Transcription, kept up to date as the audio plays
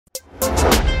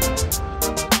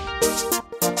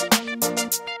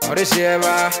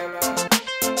Orisheva.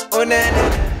 Onene.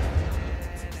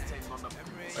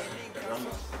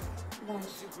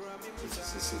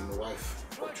 This is my wife.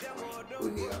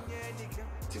 Unia.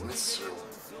 Timisro.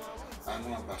 I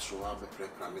know about Shua be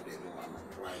prepared the woman.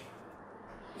 Why?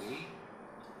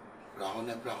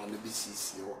 Brown the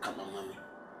BCC or come on, mammy.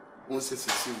 Once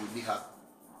see will be her.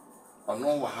 Or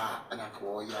no, her and I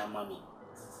call your mammy.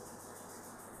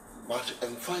 But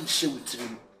and find she with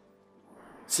him.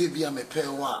 Say, be a me pay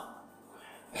what?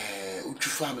 Uchu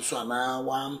farm so now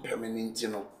one permanent, you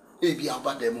know. Maybe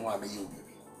about them one you.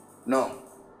 No,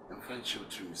 and find she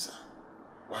with him, sir.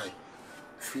 Why?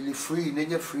 Feel free, in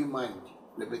your free mind.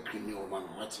 The bakery new man,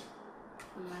 what?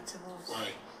 Why?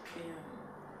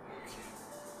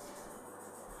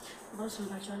 Boss,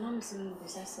 but your name seems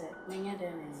to be many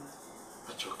than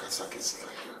But your casac is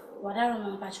like what I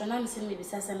remember, but your name seems to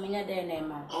be many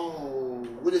than oh,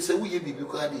 what is a wee baby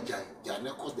because I did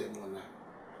Jana called them one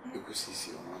because he's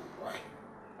your man. Why?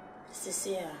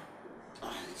 Cecilia.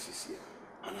 Ah, Cecilia.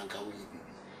 And I can wee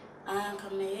baby. I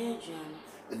come here, John.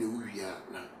 And we are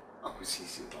now. I could see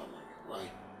you.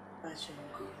 Why? That's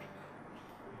good.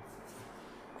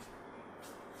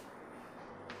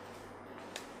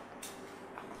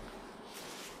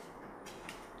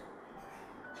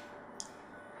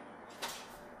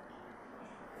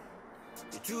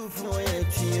 Two for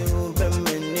you,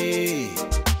 Bemini.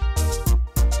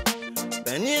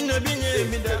 Benin, the Binya,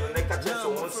 the catcher,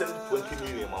 someone sent 20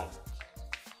 million.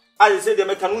 I said, the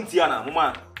Mecanuntiana,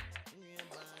 Mama.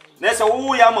 Nessa,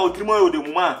 who Yama Trimo de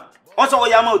Muma. Also,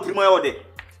 Yama Trimo de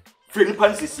Frenny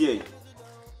Pansis here.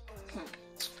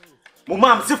 Mama,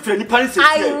 I'm Frenny Pansis.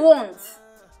 I won't.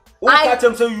 What catch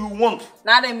them say you won't?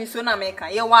 Now, then, Miss Sonamaker,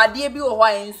 you are dear, be or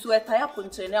in sweater, I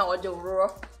put in or the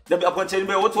roar. The appointed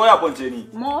by what way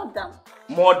appointed? More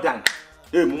than.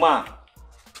 Hey, Mama.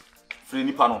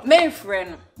 Friendly panel. Main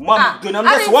friend. Mom, do not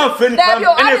just one friendly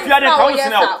panel. And if you are the council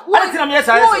now, what is yes,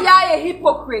 I a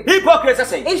hypocrite. Hypocrite, I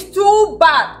say. It's too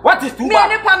bad. What is too bad?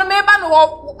 Many Panamanian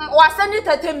was sending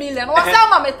 30 million. Was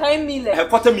some 10 million. A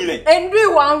quarter million. And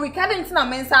do 1 week. I didn't see a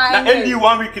men's eye. And do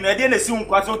 1 week. And I didn't assume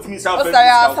quite so to me. So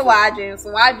I dreams.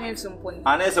 Why dreams some pony?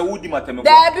 And as a woody matter.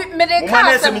 There be medical.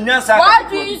 Why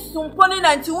dreams some pony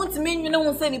and to want to mean you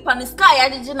know, say the pan sky. I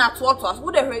did not what was.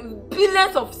 Would have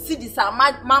billions of cities are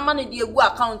my money, dear, go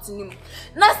accounting him.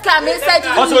 Next time, they said,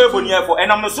 also,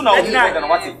 and I'm not soon out than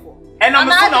what it. And I'm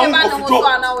not soon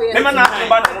out.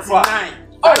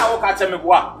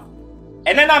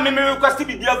 And then I'm request to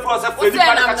be dear for us,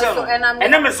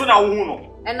 and I'm a son of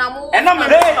Uno. And I'm a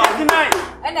day of the night.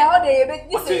 And I hold a bit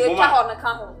this on the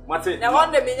count. What's it? I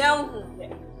want the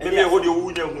million. And I hold your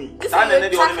wound.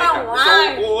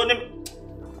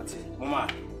 Mama.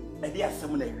 And yes,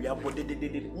 someone we are put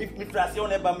it.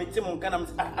 Fraction about me, Tim Canam.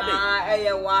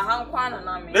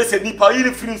 Listen, Nipa,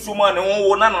 you feel so man,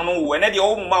 oh, no, and the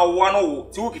old man,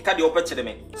 1 2 cut the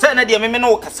opportunity. Send a dear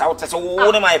no out as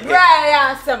all my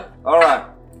prayer. All right.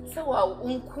 So I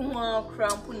won't come out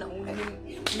cramping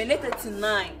minute to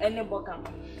 9 and a bogam.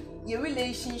 Your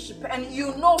relationship, and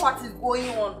you know what is going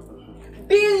on.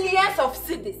 Billions of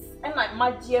cities. And like my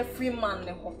dear free man,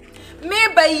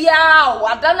 maybe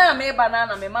I don't know,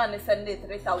 banana, my man is sending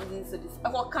 3,000 so this. I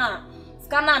can't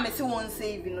scanner, me see one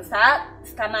saving, sir.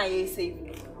 Scanner, ye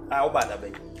saving. How bad,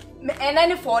 baby? And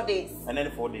any 4 days. And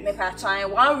then 4 days. Make a try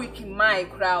 1 week in my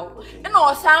crowd. And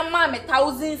also, mammy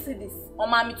 1,000 cities. Or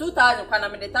mammy 2,000, when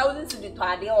I'm 1,000 cities to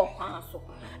a day or cancel.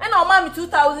 And or mammy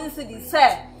 2,000 cities,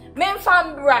 sir. Men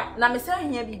fan bra, na me say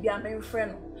here be a men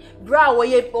friend. Bra, or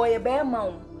a bear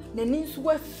mount. The news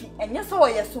was and yes, or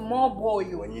a small boy.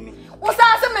 What's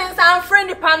that man's and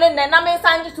friendly panel, and I may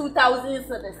send you 2,000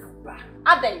 cities.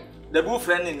 Are they? The boo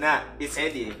friend in that is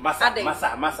Eddie, Massa,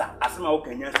 as my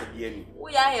open yes, a being.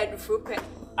 We are here to fruit.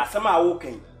 As my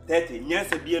walking 30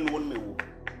 years a being 1 million.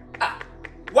 Ah,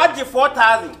 what the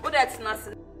 4,000? Oh, that's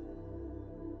nothing.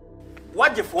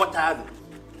 What the 4,000?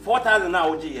 4,000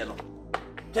 now, yellow.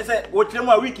 Just say, what you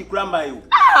want week grandma you?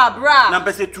 Ah, bra.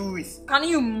 Number 2 weeks. Can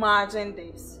you imagine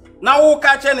this? Now, who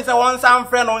catch any one some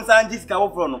friend on San Gisco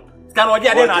from? Can what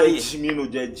you did? Jimmy no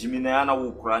Jimmy and I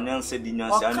will cry and say,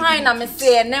 Dinas. Kind of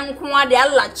say, and then come on the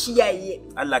Alakia,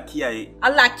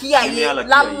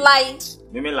 light.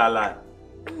 Mimi la.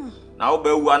 Now,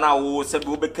 be one hour, said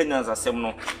Bobby Kenyans as some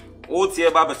no. Oh,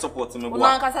 dear, Baba support me.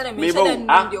 Meba.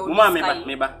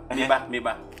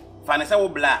 Fanessa will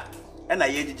black. And I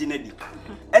ate Ginedy.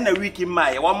 And a week in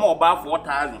my 1 more about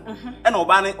 4,000. And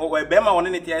Obani or Bema on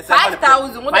any 5,000.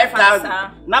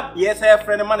 5,000. Not yes,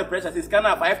 friend of money precious is kind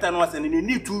of 5,000 and you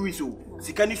need 2 weeks.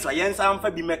 Si can you say, and some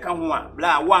Fabi Mecca,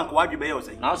 blah, 1 quadri bay.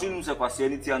 Now, soon as I say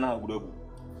anything now,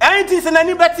 Ain't se na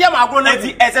ni betia ma agro na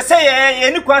di ese se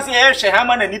ye ni kwan se ye hwe ha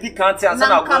ma na ni di kan ti ansa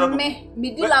na agro no me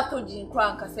di laptop jin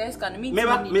kwan ka se ska no me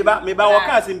ba wo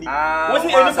kan se bi wo se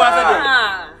eni kwan se de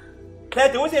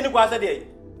tete wo se eni kwan se de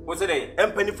wo se de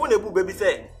empanifo na ebu baby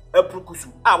se aprukusu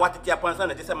a watete apansa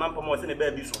na te se mampa mo se ne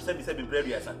ba bi so se bi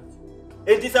bradu asa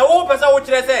enti se wo pesa wo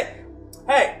kire se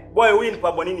hey boy we in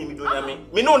pa boni ni mi do nyame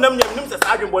me no nam nyam nim se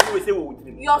sa adwen boni we se wo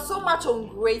wutiri. You're so much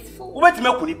ungrateful. Wo beti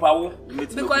me kuni pa wo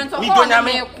because mi do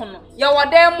nyame kono ya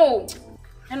wodemo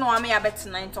eno ame ya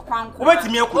betina into kwanko wo beti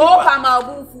me kuni pa o pa ma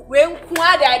bufu we nku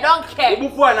ade I don't care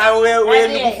bufu na we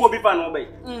ni bufu obi pa no be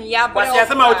ya bro ba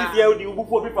sia ma wo ti dia odi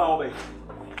bufu obi pa no be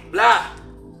bla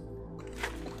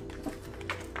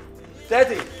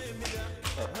 30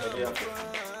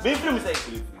 be free me say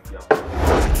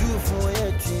you for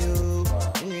you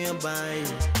nearby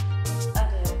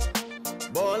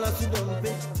bola to dump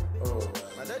it.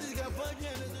 My daddy's got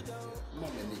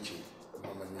Mama Niji,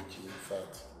 in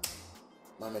fact.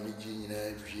 Mama Niji,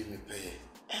 you me pay.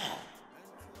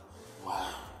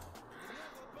 Wow.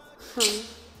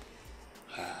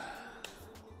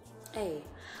 Hey,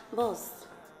 boss.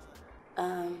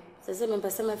 Say me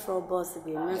person me for boss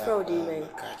be. Me for the way.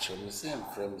 Catch him, same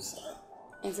friends.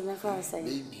 Into me for say.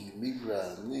 Baby,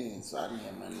 migra, me, sorry,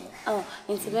 man. Oh,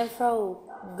 into me for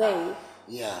babe.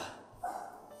 Yeah.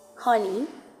 Honey.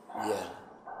 Yeah.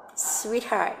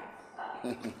 Sweetheart.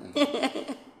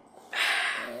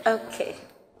 Okay.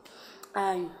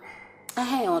 I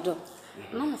order.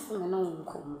 Mama say me no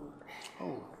come.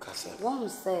 Oh, Casa. One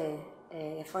say,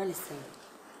 for instance,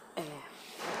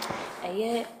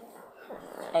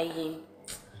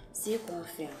 see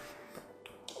confirm.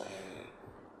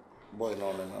 Boy,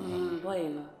 no. Boy,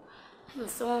 no.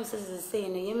 Someone says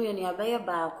saying, you mean you buy a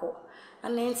barco,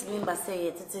 and then to me by say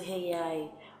it to hey,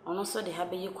 and also the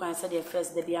happy you can say the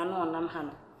first, the piano on them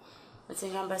hand. I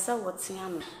think I'm by so what's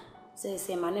him.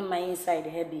 Say, man in my inside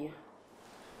heavy.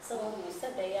 So when you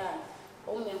said they are,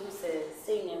 only who says,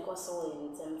 saying and go so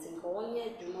in tempting, for 1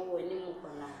 year, do not win him.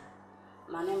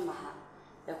 Man in my heart,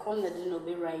 the corner didn't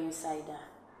be right inside there.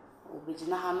 Will be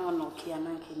Janahan no key and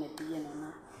nanking at the end.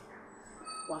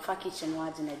 One for kitchen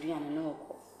wards in a dream and no.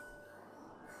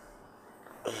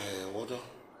 Water.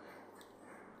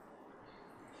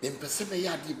 Then Pacific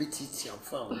Yard DBT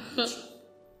found.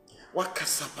 What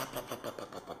Casa papa.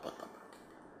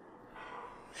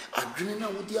 Adrena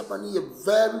would be a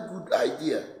very good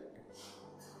idea.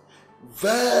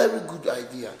 Very good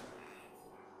idea.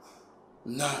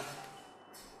 Now,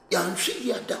 I'm sure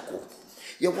you are Dako.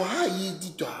 You were high, ye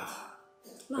did.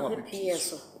 Not the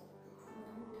PSO.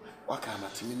 What kind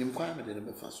of team in inquiry than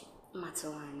the first one?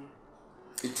 Matawani.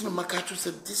 It's no Makacho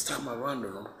said this time around,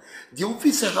 the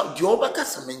officer have the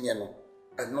Obacasamiano,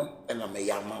 and no, and I'm a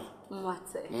young man.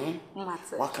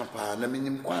 What can I mean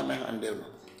inquiry and then?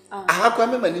 I have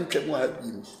come and in trouble have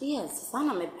been. Yes, son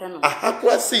of a pen. I have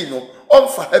to say no, on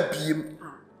for her beam.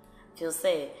 She'll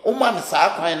say, oh, man, sir,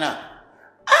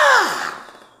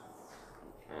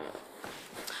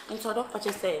 and so what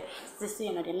you say, this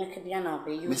you know, they make a piano,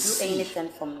 you do anything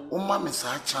for me. Oh, mamma, is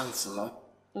our chance, no?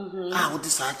 Ah, what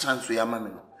is our chance we are,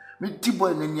 mamma? Me,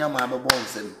 T-boy, and your mamma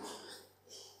bones and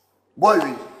boy,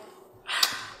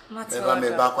 never me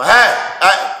back. Hey,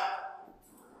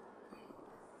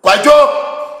 Quajo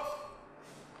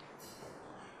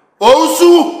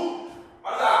Osu.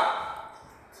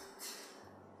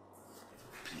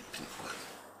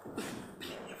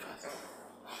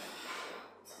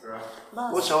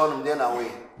 What's your name then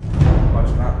away?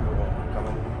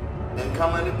 Then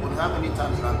come and put how many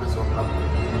times numbers on problem?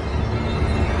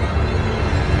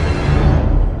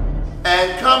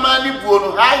 And come and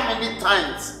put how many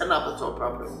times and have a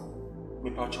problem? Me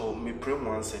pacho, me pray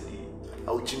once a day. I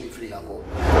will change free alcohol.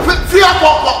 Free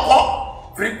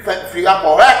alcohol. Free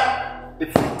alcohol.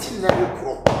 If you didn't know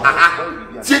pro,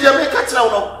 see the make a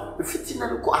child. If you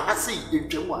didn't know, I say you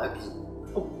don't want to be.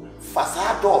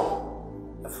 Facade.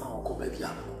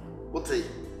 What say?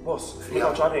 Boss, free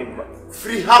alcohol.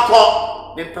 Free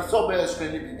alcohol. The person be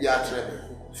explaining the answer.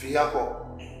 Free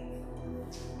alcohol.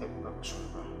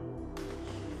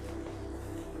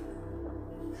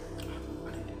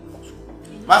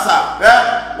 Masa,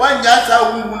 when you answer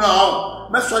who now,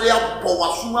 me sorry I pour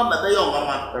wasuma me be your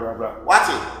mama. What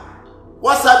it?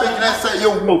 What's that being say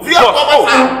you free alcohol?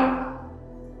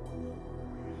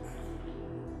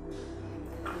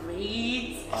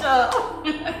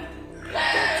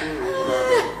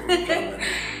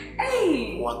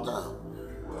 Hey! What the?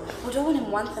 Would you want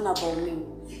one thing about me?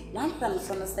 One thing is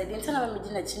on the side, the internal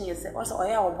medina genius, also, I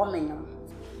have a woman.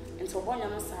 And so, one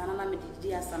of us, and I made the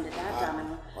dear son, the dad, I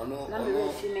know,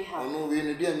 we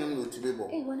need to be able.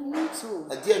 Hey, what do you mean? too.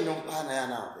 A dear no pana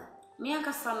now. Me and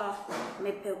Cassano,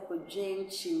 me pepper Jane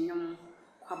Chinyum.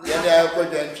 Yeah,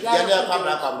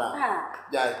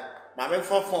 my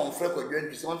for phone, freckle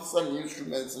drink is on some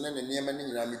instruments and then near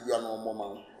many no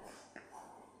more.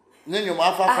 Then you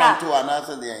might find to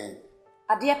answer the end.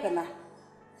 A dear penna.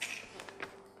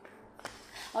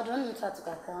 I don't try to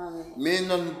come. Me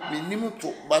no minimum,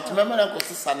 but remember, I could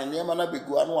see son and name and I be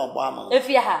going one. If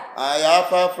you have, I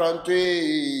have a front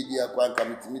way, dear Quan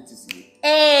committee to see.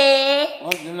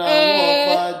 What do you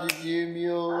know? Jimmy?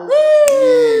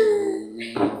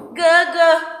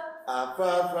 Go. A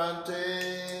front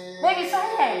way. Baby,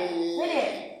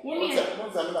 sorry. You mean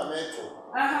what's another metro?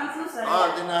 I'm so sorry. I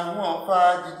didn't want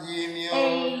Jimmy.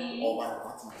 Oh,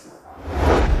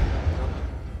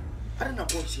 I don't know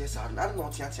what she is. I'm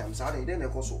not yet. I'm sorry. Then I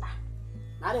go so.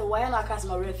 I don't why not cast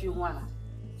my refuge one.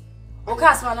 O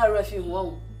cast my refuge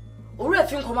one. O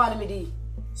refuge command me di.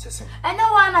 And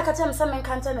no one I can tell some men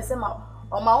can't tell me some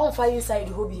on my own fire inside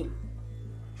the hobby.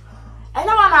 And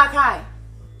no one I can.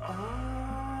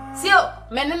 See,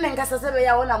 men and cast a 7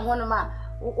 year old. I'm one of my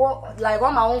like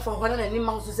on my own for 1 and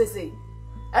mouse to say.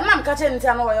 And I'm catching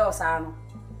tell no your son.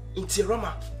 In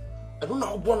Tirama. I don't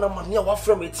know what I'm near what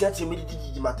from it yet. You made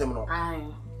my terminal.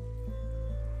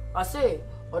 I say,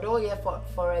 although, yeah,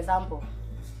 for example.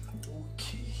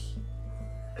 Okay.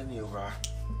 Anyway,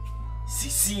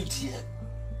 see, dear,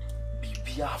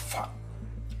 be afa.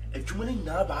 A human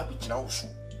now, Baby Jones.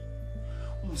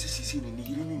 Who is Sissy in the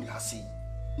evening? I say,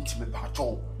 intimate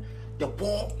patrol. The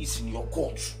ball is in your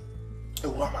court. A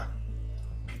woman.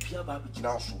 Be a Baby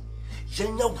Jones.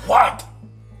 Yenya what?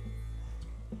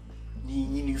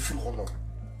 Ni feel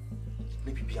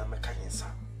maybe be a mechanic.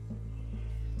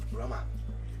 Rama,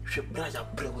 she braya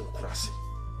brewe kurase.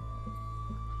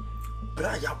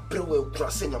 Braya brewe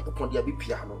kurase nya popon dia bi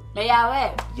piano. Me ya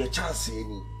we. Ye chance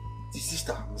ni. The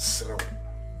sister msrew.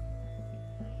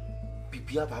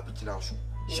 Bibia ba bi kina so.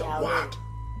 She what?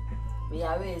 Me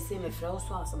ya we say me frɛ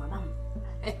so as madam.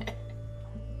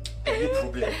 Any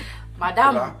problem?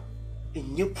 Madam.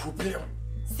 Any problem?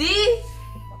 See?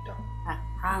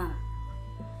 Madam.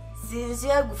 Since you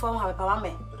go from her papa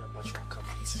me.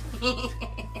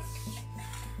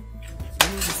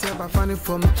 Funny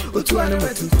from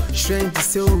strange to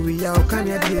say we are can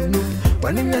you deal no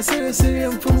when you serious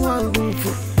from one room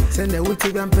send the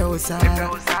wood and pay Sara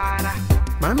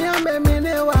Mammy and baby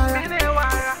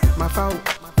my foul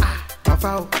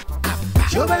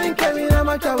Joba and Camina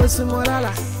Matawas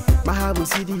Molala Mahabu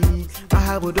CD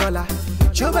Mahabu dollar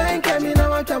Joba and Camina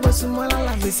Matawas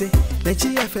Molala me say the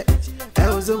chief I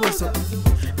was also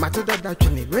Matoda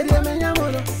Dutchini ready a man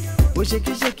we shake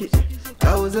it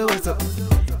I was also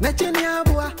Natchenia,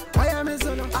 why am I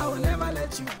so? I will never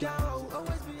let you down.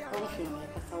 Always be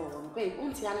out. Babe,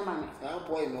 won't you, mammy?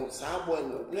 Boy, no.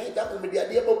 Let that be the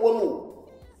idea of one.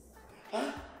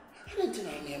 Huh? I didn't know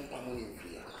I am family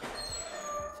free.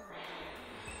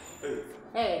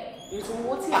 Hey, you to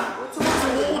what?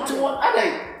 What are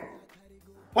they?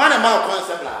 One amount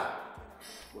concept.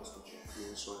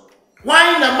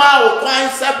 Why the mouth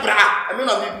concept? I mean,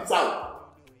 I'm being sound.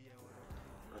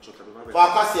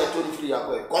 Papa say 23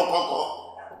 akọ ko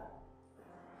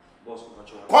boss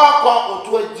ko o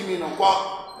to Jimmy no ko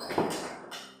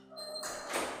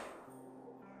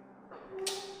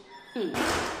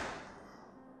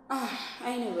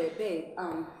Anyway, babe,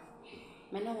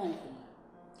 me no want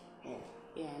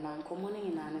yeah, na nkomo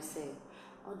ni na say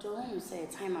ojo won say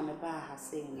time am ba ha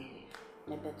say ni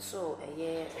me beto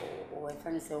eye o e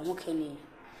friend say who keni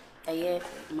eye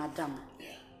madam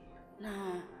na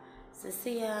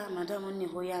Cecilia, madam, only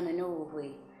who I know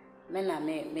way. Men I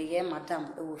may hear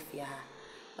madam Ewofia.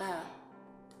 But,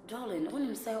 darling, wouldn't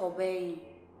him say obey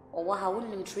or what? How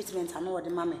wouldn't him treatment? I know what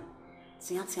the mammy.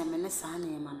 See, I tell me,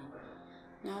 man.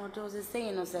 Now, those is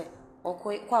saying, no, say, or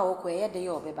quite okay, day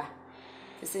or baby.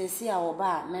 To say, see our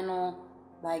bar, men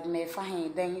like me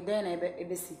fine, then a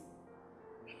busy.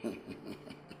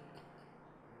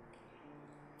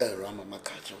 Rama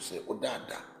Macacho say, O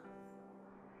dada.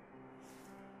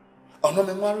 Oh no,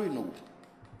 me worry no.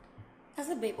 As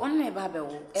a babe, only a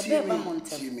babble, a baby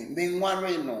mountain. Me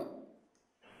worry no.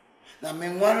 Na me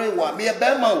worry wa me a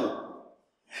bema.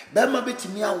 Bema bit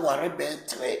me a worry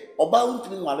betre. Oba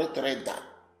me worry treda.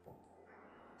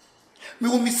 Me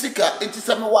wo misika it is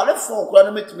a me worry for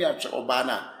kwa me me a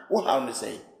obana. What how me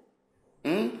say?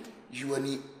 You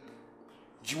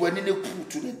ani ne pu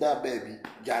to the da baby.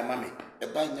 Ja mama. E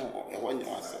ba nya e wanya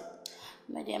wasa.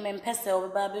 My dear man, Pester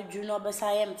over Baby Juno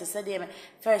Bessayam to say,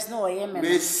 first no, I am.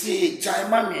 May see, Jai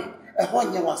Mammy, a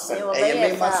one year was said,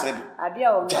 I be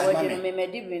all me, my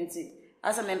divinity.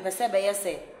 Asa me pese be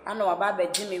yese ana waba ba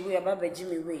Jimmy we aba ba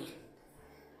Jimmy we.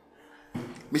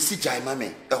 Missy Jai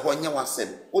Mammy, a one year was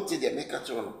said, what did they make a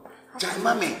tone? Jai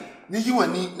Mammy, you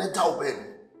and me, let out bed.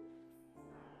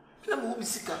 Never will be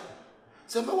sicker.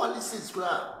 Some one listens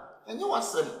grab, and you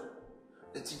was said,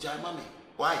 let's Jai Mammy.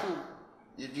 Why?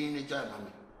 You didn't Jai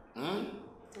Mammy.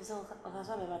 So, that's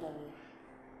what about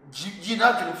it. You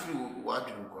not to feel what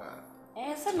you require.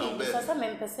 Some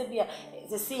men persevere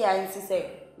to see, I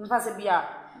say, Mpasebia,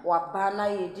 what banner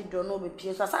you did don't know be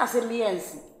pierced as I say, me and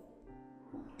see.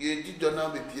 You did not know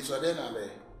be pierced or then obey.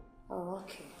 Oh,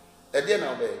 okay. A dinner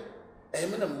obey. A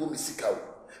man of woman sick out.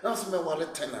 Now, some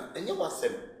wallet tenor, and you was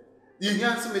them. You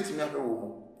answer me to me at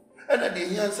home. And at the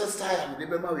answer time,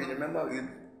 remember you.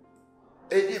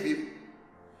 A baby.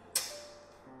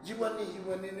 You want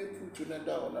any food to land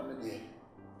down on the day.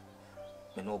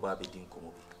 Me no baby didn't come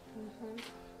over.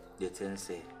 The ten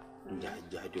say,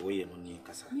 the way no near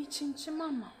Cassa. Me chinchi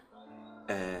mama.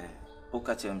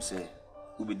 Okachem say,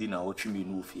 who be dinner or chimney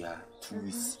no fear 2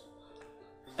 weeks.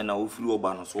 And I will flew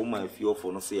about so my fear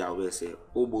for no say I will say,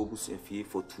 oh, Bobus and fear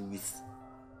for 2 weeks.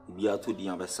 Be out to the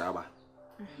ambassador.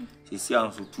 She see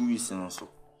also 2 weeks and also.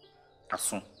 As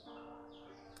soon.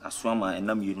 I swam and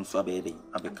I'm using so bad.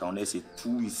 I become say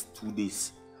 2 weeks, 2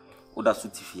 days. Oh, that's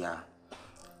what if you are.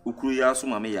 Ukuya so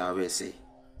mama ya we say.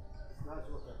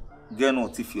 Get no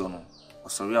tifiono. O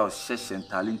sorry I was session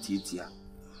talent itia.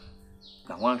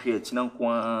 Na wan hwe china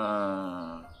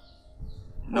kwa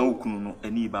na ukunu no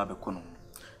ani ba be kono.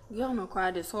 Girl no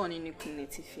kwa de so oni ni kunu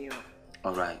tifio.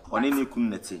 All right. Oni ni kunu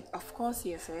neti. Of course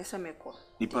yes, yes meko.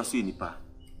 Nipa so nipa.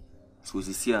 So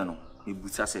sisia no, me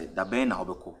buta say da ben na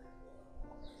obeko.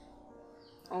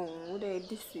 Oh,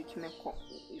 this week meko.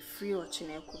 Free or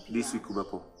chineko bi. This week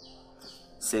obeko.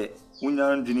 Say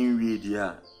unya ndwene wie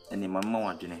dia ene mama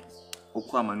wadwene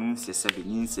okwa amanu se sebe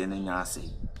nyinse na nya ase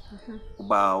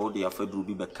oba wo de afaduru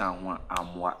bi beka ho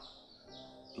amwa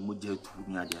emugye tu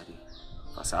nya de ade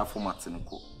fasa format ne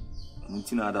ko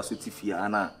ntina ada so tifia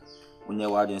ana unya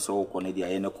wadwen so wokọ ne dia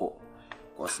ye ne ko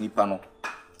sniper no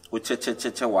o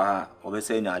cheche wa ha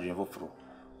obese nya adwen foforo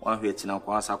wan hwe tina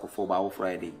kwa asa akofo ba wo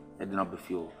Friday e de na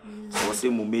befio so se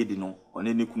mo made no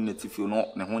one ne kun na tifio no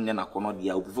ne ho nya na kono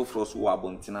dia obi foforo so wa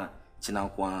bontina china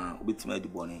kwa obetima di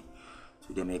bone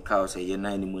so de make house ye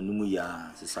na ni monum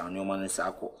ya sesa nyoma ne sa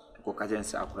akọ ko ka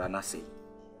jense akora na sei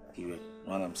period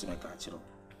no na mse meka chiro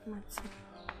mate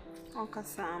o ka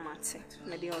sa mate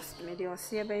me de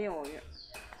osie be ye oyo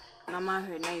na ma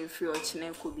hwe na you free o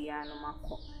china ko bia no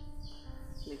makọ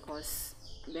because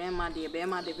be ma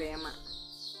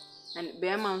and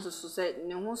be ma nso so say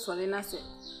ne ho sole na se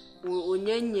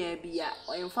onyanya bia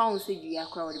o emfa ho se dua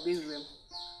akora o de be wurem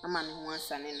ama ne ho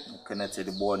asane no connected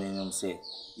the boy in say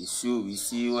issue we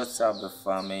see what's up the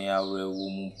family our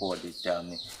woman for the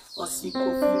time or see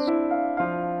coffee.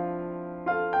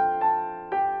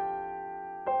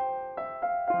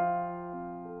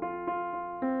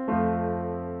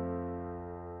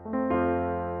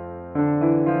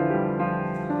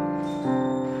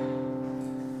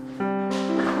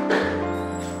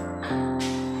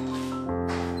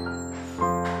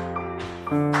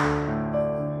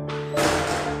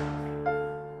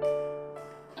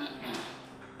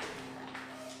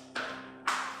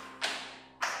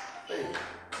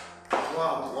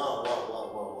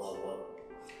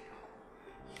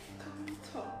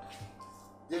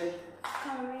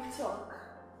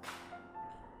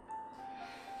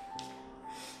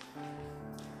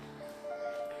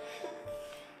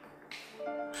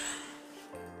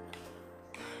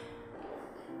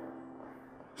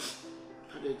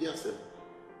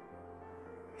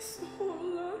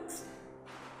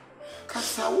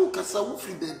 Kasa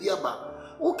free baby aba.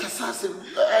 O kasa se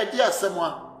idea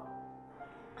semwa.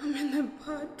 I'm in a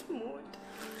bad mood.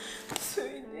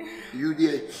 Sweetie. You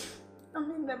there?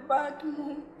 I'm in a bad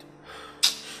mood.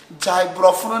 Jai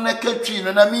brofro na ketwi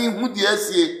no na me hu de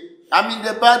asie. I'm in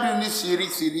the bad mood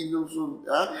siri no so.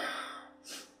 Huh?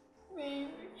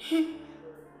 Baby.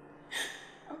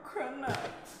 Akrana.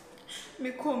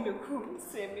 Me come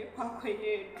say me papa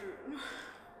yedu.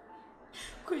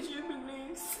 Could you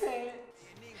believe say?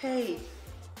 Hey.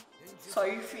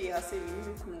 Sorry free I say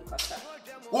me kunu kasa.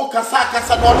 Wo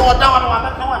kasa no oda wa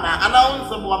na wana ana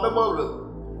onse mo abebo ro.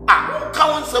 Ah, wo ka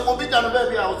onse mo bi da no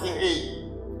baby I was say hey.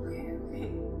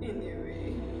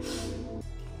 Anyway.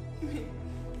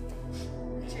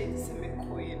 Chase me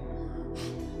koye.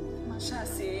 Masha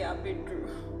say abedu.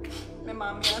 Me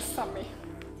mama asame.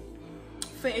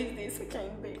 First day,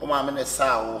 second day. O mama ne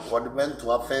sa wo for the men to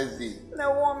a first day. Na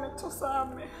want me to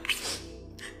same.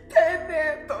 Third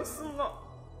day to suno.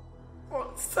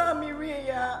 O same we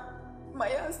ya. My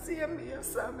auntie and me and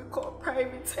Sammy call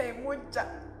private time Muja.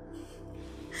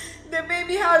 The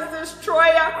baby has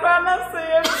destroyed Akrana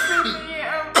say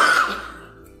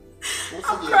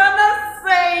Akrana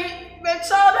say the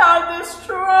child has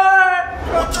destroyed.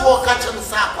 What you are catching the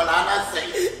sack while I say?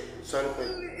 Sorry,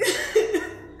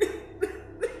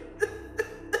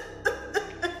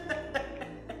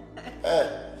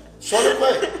 sorry,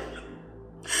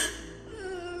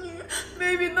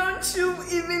 Baby, don't you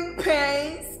even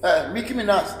pain? Mickey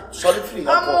Minas, sorry, free.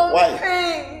 I'm on why?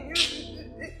 Pain.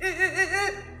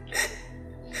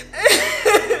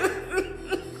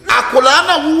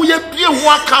 Akolana who ye pay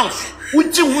one count.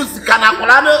 Which you can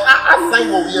Akolana assign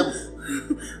of you.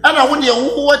 And I wouldn't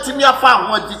know what me a farm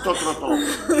what did talk about.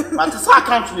 But it's our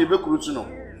country, be crucial.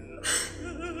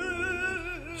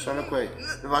 Sorry, quay.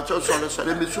 If I chose on the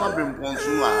Sunday, Miss Wambrim won't do.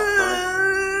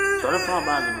 Sorry for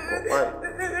about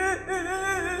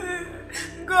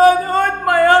God hold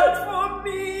my heart for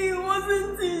me,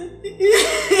 wasn't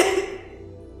it?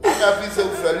 Anna Pisa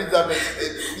of Elizabeth,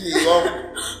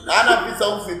 Anna Pisa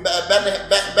of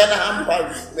Benham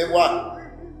Paris, the one.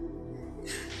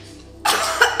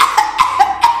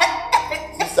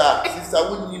 Sister,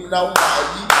 wouldn't you know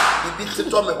you did to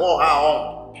Tommy or how?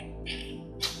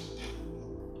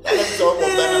 That's all of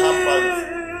Benham Paris.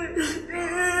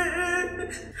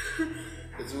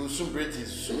 It will soon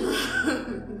British.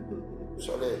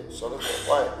 Sorry,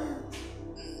 why?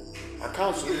 I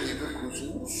can't see the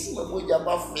cruise. We are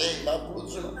my friend, my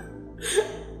cruise.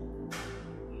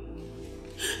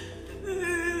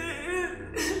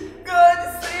 God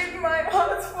save my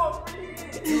heart for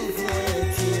me.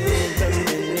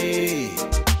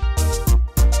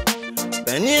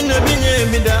 Benina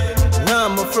Binyamida,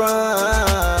 I'm a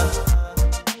friend.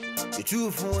 The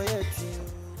truth for it.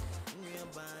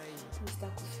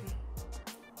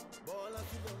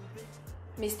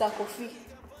 Mr. Kofi,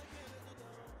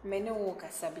 many walk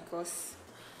as because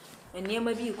and near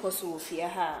maybe because of fear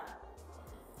her.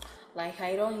 Like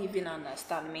I don't even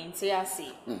understand. Me say I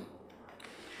say.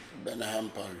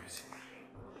 Benham Paris.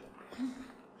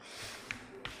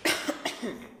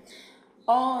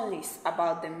 All is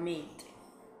about the maid.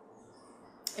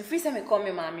 If we say me call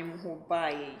me mommy who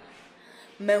buy,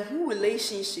 my who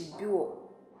relationship build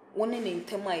one in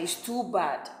tema is too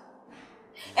bad.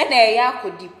 And I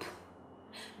yako deep.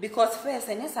 Because first,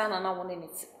 and yes, I don't want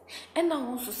it. And I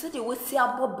want to say they will see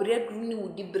about bread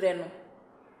new di breno.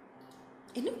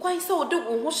 And you quite so do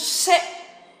what shit.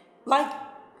 Like,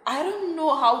 I don't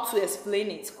know how to explain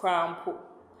it, Crampo.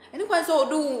 And you quite so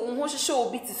do what show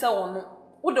bit to sell on.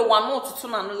 What the one more to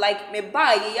turn on like me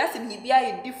buy, yes, and he be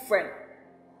a different.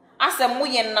 As a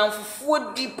moyen now for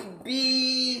 4 deep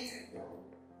be.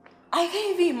 I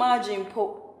can't even imagine,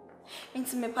 Po.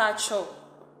 Into me patcho.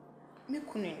 Me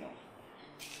couldn't know.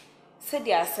 Said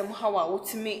there somehow I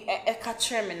would me a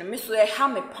catcher and miss a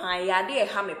hammy pie, I dare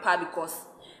hammy pie because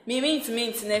me mean to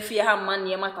if you have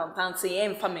money, a matter say,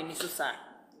 and family society.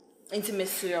 Into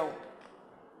Miss Rio.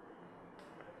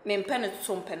 Men pennet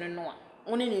some penanoa,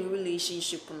 only in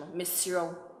relationship, Miss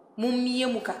Rio, Mummy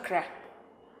Mukakra.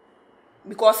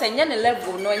 Because I any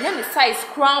level, no any size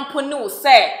cramp no,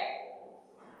 say.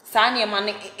 Sanya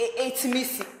money, it's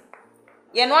missing.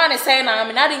 You know, I say,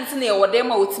 I'm not into near what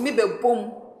them out me be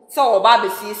boom. So, Bobby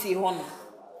see home.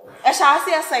 I shall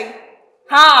say,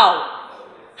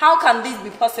 how can this be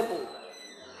possible?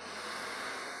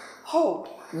 Oh,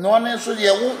 no one else,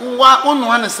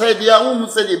 one said, the woman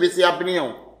said you be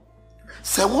happening.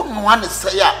 Say, one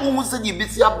say, who said you be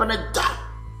happening.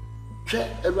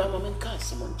 Check a ramen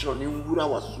castle, Johnny Wura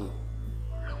was soon.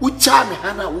 We charm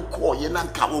Hannah will call you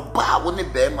and come bar when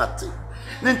it bear matter.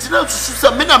 Nintendo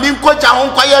Susan, I mean, quite our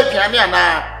own quiet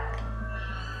piano.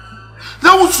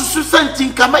 There was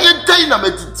something come a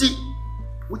dynamite,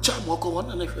 which I'm walking on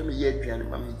and if I'm a year piano,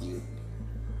 mammy.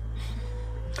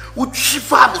 Would she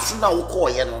father soon now call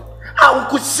you? I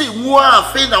could see more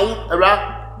fain now,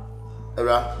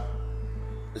 Ara.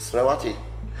 It's Rawati.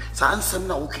 Sansom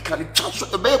now can touch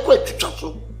a bear quite to touch.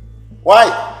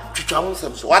 Why? To challenge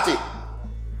some swati.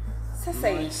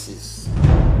 Say,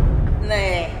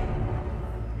 nay.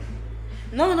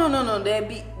 No, there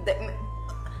be.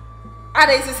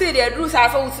 I say the Drews are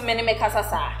so many make us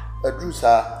a Drews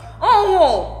are.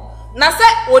 Oh,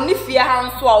 Nasa only fear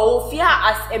hands or fear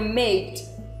as a maid.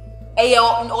 A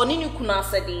only kuna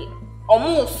said,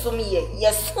 almost so me,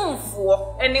 yes, soon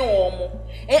for any woman.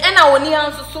 And I only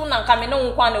answer soon and coming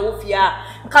on one of fear.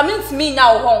 Coming to me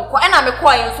now, home, and I'm a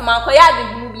quiet to my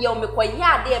quiet, be on the quiet,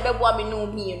 dear, but what me no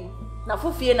mean. Now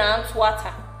for fear now,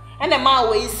 water. And a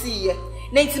mile way see ye.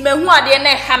 Native me who are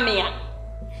there, hammer.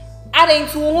 I adding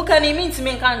to who can you mean to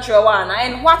me country one?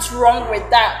 And what's wrong with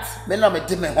that? Men are me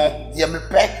home, dear me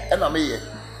pet, and I'm here.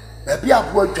 Maybe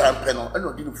I'll go to Penal and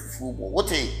not do food.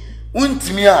 What a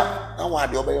wouldn't me up. I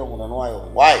want to obey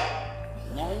on why?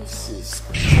 Nonsense.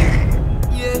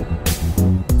 Yeah.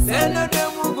 Then I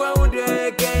don't go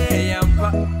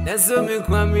again. That's what me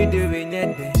want me doing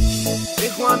it.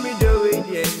 Make want me doing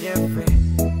it.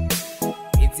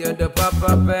 It's your the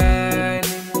papa pen.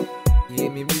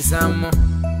 Give me some more.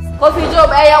 Coffee job,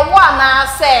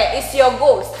 I say it's your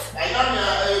ghost. I know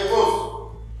your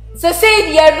ghost. So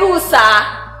say the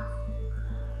Rusa.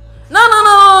 No.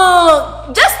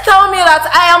 Just tell me that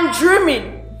I am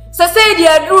dreaming. So say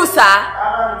the Rusa.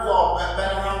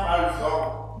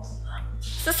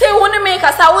 So say when you make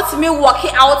us out me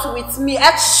walking out with me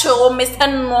at show Mr.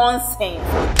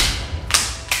 Nonsense.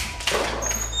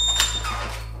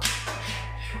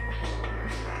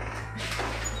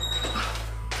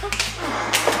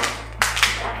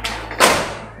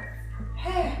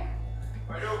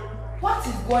 What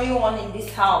is going on in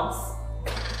this house?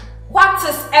 What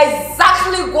is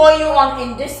exactly going on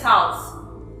in this house?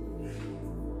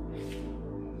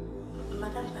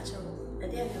 Madam Pacho, I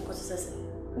didn't know what to say.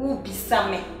 Who be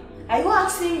Sammy? Are you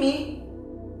asking me?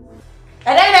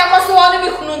 And then I must want to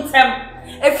be kuntem.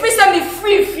 If we say me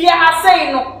free fear, I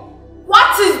say no.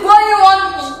 What is going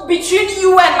on between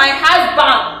you and my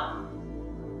husband?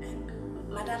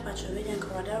 Madam Pacho, we didn't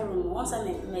cover that room. Once I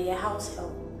make your house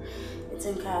help. It's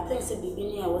in car. I think it's a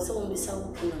beginning. I was so miss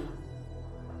out.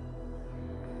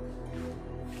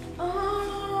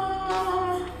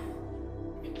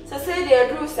 So say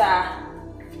the Drusa.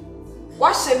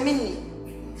 What's a mini?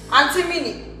 Auntie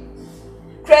Mini.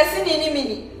 Crescent in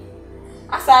mini.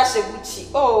 Asasha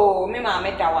Gucci. Oh, me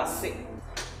mamma that was sick.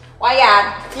 Why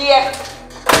are here?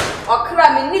 Or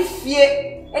cram in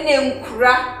fear and then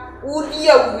cra would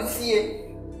you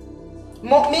see?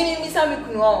 Mock me, Miss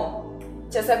Amikun.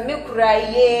 Just a milk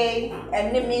ye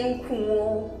and the min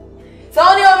cool. So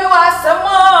only of you are some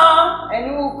more and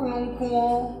you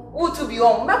cool. Who to be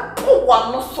on my poor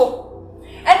one, no so.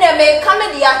 And then may come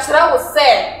in the actor will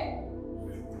say,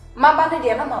 Mabana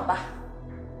dear Mama.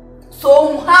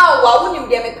 So how I wouldn't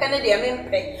be a penny dear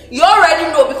pay. You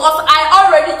already know because I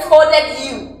already told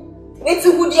you. It's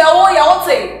a good year or your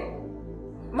thing.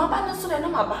 Mabana so then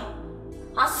Maba.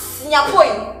 As your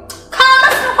point. Come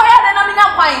as fire than I'm in a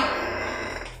pine.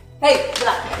 Hey,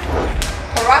 black.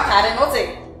 Correct, I don't know.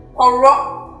 Correct.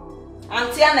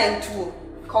 Auntie and two.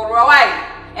 Correct,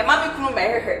 why? And mammy couldn't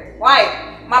marry her.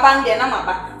 Why? My band and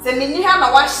Maba. Say,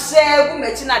 Minihana was share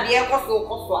women at the airport.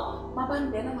 My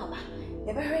band and Maba.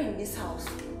 Never heard in this house.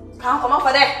 Can't come up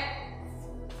for that.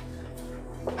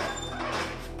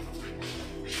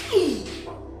 Hey.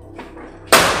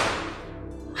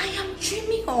 I am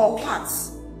dreaming or what?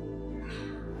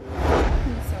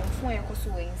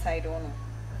 Inside on.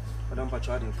 Madam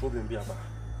Pacho, the problem be about.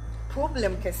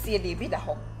 Problem can see the bit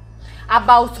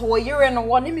about a year and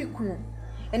 1 minute.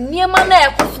 And near my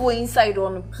neck was inside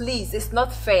on. Please, it's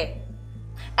not fair.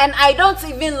 And I don't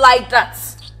even like that.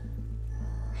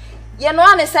 You know,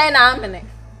 I say, I'm in it.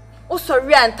 Oh,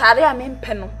 sorry, and Tari, I'm in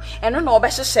Penno. And no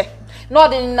better say.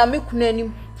 Not in a milk,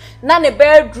 none a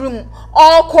bedroom,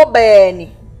 all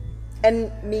Coberni.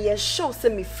 And me a show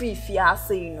semi free fear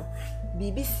saying,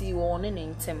 BBC warning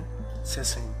in Tim.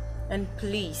 And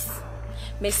please,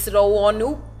 Mr.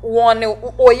 One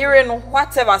or year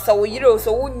whatever, so you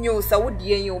so you so would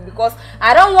you because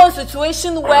I don't want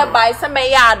situation whereby some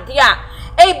may add, yeah,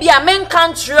 be a man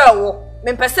country,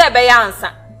 men perceive a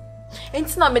answer. And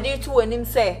it's not me to him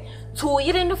say, to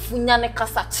you in the Funyane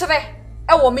Cassatre,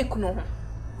 I will make no.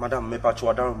 Madam, me Pacho,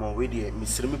 Adamo, with you,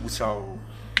 Miss Remy Busao.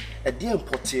 A dear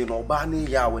Potin or Barney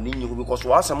Yaw in you because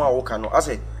was a Marocano, as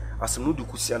a as a nudu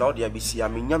kusi and all the ABC, I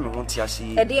mean, Yammy won't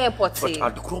see a dear potty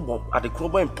at the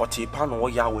crowbar and potty pan or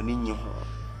Yaw in you.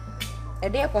 A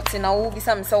dear potty now will be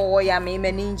some so yammy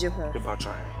meninja home. If I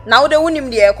try. Now the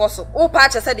winning the echo, oh,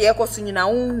 patch said the echo soon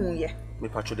now. Me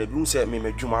Pacho, the bloom said me,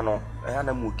 Jumano, a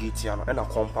animal gatiano, and a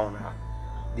compound.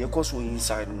 The echoes were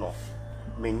inside no.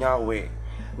 Me now way.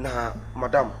 Now,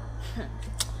 Madam.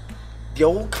 The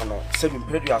old canon, 7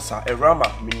 periods are a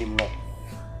rama minimum no.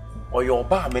 Or your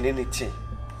bar menenity.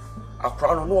 A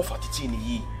crown no fatitini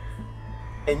ye.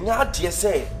 And ya dear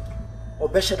say, or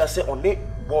better that say on it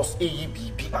was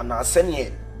AEBP and I send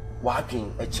ye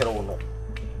wiping a cherono.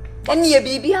 And ye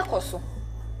baby a coso.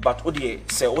 But would ye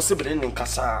say also be in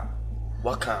Cassa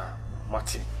Waka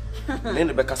Mati. Then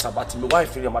the Becassa, but my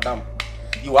wife, Madam,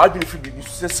 you are being free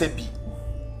to say be.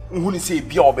 Who say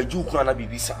be or be you can be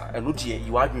visa, and would ye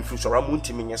you are being free so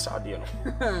Ramunti Minas Ardian.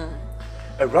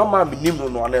 A Rama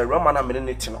minimum no and a Ramana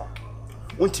minute no.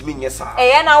 won't mean yes, sir.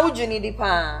 Eh, na wujuni di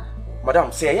pa.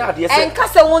 Madam, say ya de say. En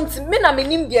kasa won't me na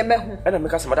menim de me ho. And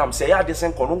make us madam say ya de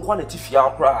sen kono quantity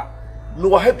fia kra.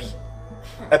 No happy.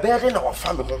 A bed in our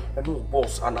family and no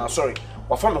boss and sorry.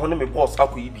 Wa family ho me boss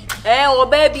akoyi bi. Eh,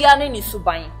 oba bia ne ni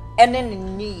suban. Ene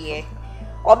ni ye.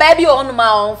 Oba bia onu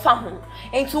ma on fa ho.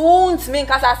 Enti won't me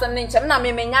kasa asem ne nchem na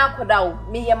me menya akoda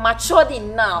wo. Me ye matured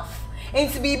enough.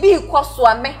 Enti bibi ikoso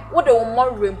ame wo de wo mo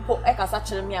rempo e kasa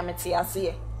kire me amete ase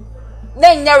ye.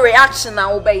 Na nya reaction na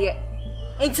wo be ye.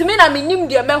 Enti me na menim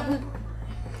de mahu.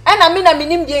 E na me na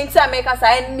menim de enti ameka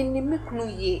sa e menim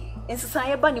kunu ye. Enti san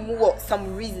ye ba ni mu wo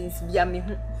some reasons bia me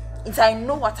hu. Enti I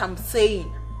know what I'm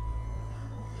saying.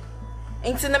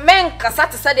 Enti na men kasa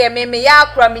te se de me ya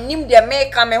akra menim de me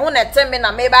ka me hu na te me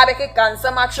na me ba be ke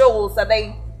kansa ma cho so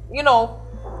dey. You know.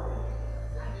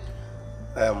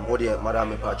 What dear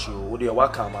madam Pachu, what dear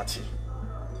waka mati.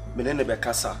 Me ne be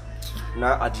kasa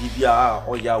na adibia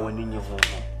o ya wani nyi ho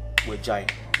we jai.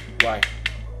 Why?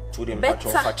 To them better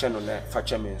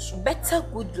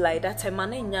good like that a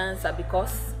man in answer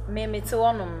because me to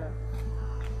one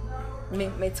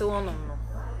me to one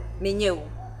me new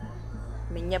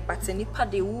but any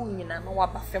party woon and no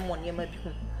wabafem on your madu.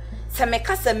 Se me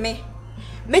cassa me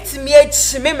me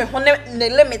age me ne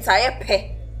limit I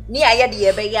pay near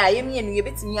yet the ya me and you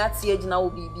bit me at the age now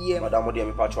be madam would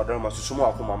be part of them as to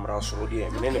sumo come so dear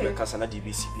me Cassana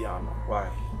DBC piano. Why?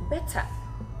 Better.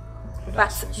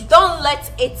 But don't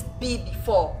let it be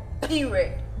before.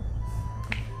 Period.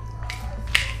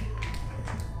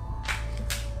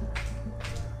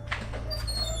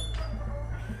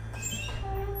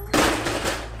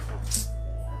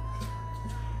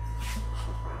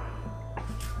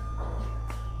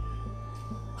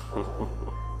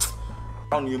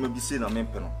 You may be saying I'm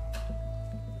impeno.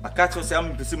 I catch you say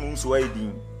I'm pessimism so I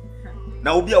did.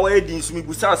 Now be away din so me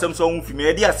busa asem so won fi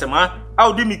me dey asem ha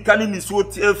how do me can ni so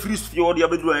free for the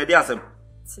bedroom dey asem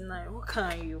tonight who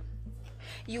can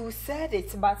you said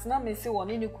it but now me say one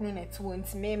ni kunu na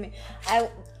 20 me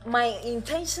my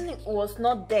intention was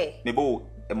not there me bo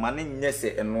e ma ne nye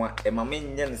se enoa e ma me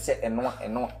nye ne se enoa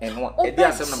e dey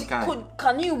asem na me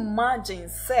can you imagine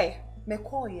say me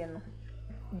call you no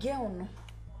girl no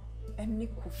eni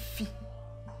Kofi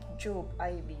Job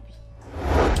aye baby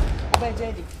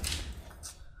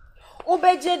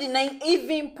Obejedi na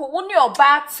even po woni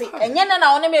obati enye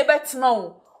na woni me betena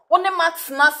o woni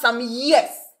matena some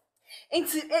years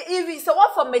nti even so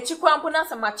what for mechi kwampo na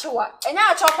some achewa enye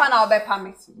achopa na obepa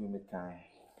me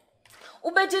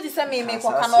Obejedi se me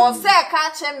ko kana o se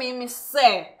ka che me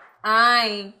se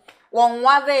ai won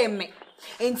ware me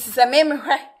nti se me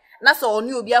hwe na so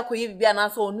oni obi akoye bibia na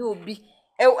so oni obi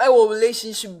ewo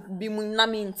relationship bi mu na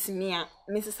me ntimi a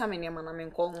me sesa me nema na me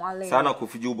nko nwale sana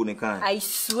Kofi Job ne kan I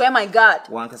swear my God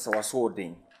wan kasa waso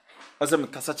den asa me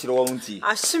kasa kire wa unti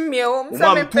ashimie wo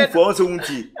msa me pe fo so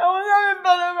unti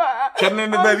keme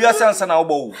me ba wi asansa na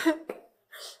obo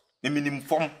me minim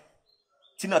fom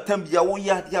tina tambia wo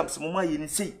ya de amso mama ye ni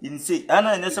sei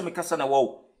ana ne se me kasa na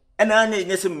wo ana anya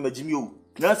ne se me magimi o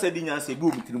na se di nya se bi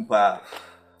o mitirim pa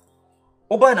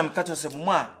oba na me kata se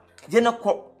mama je na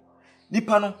ko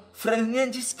nipa no friend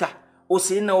nyangiska o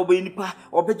se na oba nipa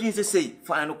obeji se sei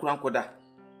fa no kura nkoda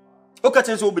o ka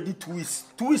chense obedi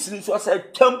 2 weeks ni so asa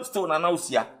twam still na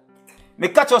usia me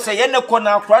ka cho se ye ne ko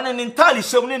na kura ne ntali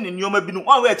hyem ne nioma bi no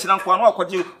wan we akira nko na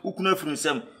akwaje ukunu afiri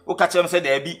nsem o ka chem se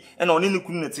da bi e na oni ne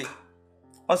kunu nete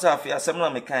on sa afia asem na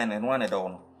me kan ne no ane da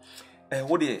ono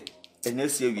wo de enya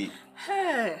sie wi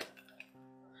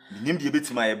nim de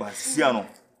betima ye ba sia no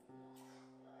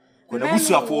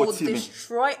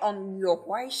destroy on your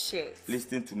white shirt.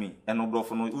 Listen to me. And no bro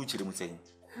for no uchiri mu saying.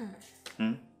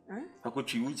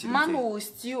 Akochi uchiri. Man will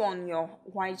steal on your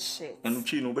white shirt. And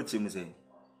uchi no beti mu saying.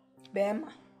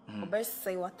 Bema. Best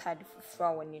say what I do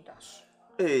for when you dash.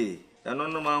 Hey, I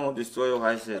don't know man will destroy your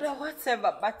white shirt.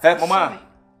 Whatever, but hey, mama.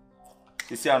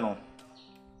 Sisi ano.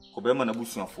 Ko bema na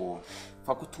busu afo.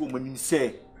 Fa ko tu omanim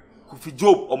say. Kofi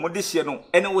Job omode hye no.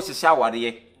 Ene wo hye aware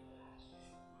ye.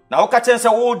 Na oka chense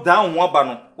wo down ho aba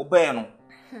no obaye no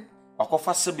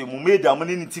akofa sebe mu made am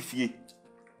ne ntifie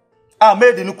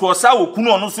made ni crossa wo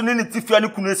kunu ono so ne ntifie ne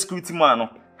kunu security man no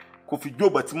Kofi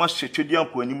Job batima hwetwedi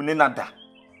ampo anim ne nada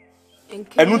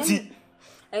enuti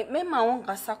me ma won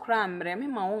kasa kra amre me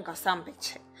ma won kasa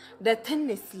mbeche the thing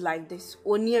is like this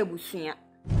oni abusua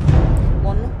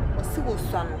ono osi wo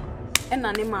suano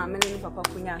ena ne ma me ne papa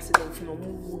kunya accident no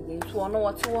mu wu ntu ono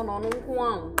wote wono ono nko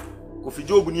an Kofi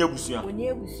Job ni abusuya. Oni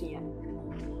abusuya.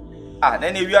 Na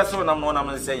na wiase nam no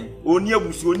nam nsen. Oni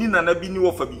abusu oni nana bi ni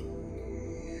wofa bi.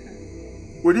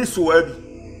 Oni so abi.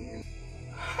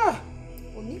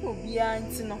 Oni obi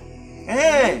anti no.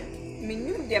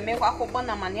 Minim de me kwa ko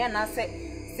bona mane na se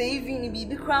even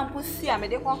bibi krampo si a me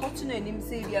de kwa ko tu na nim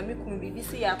se bia me kum bibi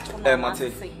se ya to na ma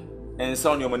se en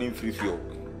sa onyo mane mfirifio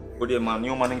o de ma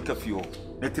onyo mane nkafio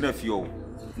ne tena fio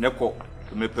ne ko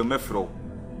me pe mefro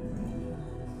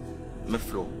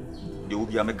de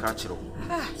obi a me ka kiro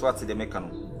so ate de me ka no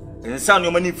en sa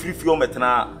onyo mane mfirifio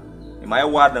metena e ma ye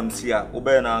wa adam si a o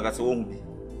be na anga se wo hu bi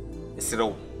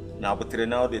esrew na abotre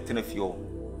na o de tena fio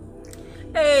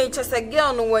just a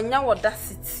girl no wanya woda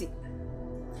city.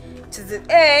 Chizi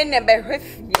ne be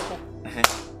hwefie ho.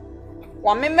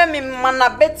 Wa me mana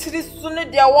betri su ne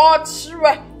de wo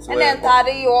chire. Ene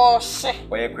entare yo hye.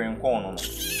 Oye kwenkon no.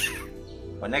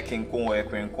 Onya kenkon oye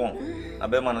kwenkon. Na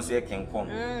be ma no se kenkon.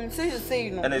 Say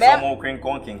you know. Ene so mo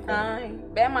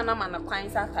kwenkon. Be ma na mana kwan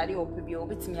sa tare opebi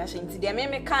obetimi ahye nti de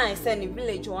me kan say ni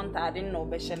village won tare no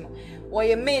be hye no.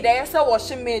 Oye made e say wo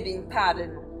hye made in tare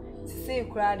no. Say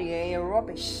crowd a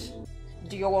rubbish.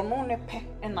 Do you want no pe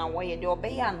and now why you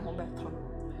obey and beton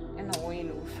and away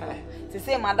no fair. To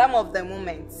say madam of the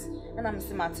moment and I'm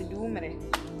smart to do me.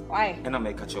 Why? And I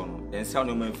make a channel, then sound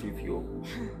your man free you.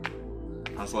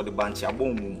 And so the bunch of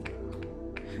boom.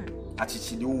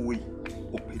 Achichi do we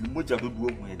open much of the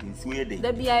book where they swear they.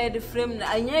 The be I the frame,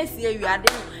 and yes, you are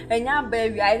there, and your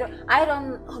baby. I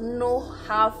don't know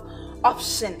have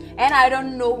option, and I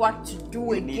don't know what to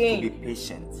do again. You need to be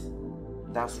patient.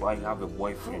 That's why you have a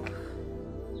boyfriend.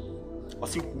 I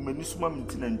see women who are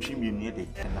meeting and dreaming near the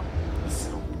end.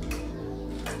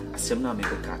 I say, now make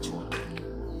a catch one.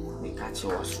 Make catch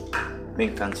your so.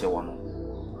 Make catch one.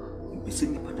 Be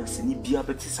seen me pada seni bia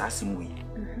beti sasim we.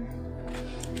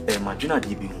 Imagine a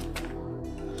DB.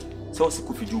 So se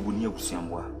ko fiju bu ni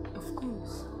abusiamboa. Of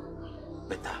course.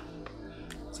 Better.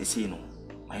 Say no.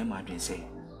 My imagine say.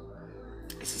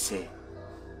 Esi say.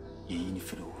 Ye ni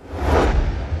firo.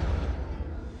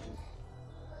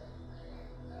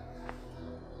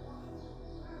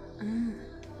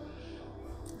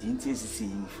 Didn't you see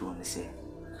you from the say?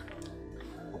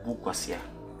 A book was here.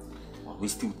 We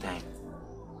still time.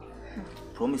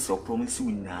 Promise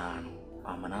you now.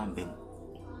 I'm an ambin.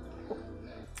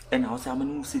 And I was a man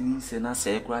who says, and I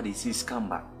say, crowd is his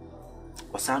scamba.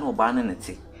 Was I no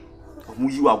banity?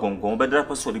 You are going to go, but there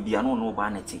was to be no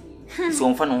vanity. So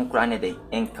on fun on crying a day,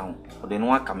 and count, or the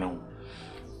no camel.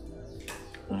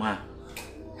 Uma,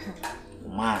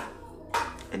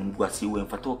 and was you went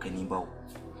for talking about.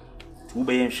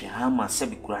 Ube yenshi hama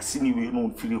sebi kurasini we no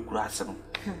fili kurasa no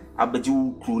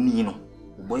abeju kroni no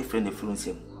boyfriend e filo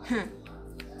nsem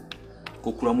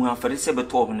kokura mu afere sebe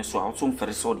to ne so auto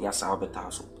mfere so de asa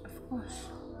abeta so of course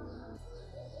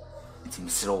it's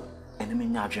misro enemy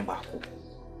nya adwen ba ko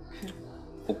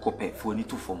okope fo ni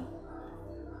to fom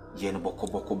ye no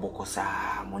boko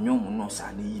sa monyo no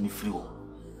sa ne yi ni fili ho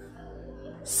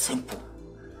simple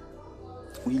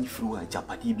we ni fili wa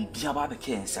japadi bi bia ba be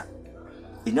kensa.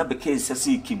 In that case,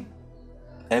 Kim,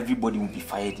 everybody will be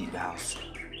fired in the house.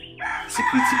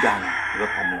 Security gun,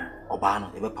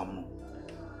 Obano, Ebepamo.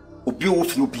 Obi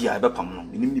will be a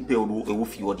Bepamo, in the pay or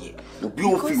wolf your dear. Obi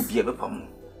will be a Bepamo.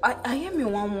 I am a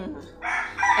woman,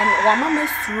 and one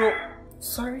mama's true.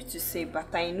 Sorry to say,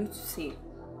 but I need to say,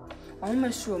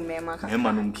 almost true, Mamma.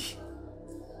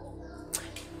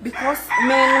 Because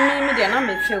men, they are not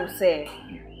make sure say,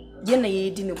 Jenny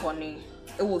didn't bonny,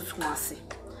 it was massy.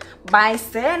 By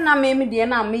saying, I made me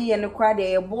and I me and cried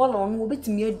a ball on who bit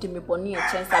me a demipony a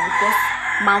chance because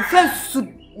my first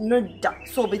should not that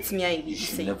so bit me. I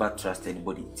say, never trust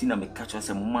anybody. Tina may catch us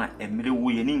a man and middle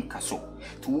way in castle.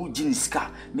 To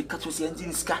Jinska, make catch us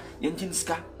engine ska.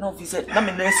 No, he said,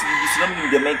 Namin is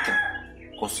the maker.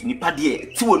 Cause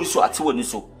Nipadia, 2 or so at 2 or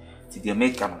so to the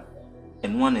American,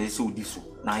 and one is so this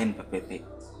 9 pepe.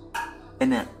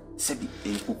 And then said a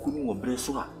Ukunu or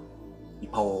Bressoa.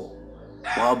 Ipo.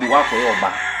 Wa bi wa koyo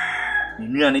ba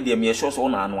nua ne de me hye so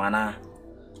na anwana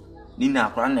ni na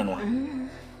akra ne no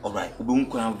alright obi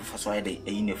nkwan fa so ayde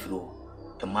eyi na firo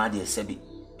e ma de sebi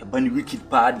e ba ni wicked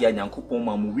pa de anyankopon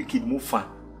ma mu wicked mu fa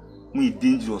mu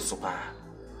dangerous so pa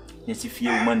ne si fie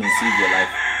woman and save your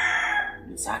life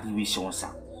the sad we show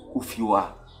sa ku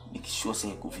fiwa make sure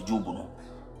say ku fi job no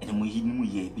ene mu yi ni mu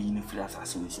ye bi ni fira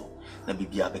asase we so na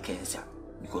bibia be kensa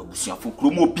because busuafo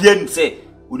kromo bien say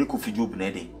oni ku fi job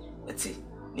na de. That's it.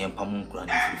 Are you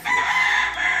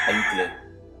clear?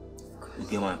 You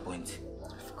get my point?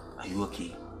 Are you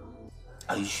okay?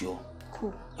 Are you sure?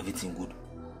 Cool. Everything good?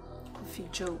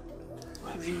 Kofi Joe,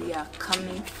 we are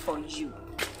coming for you.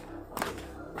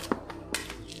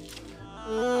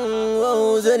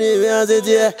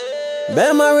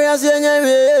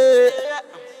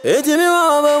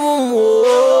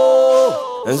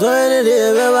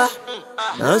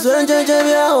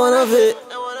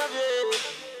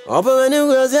 Open when you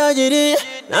go surgery,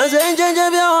 now say change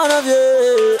up your one of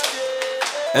you.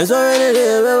 And so when you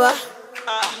live,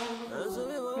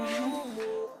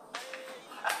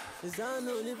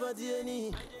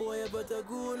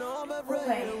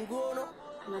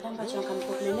 Madam Bachon can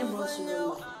put many boss in your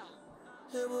mouth.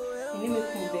 You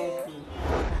make me bedroom.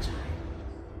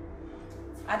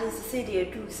 I didn't say they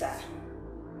do, sir.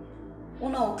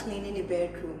 One out cleaning the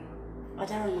bedroom. I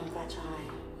don't remember trying.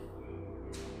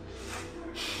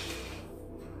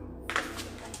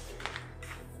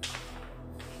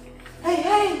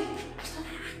 Hey!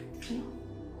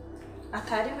 I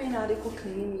thought it when they could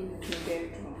clean in the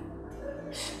bedroom.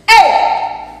 Hey!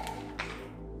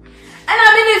 And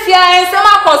I mean, if you are in some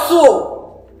coso,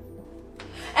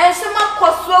 and some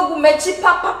coso go mechi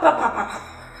papa.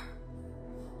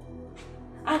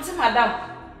 Auntie Madam,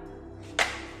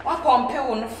 what pompe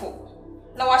on foot?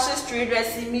 No washes street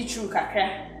dressing me true kakra.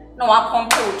 No, I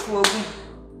pompe to a room.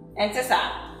 And Tessa,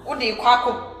 what they quack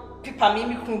up pipa me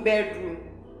bedroom.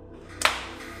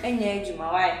 And ye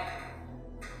Juma, why?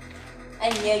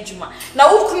 And ye Juma. Now,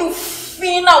 who couldn't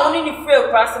feel now only the frail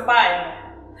cross the by?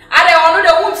 I don't know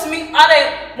the wounds me, are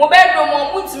they more bedroom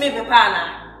or wounds me, Pepana?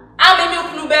 I'm in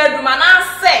your bedroom, and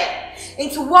I say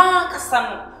into one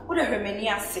casano, what a remedy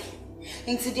say.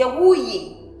 Into the woo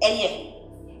ye,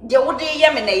 the wood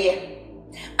yemen a year.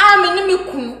 I'm in the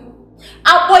mikum.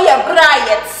 I'll boy a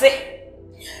briar say.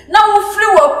 Now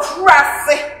flew a crass,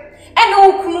 and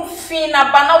no kunu fina,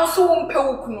 but now so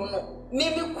no,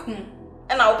 maybe kun,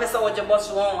 and I'll pass what your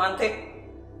boss won't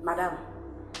Madam,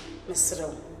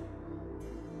 Mr.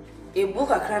 A book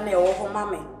a cranny or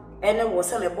mammy, and it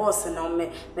was a boss and on me,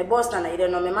 my boss and I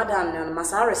don't know my madam, and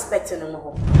must I respect no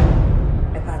more.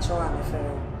 A patch on my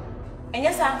fellow. And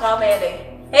yes, I'm going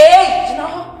hey,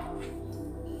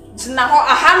 Jinaho,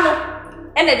 a handle,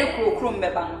 and a do croom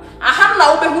beba. A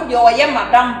handle will be your young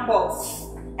madam boss,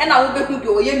 and I will be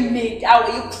your young maid, I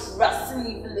will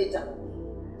crusty later.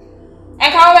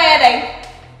 And how are they?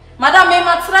 Madame may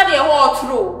not study a war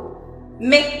through.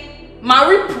 Make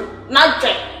Maripu, not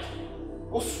Jack.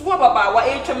 Or swab about what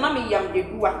age mammy young de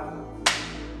gua.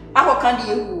 I will candy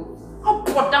you. I'll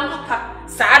put down her.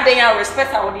 Sad day I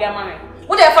respect our dear money.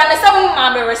 Would I find some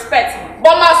mammy respect?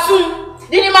 But my soon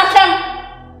didn't matter.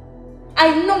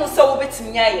 I know so bit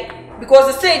me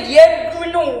because they said, yeah,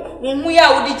 you know, when we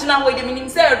are original way the meaning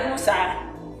said, Rusa.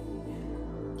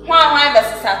 Why,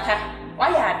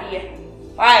 why, dear?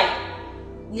 Why?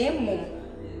 Name mum.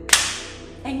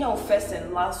 And your first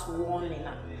and last warning,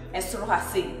 and so I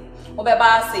say,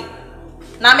 Obeba say.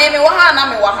 Now, maybe Wahana,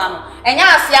 and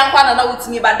yes, young one know with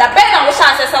me, but the Ben was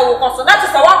as I will so that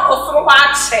is a walk for so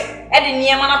much. And in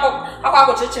Yamana, I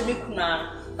go to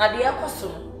Chimikuna. Now, dear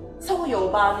Cosum, so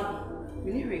your body,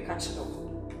 we never catch it.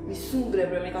 We soon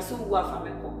make us so well from a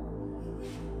call.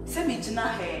 Send me Jina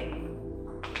hair.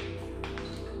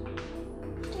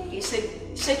 He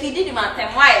said, Shaky did my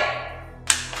time, why?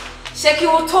 Shaky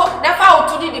will talk, never out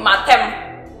to did my time.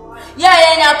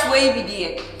 Yeah, not way,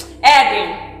 dear.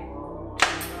 Eddie.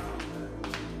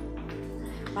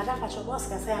 Madam Pacho boss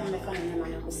can say I'm making a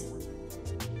man of See,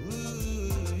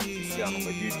 I'm a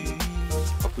baby.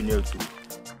 I put you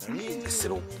to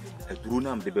settle a grown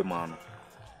up baby man.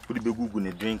 Put the Google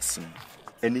in drinks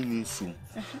and in soon.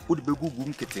 Put the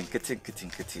Google kitten.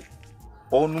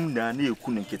 All noon now near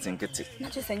couldn't kitten.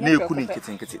 Near couldn't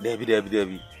kitten.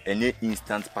 Debbie, and near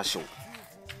instant partial.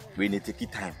 We need to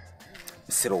take time.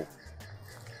 Settle.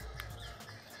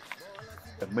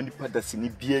 A many padders in the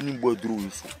beer boy drew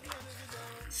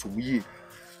so we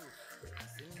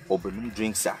open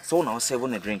drinks are so now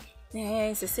 7 a drink.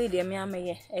 Yes, say dear me,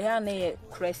 a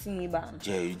crashing ban.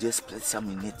 Jay, you just put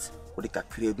some in it. What they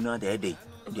crave now the day.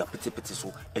 You are pretty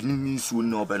so, and you mean soon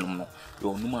no belum.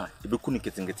 Your no, you couldn't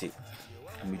get it.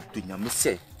 Me do not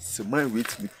say, so my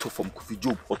weight me tough from coffee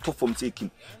job or tough from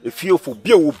taking. If fear for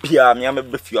beer will be a me, I'm a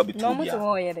bit few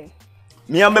between.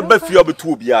 Me am a bit few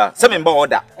between beer, some in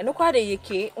border. And no quite a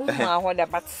key,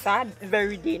 but sad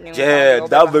very day. Yeah,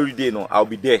 that very day, no, I'll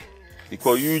be there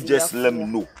because you just let me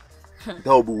know. That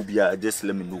will be just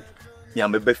let me know. Me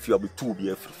am a bit few between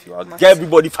beer for you. Get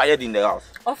everybody fired in the house.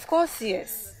 Of course,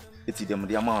 yes. It's them,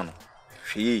 dear man.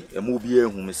 She a movie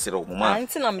who is zero, Mamma.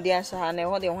 Until I'm dear, and I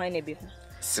hold the wine a bit.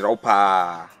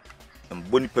 Siropa and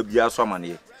Bonipabia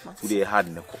Swamani, who they had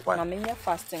in the copa. I mean, you're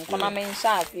fasting. When I mean,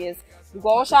 sharp, yes. You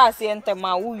go sharp, see, and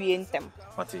my wee in them.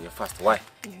 What are you fast? Why?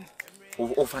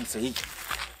 Often say,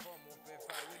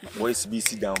 boys be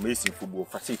sit down, racing football,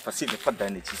 facility for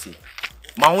than see.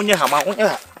 Maunia,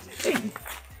 hey,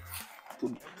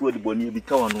 to the bonny be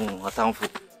town a town for.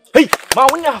 Hey,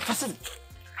 Maunia, facility.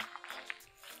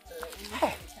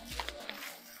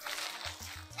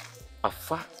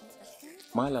 afa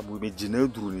mala bu me gina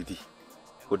duru ni di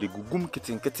o de gugum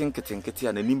keten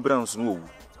ya na nimbran so no owu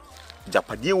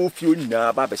japade wo fie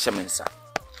nyina ba be hyemensa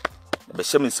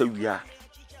wi a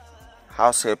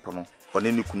house help no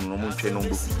one ni kunu no mo ntwe no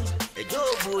mbo a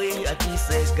job way at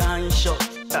this gunshot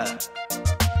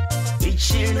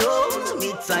it's you know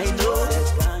me I know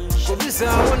go be say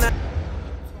I wanna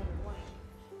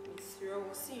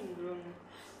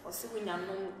se we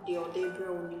nyano de o de bre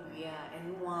o ni bia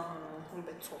enu a ho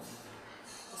beto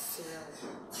osere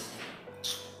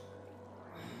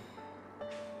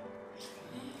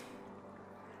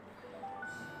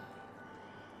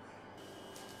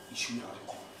issue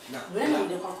na when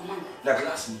the command la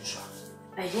glass ni sha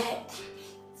yeah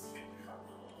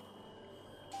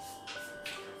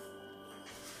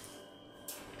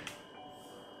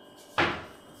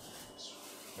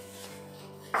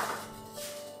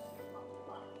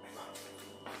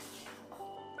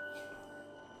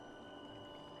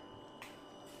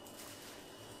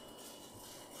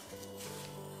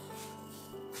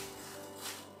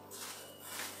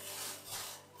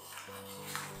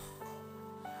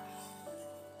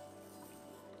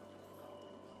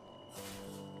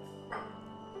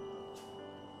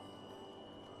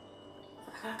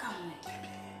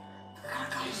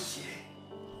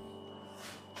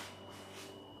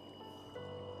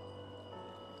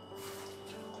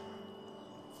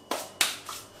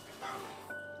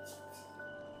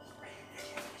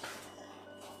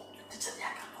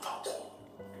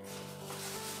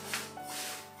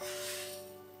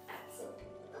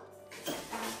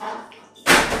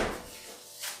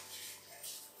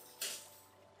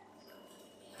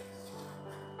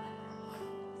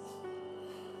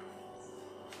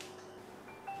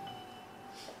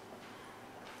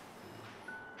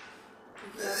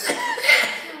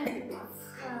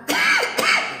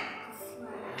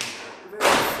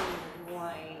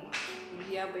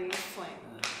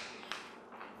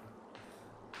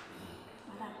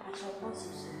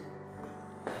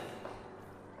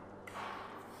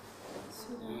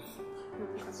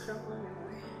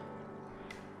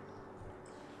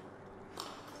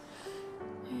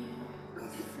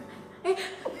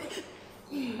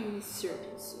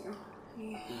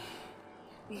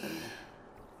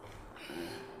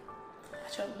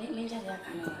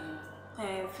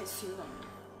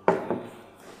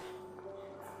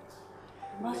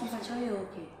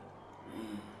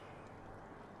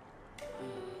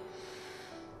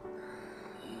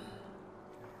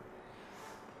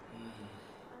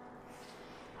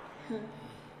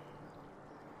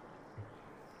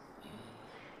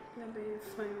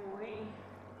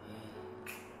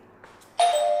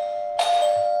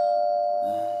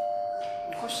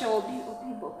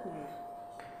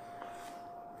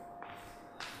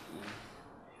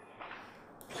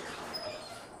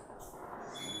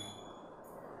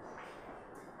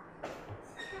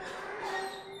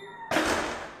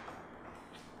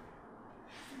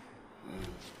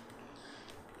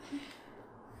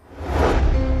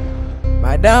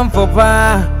Madame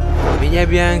Fopa, minya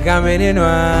bianca menino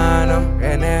ano,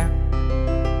 ene.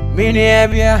 Mini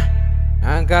ebia,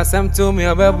 anka sam to me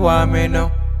obebo ameno,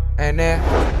 ene.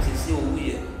 Sisi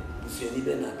ouye, usieni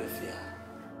be na befia.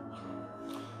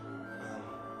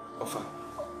 Ofa.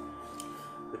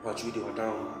 The patch de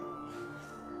down.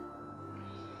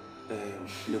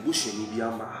 Le bush ni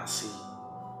bia ma hase.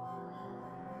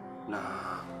 Na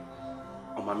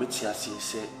o ma meti ase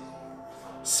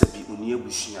se bi oni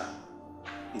abushia.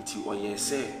 Nti oye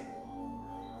se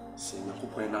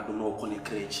nyakopon na do na okone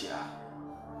krechia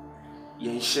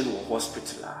yen hye no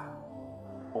hospital a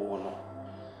owo no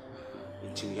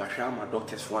nti ya hwa ma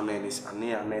doctors for nurses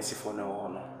ane nurse for na wo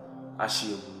no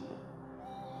ahye mu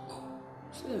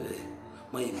se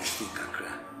my mistake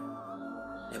kakra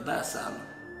e ba sa no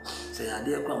se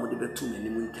ade kwa mo de betu mani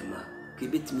mu ntema ke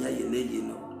betimi aye na ye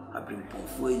no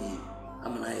abrimponfo ayi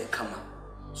amana ye kama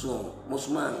so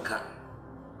mosuma anka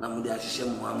na mo de ahye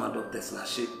Muhammad doctors na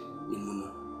hye ni mu no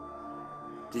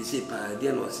ti se pa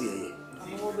de no se ye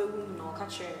mo be wu no ka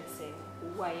chere se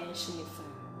wo aye nhye ni fu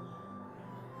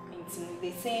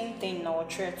the same thing na o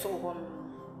chere to ho no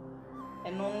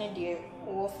and only the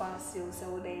wo fa se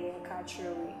wo de ka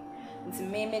chere we nti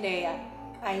me de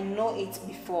I know it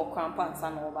before grandpa and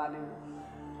son over me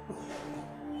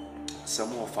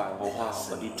some of our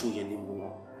body to ye ni mu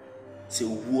no se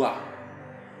wu a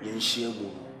ye nhye mu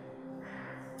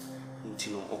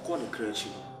no okon crash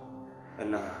no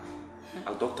na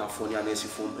a doctor for ya nurse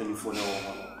for penny for na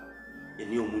wo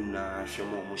eni omu na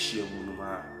hwemo mo hye mu no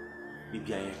ma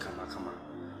bibia ye kama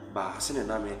ba se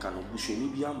na me ka no buhwe ni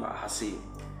bia ma ha se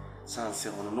sanse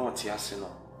hono no te ase no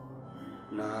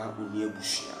na oni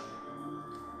abuhua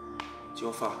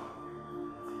offer.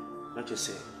 Not just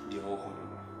say the whole home.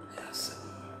 Yes.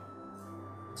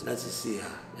 It's not to see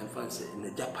her and fancy in the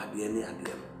Japadi any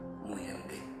idea.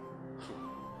 Moyambe.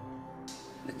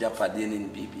 The Japadi in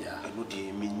Bibia. I know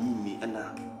the me and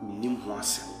a minim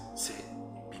was say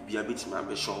Bibia bit my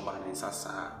be show by in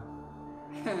Sasa.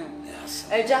 Yes.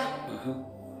 Eja.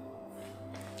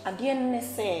 I didn't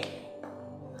say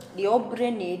the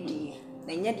obre needy,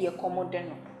 and yet the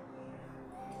commodeno.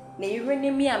 Nay, you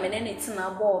ring me, I'm in anything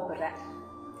about bra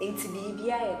into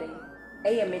Bibia,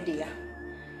 a media,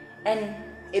 and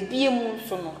a beer moon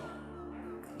sono.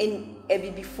 In a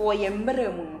before your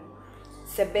mirror moon,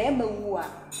 Sebema wua,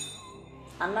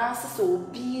 and answer so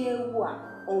be a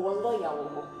wua or a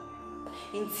lawyer.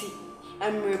 Inti,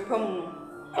 I'm repom.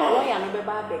 Oh, I know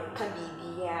about can be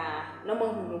no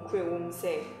one who will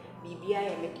say, Bibia,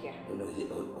 I make ya.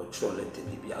 Or troll it to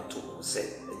Bibia to say,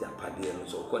 a Japadian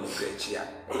so calling Gretchia,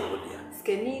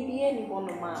 Scanny be any one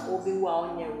of my Obi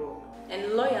Wan Nero,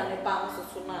 and lawyer and a bounce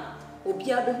of Sona, or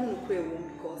be other who will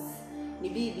because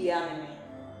Nibia,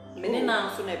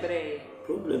 Menina soon a bray.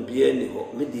 Problem be any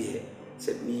hot, me dear,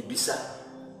 said me bisa.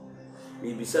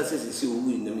 Me bisa says you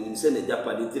win the means send a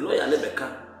Japadi, the lawyer never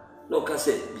can. No, can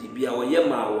say, be our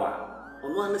Yamawa.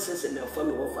 On one sense, and your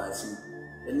family of fancy,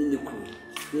 and in the crew.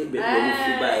 Maybe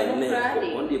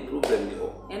on the problem,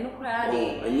 and cry,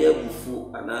 and year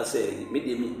before, and I say,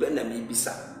 maybe Benami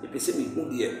Bisa, if you see me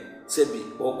good year,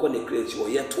 Sebi, or Connecrate, or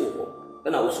yet two.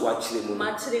 And I was watching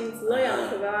Matching lawyer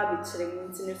for arbitrary,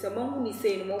 and if someone who is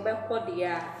saying mobile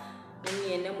cordia,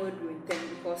 only a number doing them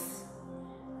because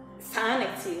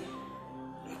sanity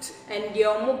and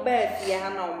your mobile,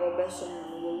 Yana mobile.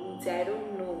 I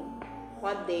don't know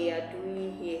what they are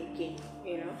doing here again,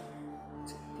 you know.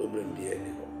 Problem be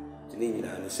anyhow. Today,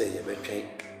 I say, you better train.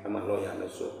 I'm a lawyer, and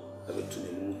so I went to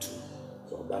the moon too.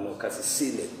 So, Bano Cassie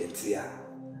seen it at year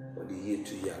or the year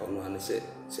 2 years. On one said,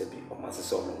 Sebi, or Master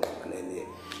Solomon, and then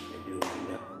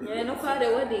yeah, no quite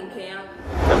a wedding, can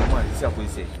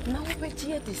now, but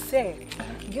yet is say,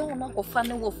 you're not a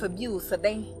funny wolf abuse a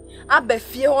day. I be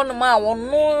fear on my one,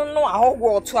 no, I'll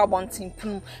go to a wanting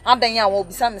poom. And then I will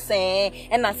be some saying,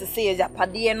 and as I say,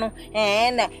 Japadiano,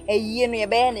 and a year near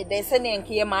Benny, they send and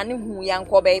care money who young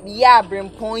baby, ya bring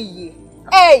point ye.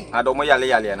 Hey, I don't know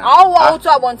Yaliana. I'll go to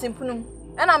a wanting poom.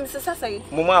 And I'm Sassay.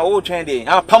 Mamma, old trendy.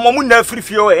 I'll Pamamunda free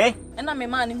fuel, eh? And I'm a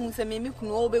man who say, Mimi can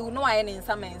all be no iron in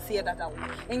some and see that out.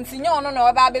 In Signor, no,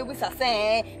 about babies are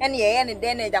saying, and ye, and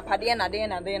then a Japadiana,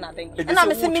 then I think. And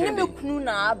I'm a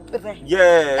Minimuna,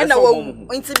 yeah, and I will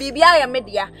into BBI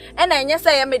media, and I yes,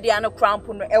 I am mediano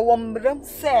crampon, a woman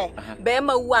say,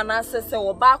 Bema one answers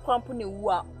or back crampon,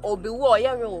 or be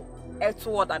warrior. Into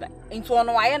one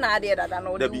wire and idea that I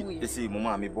know the you see,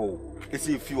 Mamma, me bow. You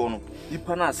see, if you know, you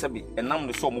pana sabi, and now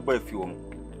the sum mobile fuel.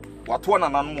 What one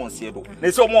and unknown said,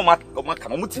 they saw more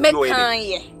Macamuti.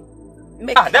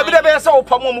 Never saw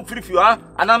Pamon free fuel,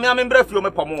 and I'm in breath from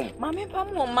a Pamon. Mammy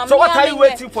Pamon, so what are you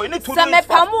waiting for? You need to make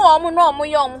Pamon, no more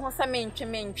young, who some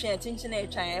mention,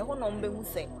 child, who no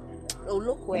say. Oh,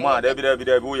 look where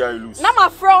Debbie, we are loose. Now, my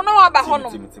fro, no about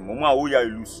home. Mamma, we are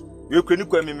loose. You couldn't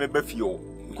call me Beffio.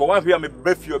 Because one here,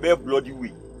 Beffio, bear bloody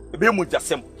way. A bear with just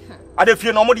some. I don't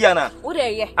feel no more, Diana. Would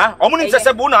I? Ah, only just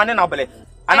a bone and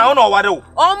I don't know what.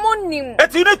 Oh, morning.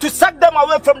 But you need to sack them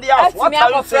away from the house. What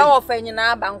are you saying? Of any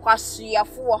banquasia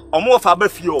for or more for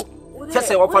Beffio. Just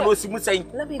say what I was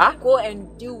saying. Let me go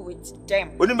and deal with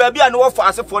them. When maybe I know for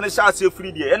us for the shall say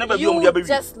free day. And never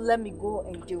just let me go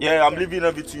and deal with them. Yeah, I'm leaving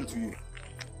everything to you.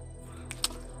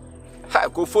 I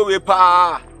go for a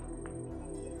pa.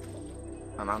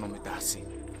 And I know me that's it.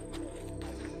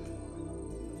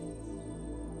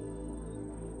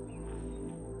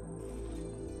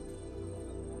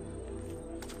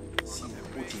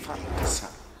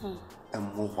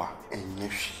 And more and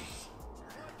yes,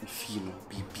 if you know,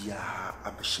 Bibia,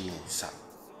 Abashiansa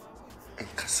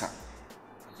and Cassa.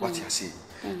 What you say?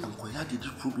 And why did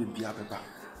you problem be Ababa?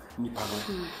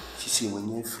 Nipano, she say when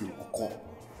you're free or call.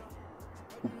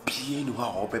 Bien, who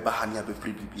are Beba Hania be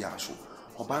free Bibiaso,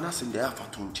 or Banas in the Alpha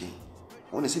chain.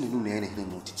 One is in the new name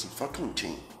and noticing Fatun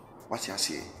chain. What you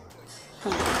say?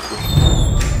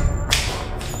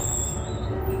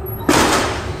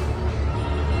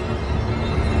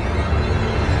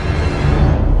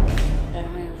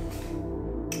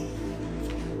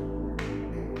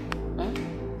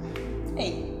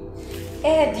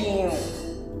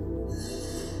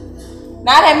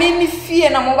 Now I made me fear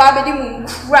no more baby moon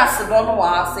grass don't know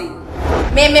I say.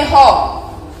 Made me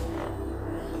haw.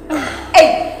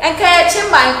 Hey, and catch him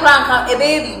by crank a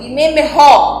baby, he made me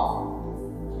haw.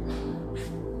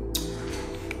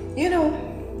 You know,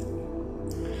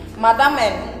 Madame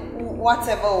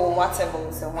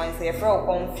whatever so when say fro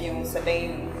confused so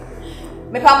then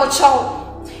me pa mo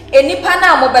chaw enipa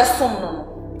na mo besom no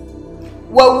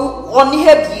wawu oni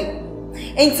ha bi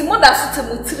enti mo da so te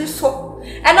mo tiri so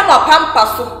ena mo pampa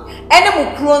so ene mo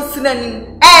kuro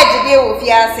nsinanim de de wo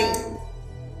fiase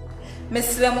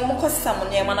mesle mo ko sam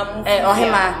ne ma na mo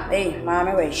ohema ma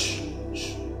me we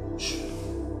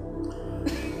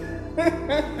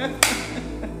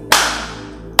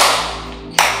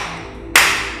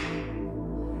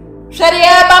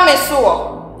Sharia ba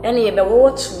meso ene ye be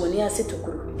wo tu woni ase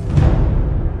tokuru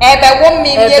ebe wo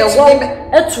mi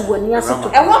etu woni ase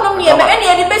tokuru e wo no me ene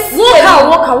ye de besi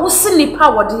wo ka wo si nipa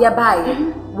wode ye baaye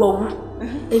wawu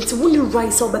enti woni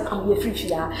rice obekam ye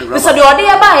frifia bisa de ode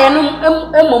ye baaye no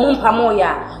emom mpamo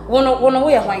ya wono wo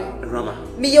ye hwan Rama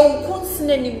me ye wo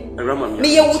kunsinanim me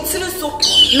ye wo tiri so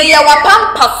me ye wa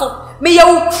pampa so me ye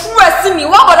wo kura simi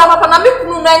wa boda papa na me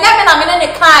kunu na nya me na me ne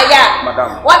kan ya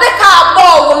madam wa de ka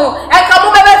bo wo no e ka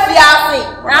mo bebe fiase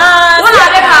wona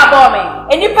de ka bo me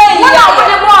enipa yi ya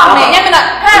de bo me nya me na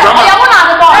ya wona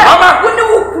de bo woni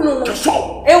wo kunu no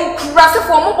en kura se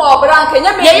fo mo bo bra nka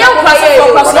nya me ye kura se fo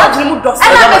kwa so adiri mu do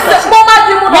ana me se mo ma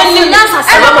di mu do me nya sa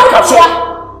se mo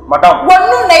madam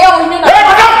wonu na ya wo ni na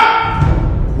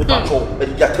Patrol,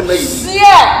 and get to me.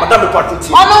 Yeah, Madame Patrol,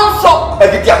 also,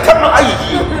 and you get to I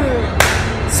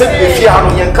said, if you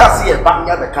have no cassie, and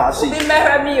back the cassie. Be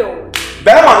marry me.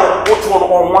 Bearman, what one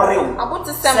on Mario? I want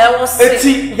to say, what said yes,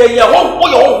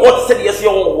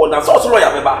 your one, and also lawyer,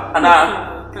 and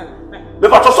the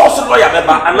Patrol also lawyer, and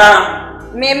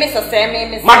me, Mr.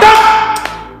 Sammy, Madame.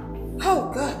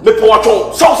 Oh, God. The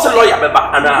Patrol, so lawyer, and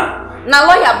now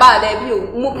lawyer bad, you,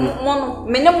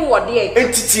 minimum what the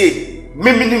entity.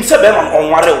 Miminim se be man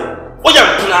onware o ya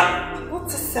mpuna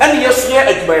ani yeso ye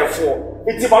adwuma yefo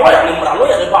enti ba lawyer ne mra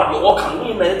lawyer ne ba de wo kan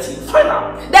ni na enti final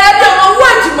da de no wo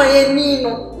adwuma ye ni no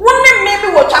wonni me bi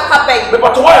wo twaka bai be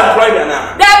but wo ya mpra ya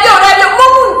na da de mo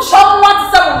mu nchom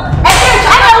what some e ke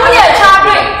ana wo ye cha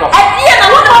be e die na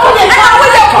wo na wo ye ana wo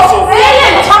ye ko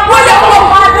ye cha wo ye ko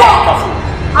ma do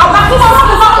aba ko mo ko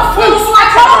fu su a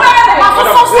ko be ma ko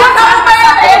so ka be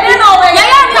e ni no we ya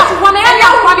ya na ko na ya ya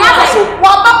ko ya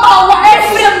wa ba ba wa e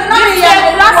fi na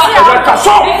ye ka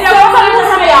so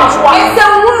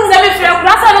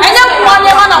anya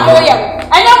mwane ma na moye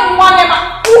anya mwane ma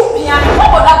upia ko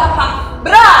boda papa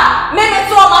bra me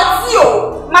to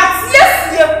ma tie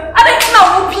sie ade na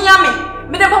upia me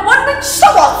de papa ne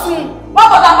shawo tun wa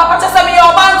boda papa chese me yo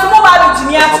ba ntu mo ba de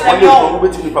jini atre yo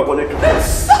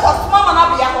shawo mama na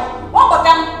bia ko wa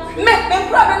boda me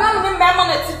pra be na me ma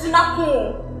na titi na ko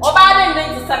o ba de ne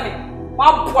tise me wa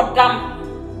bodam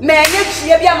me nye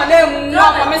chie bia ma na emu no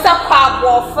me se kwa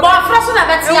bofra so na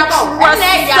betia ko ene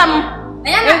ya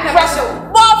na pressure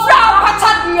bofra pata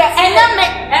de ene me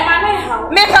e ma na ha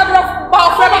me ka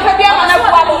bofra me bia ma na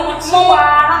kwa mo na no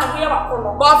ye ba ko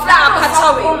no bofra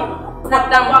pata we na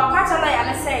dam wa pata na ya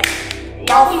na se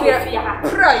ya fi ya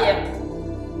pro ye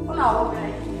ona wo be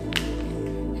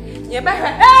ye be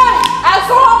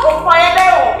aso ko fo ye be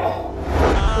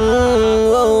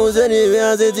oh zeni bi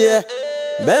azetie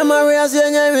be maria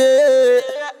senya we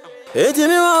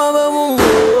etimi wa ba mu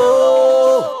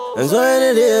enso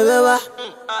ene de beba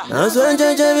enso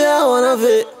enche bia wona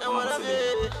fe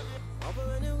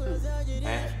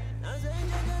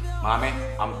Mame,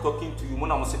 I'm talking to you.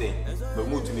 Mona mo say but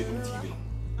move to me do TV no.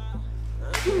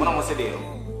 Mona mo say hey,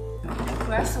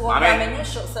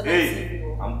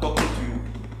 I'm talking to you.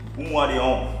 Who are they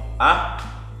on?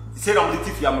 Say I'm the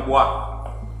TV am boy.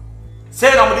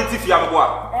 Say I'm the TV am boy.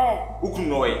 Who can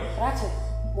know it?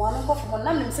 One go for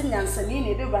nam nim se nyansa ni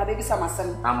ne de bra be bisa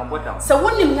masem. I'm a down. So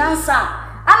wonim nyansa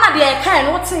ana de e kan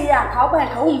no te ya ka oba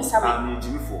ka wo musaba. I'm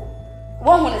Jimmy for.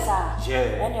 Wo hu ne sa?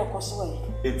 Yeah. Ene okoso we.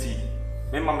 Enti.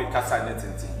 Me mama kasa net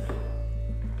enti.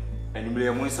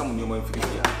 Enumere mo nsam ni mo mfiri ya.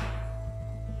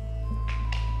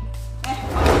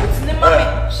 Ne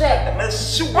mama she.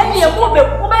 Mesu. Ene e mo be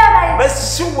ko be ya.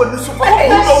 Mesu wonu so fa. Wo no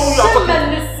wu ya ko.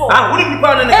 Wo ni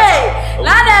bipa na ne. Hey,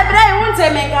 la na ebre wu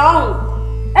nteme ka ho.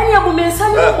 Ene bu me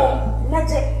nsam ni mo.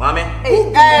 Naje. Mame.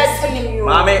 Sinimyo.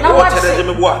 Mame, o challenge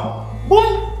me boa. Bum.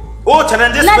 O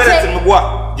challenge spirit me boa.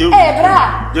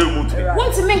 Bra. Jeru mutu.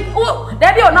 Won't me. Oh,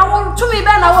 daddy na won to me be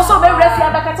na wo so be refi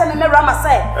abakata me rama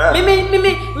say.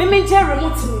 Mimi jeru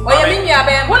mutu. Oye mi nua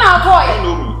be. Wona otoye.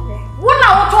 Wona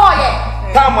otoye.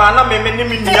 Tama na me ni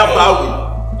mi nua bawo.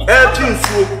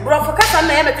 Tinsuo. Bro for kasa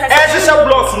na e me kasa. Shisha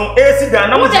blocks no AC dan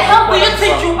na mo. What the hell do you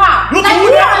think you are? Look who you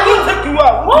think you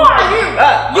are. Who are you?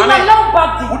 You are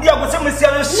nobody. Would you go say me see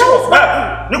an show?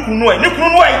 Ne kunu ai.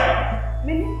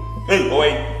 Mimi. Hey, boy.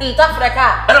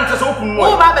 Ntafreka. And I'm just open.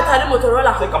 Who ba betari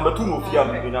Motorola? Say come to no fear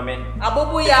me, you mean.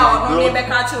 Abubu ya no me be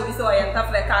ka chi obi so ya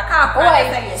Ntafreka. Ka ko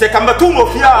say. Say come to no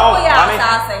fear. Oh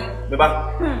ya say. Me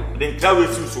ba. Den krawe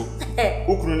suso.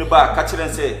 Okunu ne ba ka kire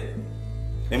say.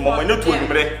 Me mama ne to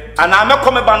nimre. Ana me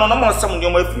come ba no no mo sam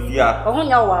nyoma afifia.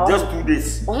 Ohunya wa. Just 2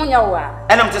 days. Ohunya wa.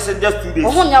 And I'm just saying just 2 days.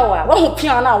 Ohunya wa. Wo hu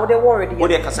pia na wo de worried. Wo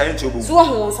de kasa enti obu. So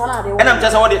hu nsa na de. And I'm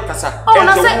just wo de kasa. Oh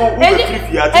na say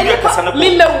eni kasa na ko.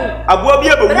 Me mewu. Aboa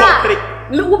bia be wo tre.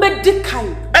 Me wo be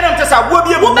dikan. And I'm just aboa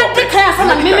bia be wo. Wo be dikan asa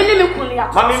na me ni me kunu ya.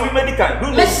 Mama me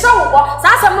medical. Me show wo. Sa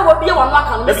asa me wo bia wo no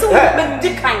aka no. Me se wo be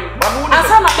dikan.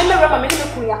 Asa na me rema me ni me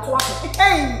kunu ya to aka.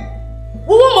 Hey.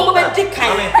 Wo mo be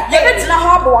dikan. Ye be tina ho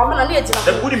abo wa na ye tina.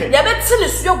 Ye be tine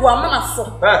suo gu amana so.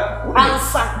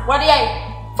 Ansa. What dey?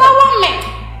 Follow me.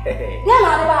 Ya na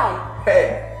dey bai.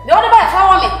 Dey dey bai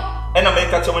follow me. And I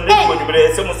make a chama ne ko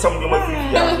nimre se mo sam nyoma fi.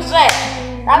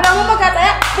 Ana mo makata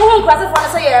ya. Wo hu nkwase fo na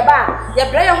se ye ba. Ye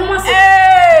bre ye hu ma se.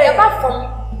 Ye ba fom.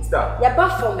 Ye ba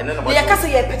fom. Ye ka se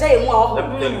ye peta ye mu a wo. Let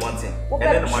me tell you one thing. And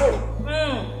then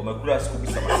o ma kura school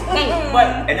bi sama.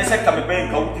 And then say come be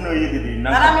nka wo dino ye de na.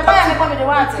 Ana me ba ya me ko me de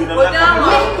want. Ye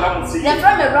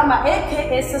from me Rama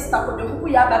aka sister ko de huku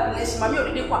ya ba village mami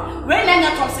odide kwa. We na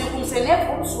nya tom se kum se ne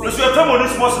fo so. So ye from on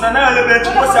this most na na le be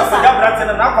mo se afaja brate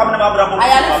na kwa me na abra bo.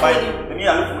 Me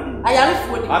ya le ayare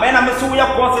fodi amena me so ya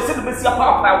ko se be si apa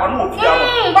wa no ofia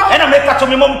wo e na me ka to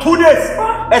me mom 2 days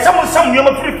e se mo sam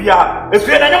nyoma firifia e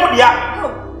fie na nyamo dia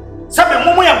se be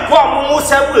mo ya ko mo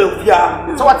se bu ofia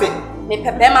so what me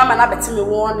pepe mama na beti me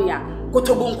won ya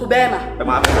kotobunku be ma e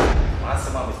ma se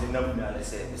ma me na mu na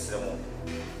se esre mo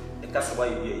e ka se wa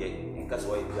ye e ka se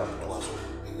wa ye ya ko so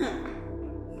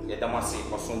ye da ma se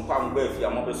ko so mpa ngba afia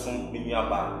mo be so me nua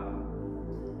ba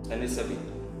ene se bi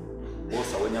o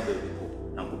sa wanya ba bi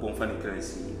na ko mfa ne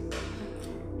kransi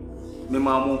me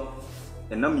mamu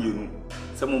enam yenu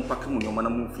se mo mpaka mu nyoma na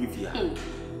mo firifia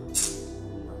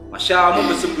ma sha mo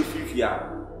be se mo firifia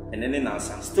enene na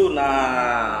san still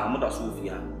na mo da so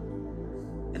fia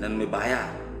enen me baya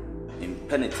em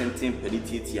penitenten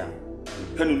penitiatia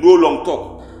pen no long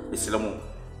talk islamu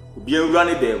obi awura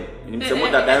ne dem nim se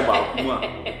mo da dai ba ku a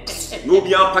no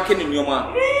obi an pake ne nyoma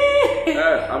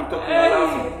I'm talking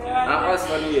about I was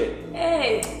funny here.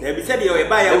 Hey. They be said you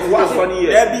buy a was funny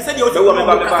here. They be said you go me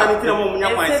ba ka ni mo nya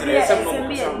kwan sere sem no.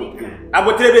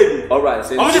 Abotre baby. All right.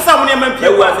 So I'm just someone man pay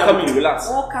was coming relax.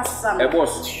 O kasa. E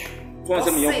boss. So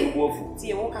say me yon go ofu.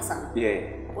 Tie o kasa.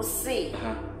 Yeah. O say.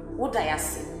 Wo da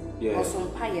yase. Yeah. O so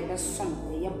mpa ye be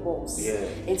som ye boss.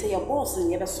 Yeah. Ente ye boss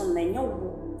ye be som na nya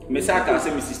wo. Me say aka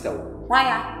say me sister. Why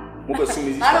ya? Mo be sum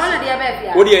me sister. Ana dia be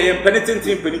bia. Wo dey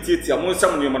penitentiatia mo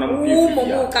nsam no na mo pay.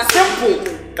 Mo ka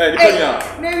simple. Dipenya.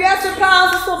 Me wi ase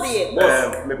pa so be.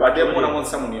 Boss, me ba dem mo na mo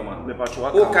nsam no ma. Me pa cho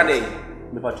aka. O ka dey.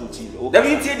 Me pa cho ti. O da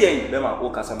bi tie dey. Be ma o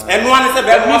ka sama. Eno an se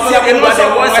be mo sia eno se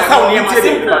wo sa wo nie ma se.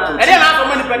 E dey na ko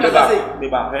mo ni penda say. Me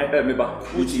ba.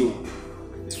 Wo ti o.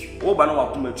 Wo ba na wa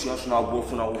kuma tua so na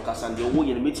agofo na wo kasa de wo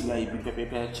ye na metimi ayi bi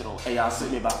pepepe kiro. E ya se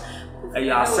me ba. E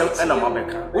ya se e na ma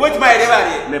beka. Wo ti ma ye de ba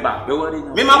de. Me ba. Be wo de.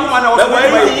 Me ma kuma na wo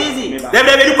easy. Dem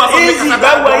be du kwa so me kasa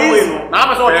ba wo easy. Na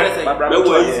ma so wo tere say. Be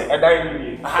wo easy. E dai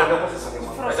ni. Aha.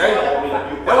 E dai no wo.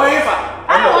 E wo yifa.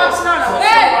 Ana wa sna na.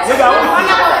 Eh. Me ba wo.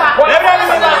 Le be me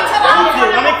ba.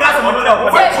 Na me kasa mo do na wo.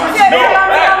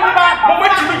 Mo mo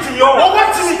ti mi ti yo. Mo mo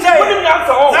ti mi je. Wo ni mi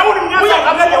ansa o. Na wo ni mi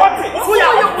ansa. Wo ya what? Wo ya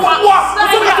wo.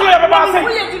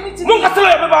 Munga tolo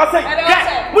ya baba say.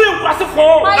 Muyu kwase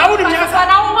fo. Na wo ni mi ansa.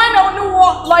 Na wo na wo ni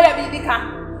wo lawyer bi ka.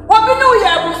 Obi no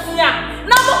ya busia.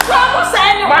 Na mo kwa mo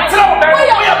say ni. Ma tolo da. Wo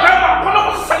ya bema. Kono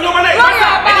mo say yo mane. Ma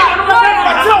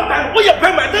tolo da. Wo ya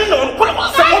bema dey no. Kono mo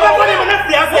say. Wo ni mo na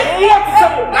fia say. What say?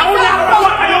 Na wo ya wo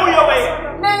ayo yo we.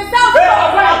 Men sa wo.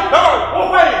 Wo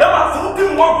we. Da ba so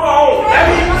tin wo bro.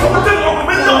 Ebi so tin wo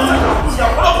me no say.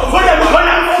 Wo ya wo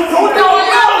na so tin wo.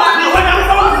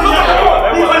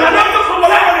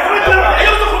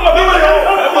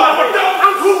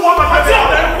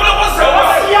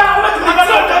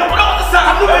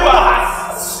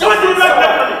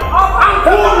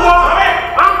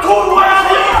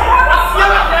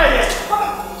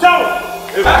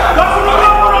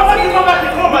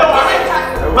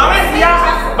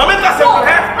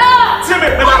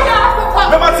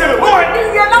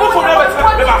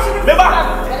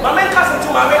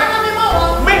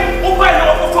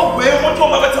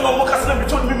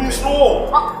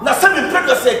 Na seven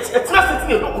pregnancy, it's not something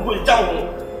you don't go down.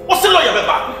 What's the lawyer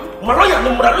beba? My lawyer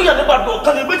no ba do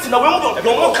can be na we mo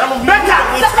do mo kan better.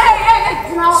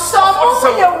 Hey, now so mo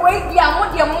ye we dia mo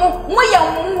dia mo ye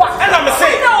nwa. And I'm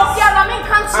saying, na obi na me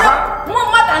kan che. Mo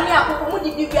madani akoko mo di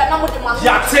bibia na mo di ma.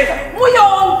 Ya te. Mo ye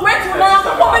on great na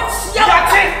akoko be chia. Ya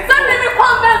te.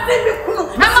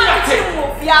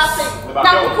 ase.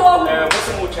 Kanko. What's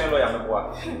the more channel ya meboa?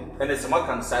 And it's a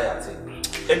makan sayate.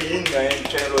 And in the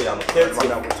channel ya no 30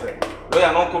 na wotre.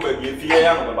 Lawyer no come be fie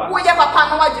ya no baba. Wo ye papa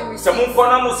na waje Se mo fo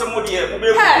na mo se mo de e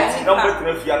be na mo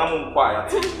betena fie na mo nkwa ya.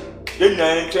 Yen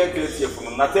na check 30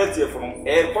 from na 30 from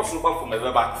possible ba from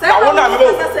baba. Na wona me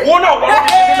wo na wo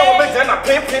be je na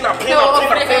pin na pin. O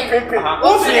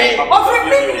fi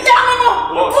ya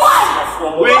no.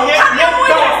 We ye down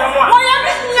Wo ye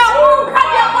bi nya wo ka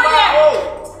dia wo ye.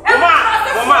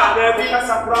 Mama, there be a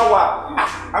saprawa.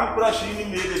 I'm crushing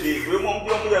in the we won't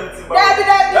be on the empty.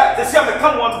 The same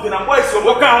come one to the boys. So,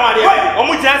 what can one?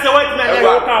 Almost white man,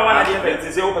 what can one?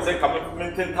 Is the opposite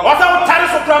commitment. What are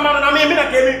Taris of Crama? I mean,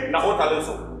 I gave me Nahota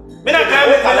Leso. Mina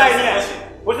gave a line here.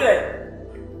 What is it?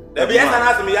 There be an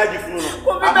answer me. I give you.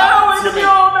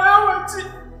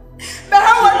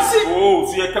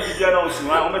 Oh, see, I can't be announced.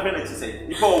 I'm a friend to say.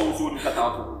 If all would cut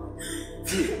out.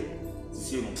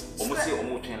 Almost say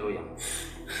almost 10 lawyer.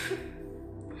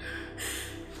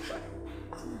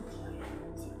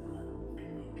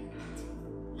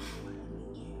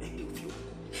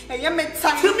 Hey, you make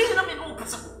time. Tell me, I mean, no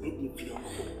person. Maybe if you don't know,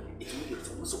 if you get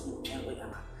some so good lawyer,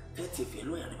 30 if you're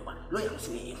lawyer,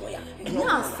 so you're lawyer.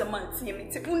 Yes,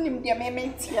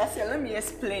 let me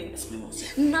explain.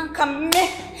 Nanka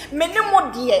me no more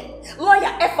dear.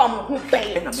 Lawyer Efam who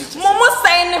pay. Momo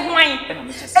say in wine.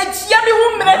 Ejia me who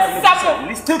minute sapo.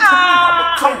 Listen to me.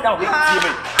 Calm down, wait,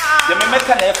 Jimmy. The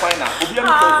Memeka na fine now. Obi am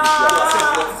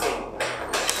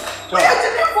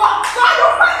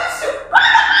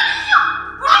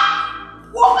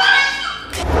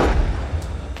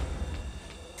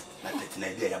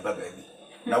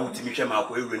na wuti mi hwe ma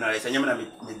ko ewe na ese nyem na me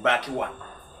back wa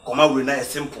koma we na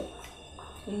simple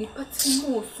ni pati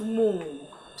mo sumo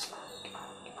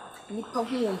ni pa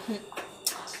hu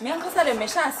me ankasa de me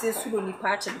sha ase suro ni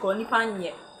pa che go ni pa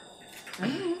nye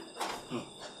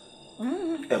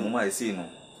mama I say no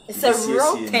it's a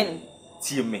real thing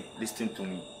tie me listen to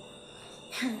me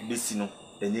bisi no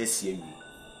enye sie wi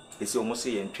ese omo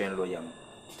say ye ntwen lawyer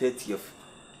 30th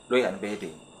lawyer no be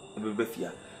dey be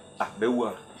fia be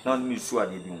wa na me su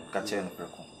ade bi ka che no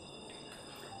preko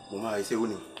mama I say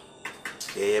woni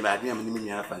ba adua me ni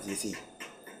nua fancy say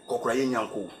kokora ye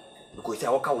nyanko because say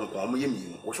woka won kon mo ye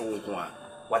mi wo so won kon a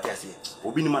what I say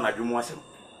obi ni ma na dwemo asem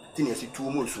ti ne asi tu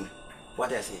mo su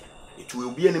what I say etu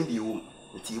obi enim de wo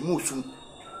ti mo su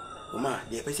mama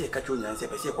de pese ka cho nyan se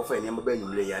pese ko fa ne ma ba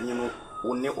nyumle ya ne no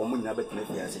wo ne o mo nyina betina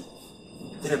fi ase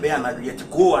te be ana dwe ti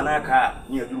go anaka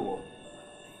ni aduru ho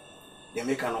de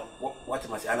me ka no what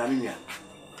must ana mi nua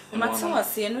Matwa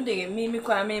say no de me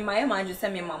kwa me my imagine say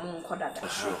me mamu nko dada.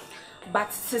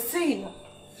 But say no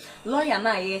lawyer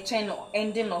na ye chain no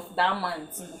ending of that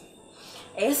month.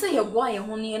 E say ye boy ye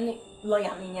ho ne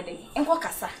lawyer ne nye de. Enko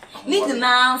kasa. Need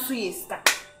na so ye sta.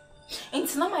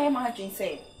 Enti na my imagine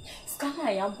say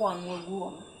scanner ya bo anu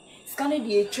agu. Scanner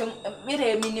de etwem me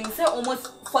de minim say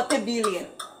almost 40 billion.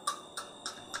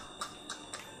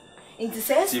 Enti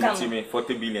say scanner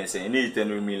 40 billion say ne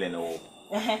 10 million o.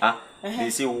 They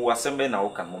say who assemble na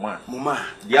oka mama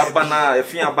dia bana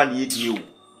efi aba na yedie o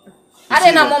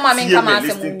ade na mama men kama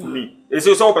asem to me e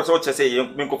say so person che say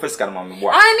men ko first kan mama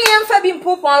boa ani em fa bi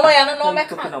mpo pon lawyer no me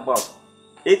talking about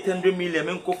 800 million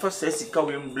men ko first sika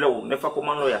we mblow ne fa ko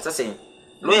man lawyer say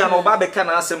lawyer no ba be kan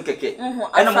asem keke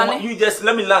and mama you just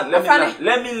let me land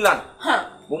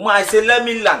mama I say let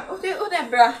me land o de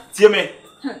bra tie me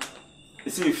e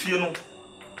say fie no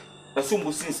e so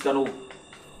mbo sin sika no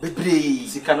bebre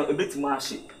sika no ebetima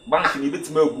ahye bank ni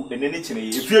ebetima agu enene chine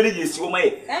ye fie ne yesi o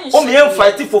maye o me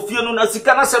fight for fie no na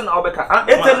sika na sem na obeka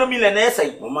 800 million na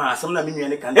esai mama asem na me nua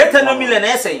ne kan 800 million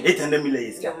na esai 800 million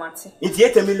yesi inti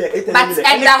 800 million but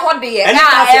and da ho de ye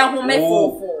na e hu me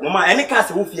fofo mama ene ka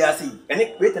se wo fie ase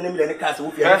ene 800 million ne ka se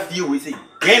wo fie fie we sei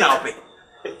gen na ope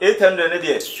 800 ne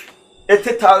de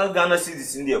 80,000 Ghana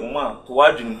cedis in there mama to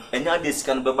wadun enya de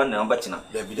sika no beba na ambachina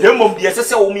demom de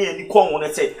sese wo me ani kon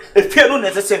won say efie no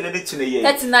na sese ne de chine ye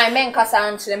 39 men kasa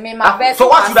anchire me ma best so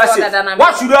what should I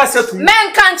say to you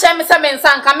men kan che me say men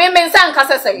sanka me sanka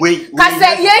sese kase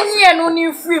yenye no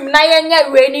ni film na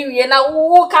yenye we ni wie na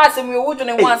wo kase me wo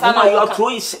dune wan sa na you are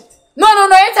throwing shit no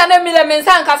 800 million men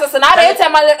sanka sese na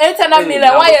 800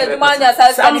 million why you demand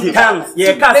yourself sometimes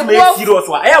ye kase me serious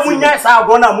wa e munya sa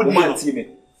abro na mu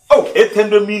di oh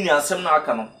 800 million asem na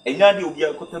aka no enya de obi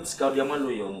akotam sika de ma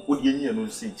lawyer no odi enyi no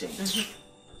nsi nchen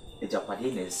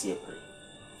ejapade na esi epre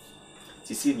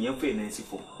sisi ni yemfe na esi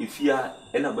fo efia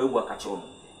ena ba ewu aka che no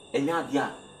enya de a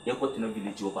ye kotena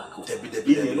village oba ka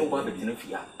debi no ba betina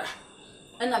fia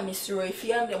ena misro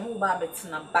efia de mu ba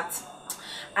betina bat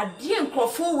ade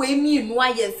enkrofo we mi nu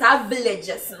aye sa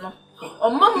villages no o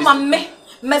mama me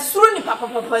mesuru ni papa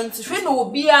nti hwe no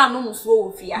obi a no muso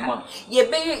ofia ye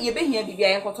be hia bibia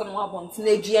ye koto no abon ti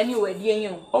na aduane o adi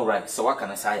enyi. All right, so what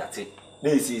can I say ate? Na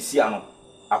esi ano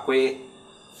akwe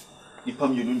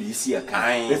ipam yenu na esi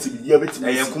aka. Let's bibia beti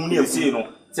eyankum na esi no.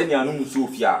 Se ni anu muso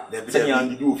ofia, se ni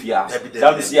andi ofia.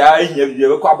 That is ya hia bibia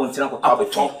be kwa abon ti na koto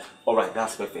abeton. All right,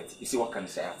 that's perfect. You see what can I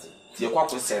say ate? Ti kwa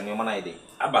ko se no mana ide.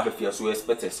 Aba be fia so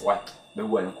expect us why? Be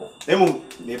wo enko. Emu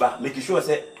meba make sure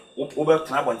say Uber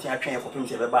Trabon Tian for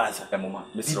Prince Baza, Emma.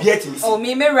 Oh,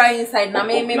 me right inside, na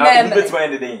me bet my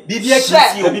day.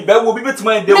 BBH will be bet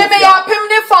my day. Maybe I pim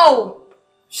the phone.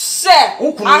 Share,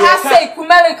 I have say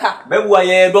America.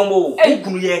 Bewa Domo,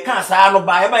 Ukuye, Casa, no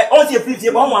buy by all your 50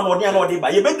 1 or the other by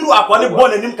you. Bedrew up on the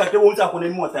born and him cut the ones up on the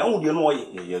more. I only know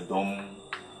ye dom.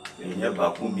 Never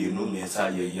come you know me,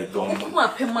 ye dom. Ukuma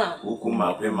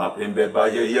Pema Pembe by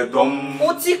ye dom.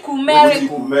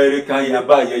 America, ye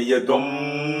buy ye dom.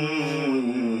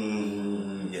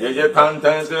 Ye can't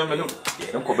answer me.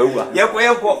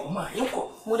 Yako, ma, Yoko.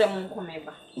 What am I coming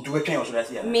back? Do a train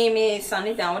of me,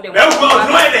 sunny down with the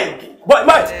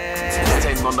What?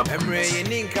 I'm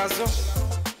raining castle.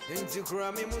 Into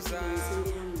Grammy Musa.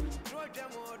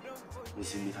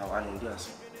 Missing me how I know this.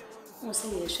 Oh,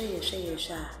 say,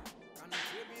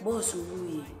 boss,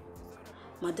 we.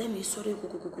 Madame is sorry,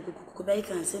 Quebec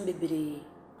and send baby.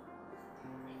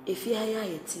 If you hire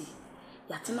a tea,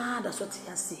 Yatima, that's what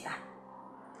you see her.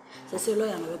 Say,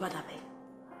 lawyer, no better pay.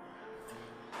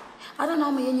 I don't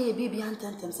know me baby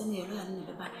antentem send your lawyer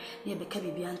near the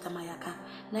cabby antamayaka.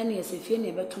 9 years if you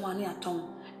never to one near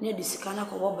Tom, near the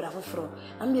Sicana or Bravo Fro.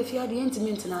 And if you are the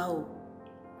intimate now.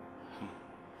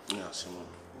 Yes,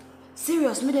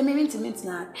 Serious, me the intimate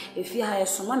now. If you hire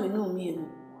someone, no me,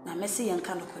 now Messi and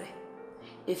Canopore.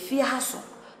 If you have some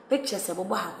pictures of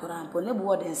Boba, but no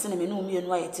word and send me no me and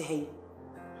white to hay.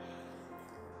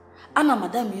 Anna,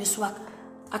 Madame, you swag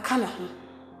a canna.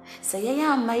 Say,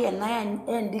 ya may and I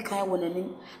Dicka one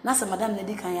and Nasa Madame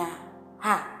Nedicaya.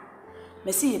 Ha!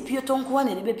 Messi, a pure tongue one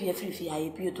and a baby a free fee, I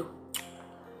appear to.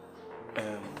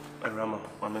 Rama,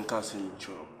 I'm in castle.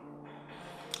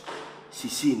 She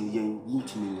seen young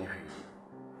eating.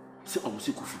 Say, I'm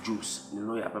sick of juice, the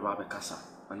lawyer Baba Casa,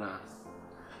 and I.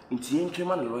 Into the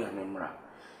entryman lawyer Nemra.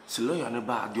 Say, lawyer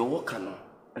Neba, your work canoe,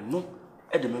 and no,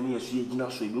 at the memory of you,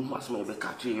 so you must make a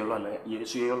catchy lawyer,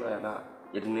 yes, your lawyer,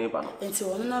 yet the neighbor. And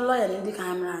so I'm not lawyer in the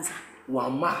cameras.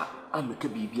 One ma, I'm a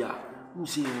cabibia, who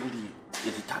say,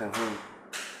 yet the time home.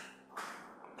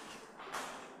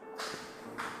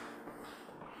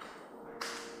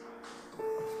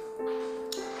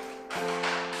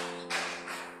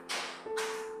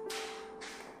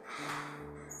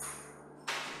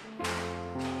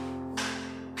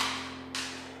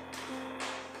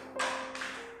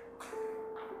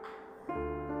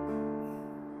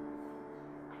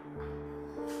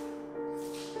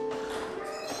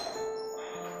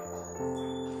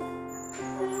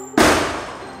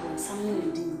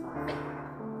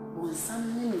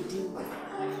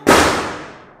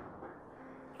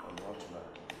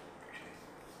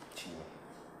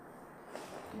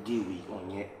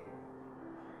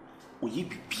 Ye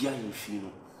be Pia in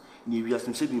Fino. Near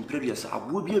some saving previous, I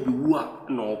will be a woo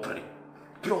no pray.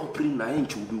 Proper 9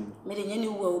 to do. Made any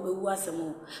was a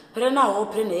more. Pray now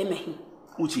open a me.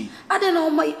 Uchi, I don't know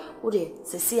my Ode,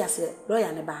 say, lawyer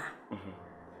in the bar.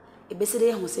 A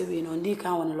beside who say we know Dick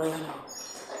on a lawyer now.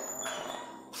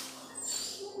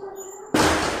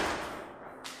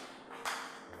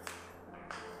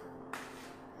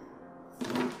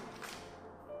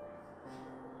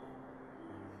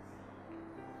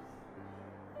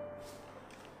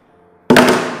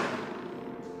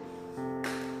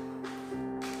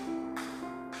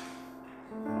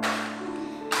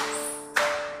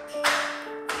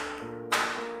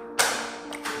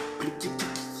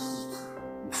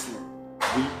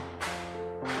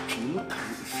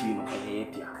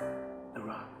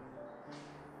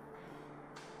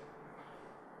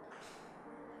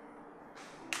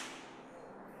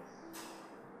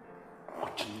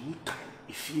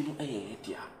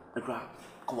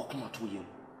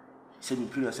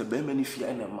 As a baby, many fear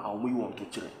and a mile we want to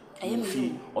try. I am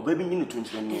free or baby minute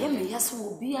 20 minutes. Yes,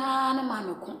 will be a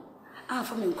man. I'm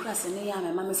from in Crass and Yam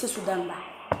and Mamma Sudan.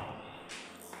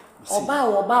 Or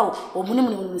bow, or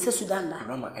Munimum, Mrs. Sudan.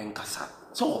 Rama and Cassa.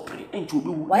 So, pretty, ain't to be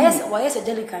why is a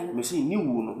jellykin? Missy, new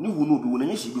one, do,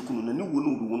 and she become a new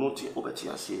one who will not take over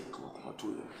to say,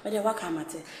 but a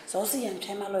wakamate. So, see, and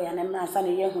Chamalo and I'm not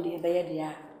funny young who be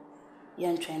a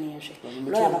young training.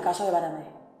 Lawyer Macasso, by the way.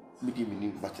 Midi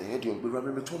meaning, but I had your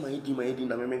brother told my ID,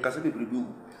 na me nkasa bebre bi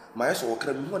my so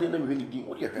okra me ho de na me ni din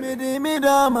wo de hwe me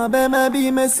da ma be ma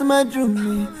bi mesma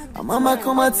drum mama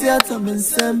come theater me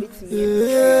nsem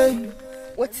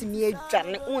what me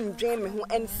adwane on dream me ho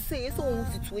and say so one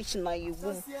situation na you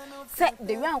wom say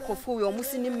the way ankofo we omo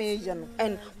sini major no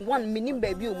and one minim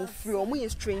baby omo free omo ye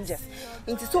strangers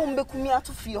nti so omo bekumi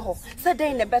ato fie ho say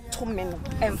den na beto me no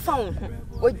emfa wo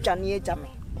ho adwane agame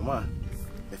mama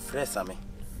me fresh ame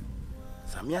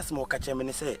Sami asmo ka che me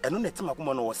ne say eno na tema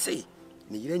kuma no wo say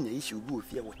ne yire nya issue bi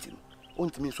ofie woti no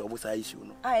ontimi so obosa issue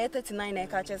no ah 39 na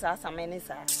ka che sa asame ne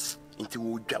sa nti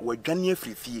wo dwane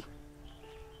afrifie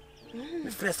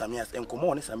me fresh Sami as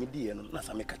enkomo ne Sami die no na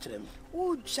Sami ka kire me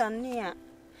wo dwane a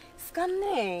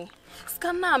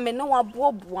scanner me no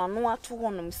aboaboa no ato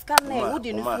honom scanner wo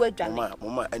de no fu adwane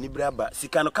mama ani braba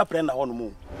sika no kapre na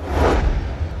honom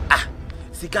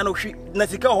sika no hwi na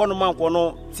sika honom anko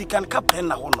no sika no kapre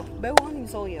na honom be wonim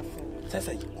so ye fu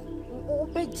sasa o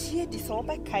be gie di so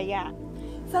be kaya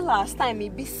the last time me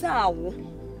bisa wo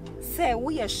say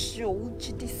we are sure wo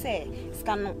gidi say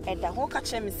sika no eda ho ka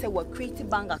kire me say we create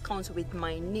bank account with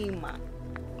my name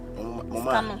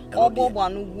mama obobo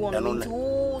anu guo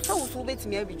no so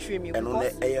betimi abitire me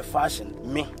because eno fashion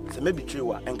me se me bitire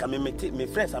wa enka me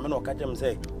friends ame na o ka jem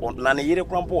say na ne yire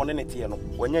krampo one ne tie no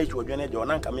wanya ichi odwane je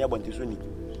ona nka me abonte so ni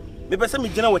me pese me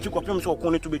gina wachi kopem so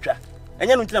okon ne to betwa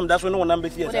enya no ntina mda so ne wona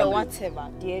mbeti esa whatever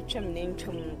de etwem ne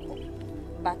ntwem nko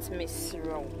but me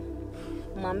siro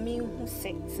mami hu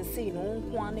se no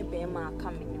nko ane be ma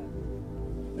aka me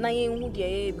na ye hu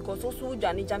de because also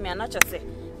udwane jame anacha se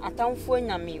atamfo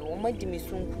nyame o madi me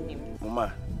so nkunim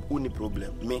mama uni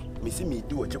problem me si me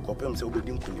di wache kopem se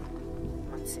obedi nkunim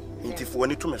nti fo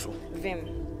ni to me so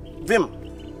vim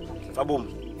fabom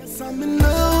I'm in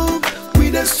love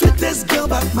with the sweetest girl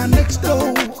back my next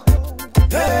door.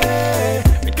 Hey,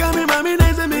 becoming mommy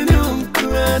nice and me new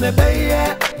and baby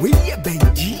we a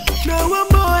benji now one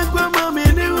boy grandma me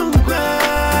new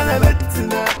and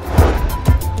betina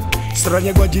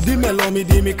Stranya gwa jidi melo mi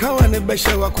di mi kawa ne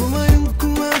besha wa kuma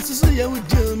susu ya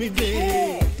ujo mi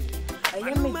be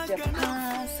ayi me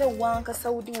Japan se wanka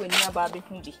Saudi we ni aba be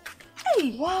hundi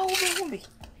hey wow be humbi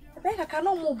be ka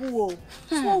kana mo bu o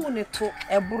so wo ne to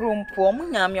eburo mpo mo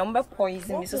nyame o be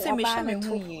poison mi so se me hwe me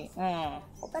hu yi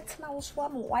o betina wo so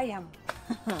am wayam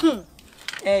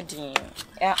edi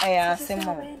ya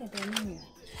semo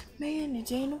me ne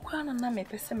je no kwana na me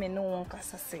pese me no won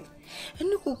kasa se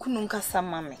eni kukunu nkasa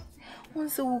mame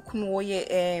onse wukunu wo ye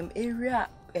area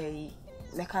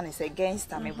mechanics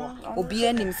against amebo obi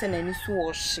anim se na ni so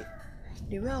wo hye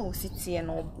the way o sitie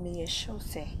no me ye show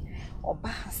say oba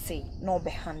hase na obe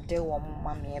hande wo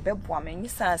mama e beboa me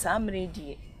nyisa sa amre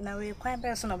die na we kwan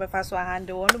be so na obe fa so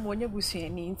hande wo no mo nya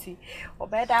busuani nti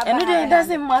obe da ba and it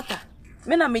doesn't matter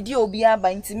me na me die obi aba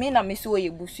nti me na me so ye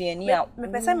busuani a me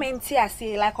pese me nti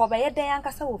ase like obe ye den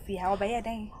ankasa wo fi ha obe ye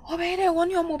den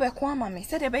woni o mo be ko ama me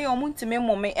se de be ye o mo ntime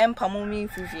mo me empa mo me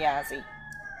fifi ase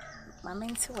mama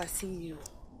nti wase you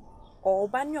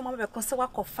oba nyo mama be ko se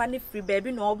wakofa ne free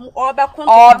baby no oba ko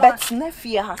betina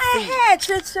fie ha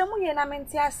se chire mu ye na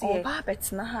menti ase oba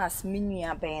betina ha as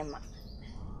menua bema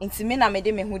nti me na me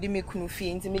de me hu de me kunu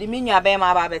fie nti me de menua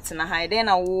bema aba betina ha de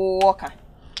na wo ka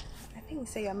I think you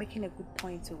say you're making a good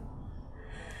point too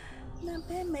na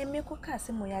be me ko ka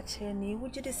se mo ya kire ni wo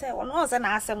gidi say ono ze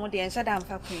na ase mo de enhye da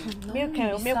mfa kunu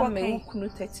me ko me kunu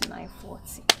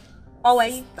 3940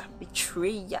 always that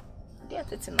betrayer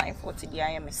 3940 di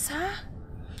ayame sa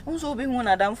unso obi hu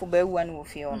na damfo ba ewu an wo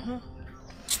fie ono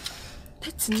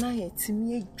 39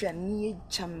 etimi adwane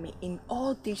ejame in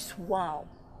all this wow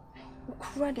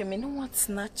ukura de me no what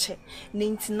na che ne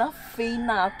ntina fei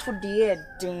na ato de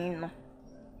edin no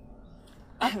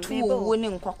ato wo ne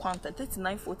nkwakwanta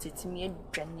 3940 etimi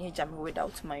adwane ejame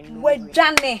without my know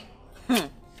wedwane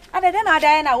adede na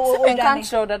adai na wo dwane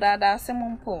control da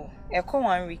semompo e ko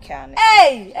 1 week ane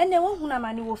ene wo hu na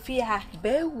mani wo fie ha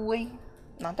ba we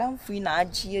na damfo na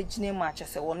agye agine ma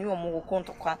kyese woni wo mo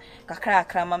konto kwa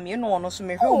kakra ma me no ono so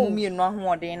me hwe omu mi enu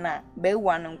ahoden na ba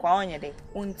wa no nkwa onye de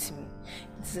ontimi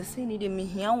sese ni de me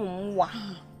hia wo mu wa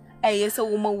yese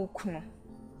wo ma wukunu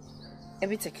e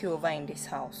be take over in this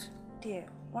house dear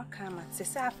wakama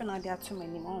sese afi na de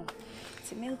atumani mo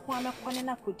ti me nko amekwane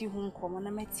na kodi hu nkomo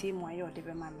na metie mu ayo de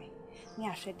be ma me ni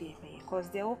ahwe de be because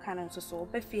they all can so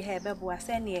be fi ha be bo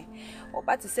ase ne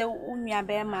obati se unua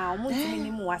be ma omuntimi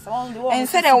ni mu asa on the one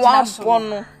instead of one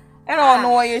bono eno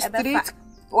no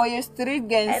oye street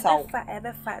gens out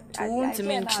ebe fa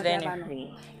tuntimi nchire ne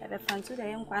hwe ebe fantu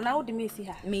de nkwa na odi me si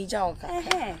ha me ja oka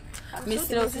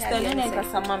Mr. Sister ne nka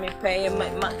sama me pe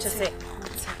ma chese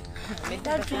me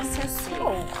that just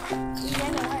so.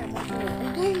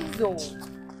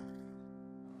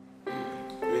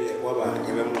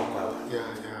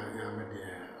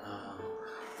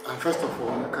 Yeah, first of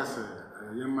all, because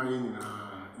you're my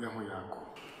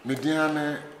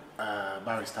Mediana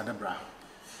Barrister Debra.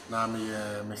 Now,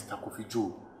 Mr. Kofi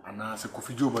Joe, and I say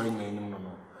Kofi Joe by name.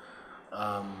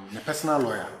 The personal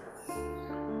lawyer.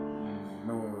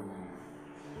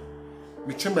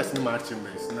 My chambers in my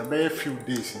chambers, in a very few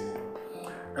days,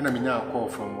 and I mean, a call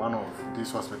from one of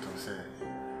these hospitals.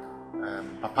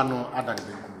 Papa no Adam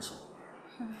Benkumso.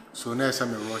 So now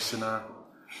I'm rushing.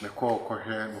 Me call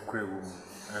here, me call room,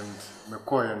 and me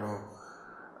call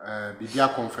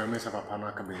Bidia confirm say Papa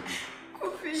no ka baby.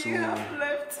 So you have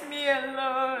left me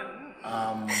alone.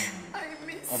 I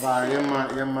miss. Oba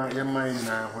yema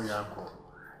ina ho yako.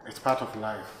 It's part of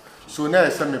life. So now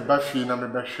I'm me bafi na me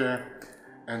behwe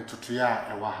entotoya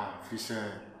ewa ha. Fi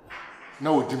say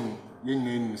na odimu,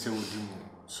 yenye say odimu.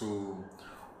 So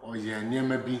oye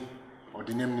niema bi,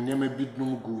 odi niema bi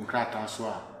dum gu nkrata so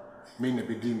a me na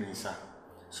bedi me nsa.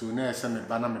 So now I'm me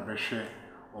bana me behwe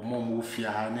omo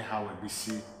fia ha ne ha wa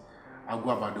bisi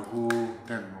agwa about the whole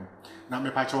thing. Now me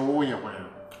patch wo ye hwan.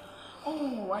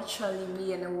 Oh, actually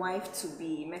me and a wife to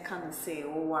be me can say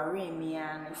worry me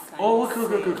and oh okay.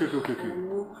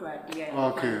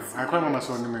 Okay, I can't remember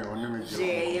so name or name is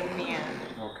okay.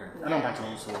 And I'm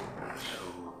patching so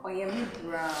oh yeah me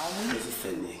brown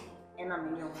and I'm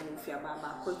in your fia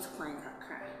baba ko to find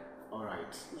kakra. All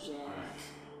right. Yeah.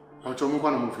 How to move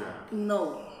on move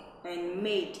no, and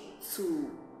made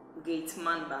to gate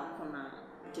man back on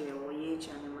the age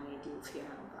and my deal.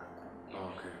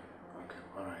 Okay,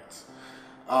 all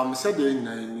right. Said in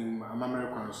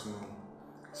American so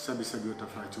sabi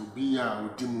utafati obi a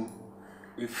odimu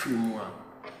efiri mu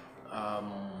a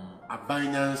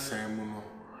abanyan san mu no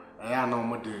eya na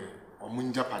omo de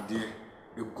omunja pade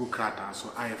egu krata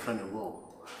so I friend the world.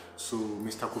 So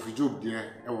Mr. Kofi Job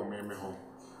there e wo me ho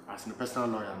as a personal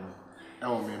lawyer no e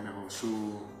wo me ho so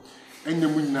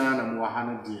enyemu nyina na mo ha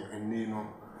no de eni no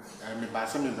me ba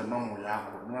se me be mamo ya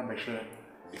ko na be hwe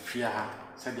efia ha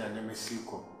said ya nyame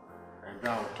siko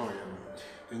bra otoye no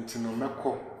enti no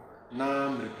mekọ na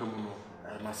mrepem no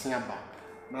masen aba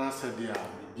na said ya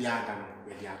bia ada no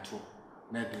be dia to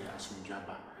na de asumdwa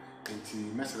ba enti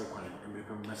mesere kwan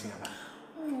mrepem masen aba.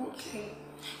 Okay,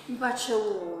 but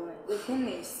the thing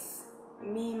is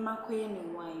me makoye ni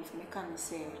wife me can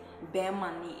say bear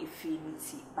money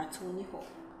infinity but only ho.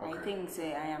 Okay. I think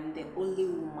I am the only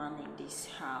woman in this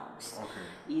house. Okay.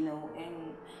 You know,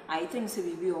 and I think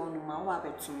baby on my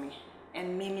wabe to me.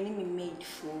 And me made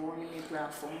for me bra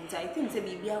for me. I think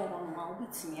baby on my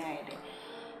with me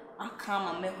I come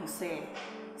and make who say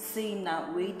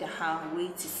that way the how way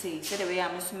to say. So the way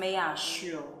I must may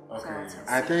sure. Okay.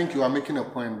 I think you are making a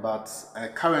point, but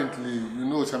currently you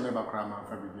know something about grandma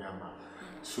for baby ama.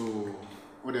 So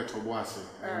what they told us.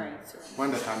 Alright.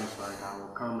 When the time is right, I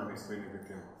will come and explain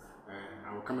everything.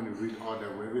 I will come and read all the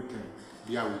way, everything.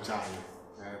 Be a with Charlie.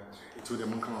 It will the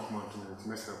monk come up to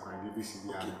mess up and BBC.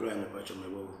 Keep running about your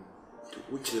mobile. To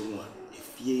which the one,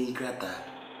 if ye ain't grata,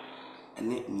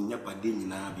 and it nyapa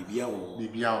dinner, Bibia or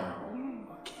Bibia.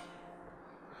 Okay.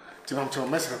 To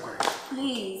mess up.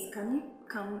 Please, can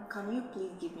you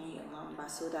please give me your number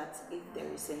so that if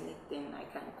there is anything I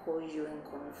can call you and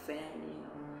confirm, you know.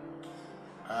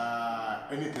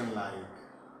 Anything like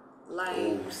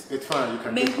oh, it's fine, you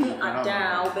can make me a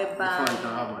down, it's fine, you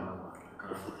can have my number.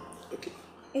 Okay.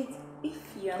 If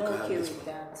you are not okay with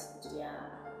that, yeah.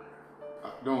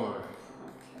 Don't worry.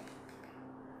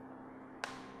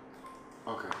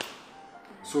 Okay.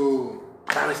 So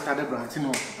I started branching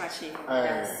on.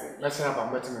 Let's have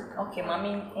a meeting. Okay,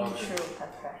 mommy, intro.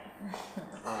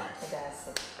 Alright. That's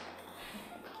it.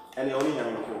 And the only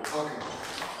young okay.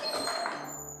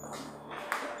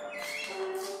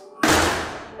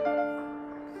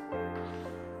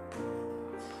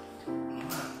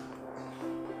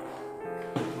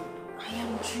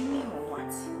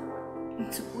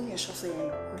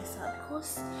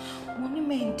 Because when you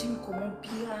made him come up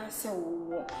here, so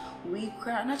we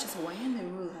cry not just why in the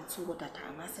room at all that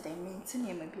time. I said, I mean, to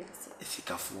name a blessing. A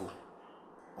sikafu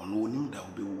on owning that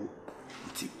will be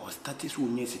or status will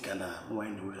near Sikana,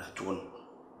 wine the will at one.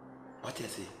 What I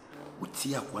say, would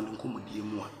see up one come dear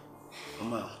more.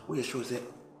 Mamma, we show that,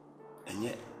 and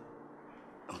yet,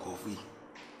 Uncle V,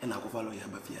 and I go follow your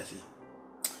Bafiasi.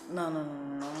 No,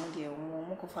 dear,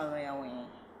 won't follow your way.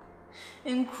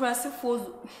 In Crassifos,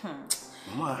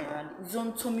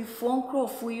 Zon to me phone crow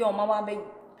for your mamma beg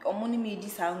or money made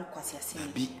this sound quasi.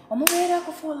 Or more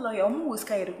for lawyer, or more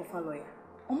scared for lawyer.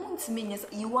 Amongst minions,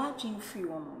 you are Jim free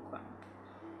woman.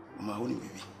 My only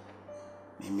baby.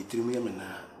 Mitrimu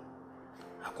yamena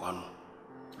akwano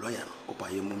lawyer opa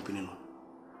yemu mpini no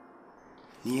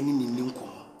ni eni ni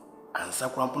nkomo ansa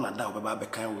krampo na da obeba be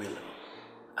kan wel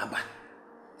aba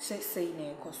sei na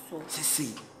ekoso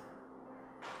sei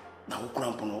na wo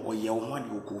krampo no wo ye wo ho ade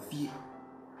wo kofie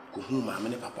ko hu ma me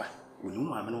ne papa wo ni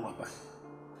ma me no papa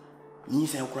ni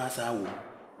sen kura sa wo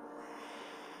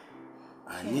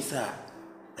anisa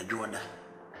adwoda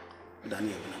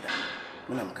Daniel Benada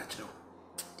when I'm catching up.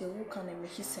 The work can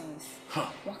make sense.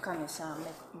 What can I say?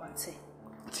 Make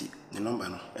see the number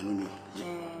no enu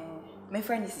my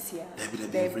friend is here.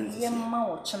 Debbie friend is here. Ma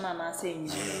wo chama na say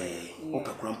nyi. O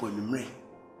ka krampo emre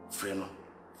friend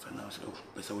no say o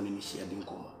pesa woni ni share din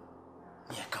komo.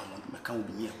 Me ka wo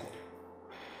bi ni eko.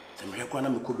 Se me rekwa na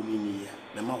me ko bi ni ya.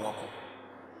 Me ma wako.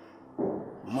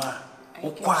 Ma o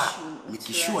kwa me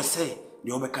ki sure say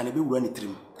the obeka na be wura ni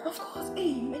trim. Of course,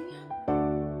 amen.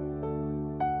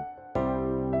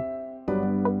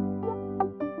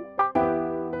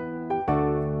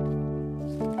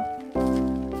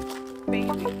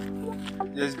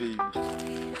 Yes, baby.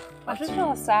 I just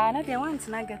know, sir. I don't want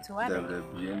to get to what.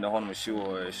 You know, I'm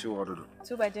sure.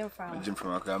 Two by Jim from. Jim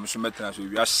from I'm sure meeting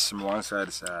we ask me one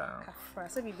side, sir.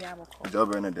 So we be able to.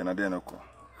 Job and then I didn't go.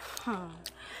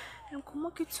 And come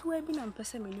up to a bin and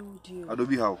person me with you. I do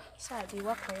be how. Sir, you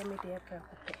work for me there.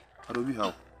 I do be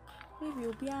how. Maybe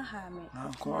you'll be a hammer.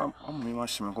 I'm me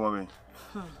machine come away.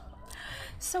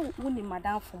 So when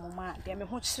madam for mama, they me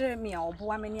who share me or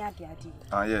boy many adi.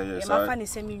 Yeah. My funny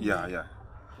say me. Yeah.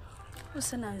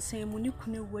 Listen and say muni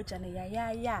kune wage and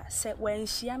ya said when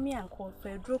she me and called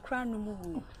Pedro Crown no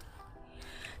move.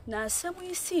 Now some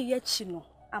we see yet chino.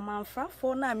 A man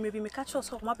for now maybe me catch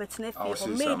us of my betting or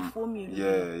made for me.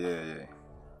 Yeah.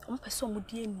 Person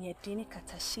mudi ni edini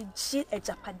katashi ji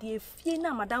ejapade fie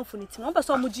na madam for niti on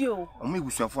person mudi o omo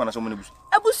ebusuafo na so mo nebusu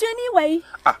abusu anyway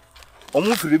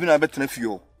omo firi bi na betena fie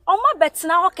o omo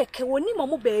betena ho keke woni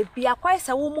mo ba bia kwai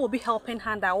se wo mo be helping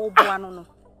hand a wo bo ano no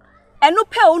enu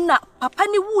pe o na papa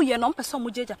ni wu ye no person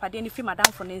mudi ejapade ni fi madam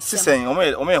for nsi sesen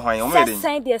omo hwan omo edin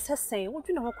sesen de sesen wo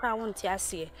dwene ho kwa won ti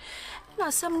ase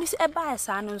na sam ni e ba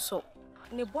esa no so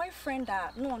ne boyfriend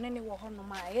no ne wo hono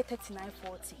ma ye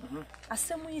 3940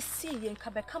 asemu isi ye nka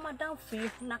be kama down for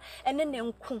you na ene ne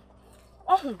nku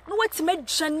ohun no wati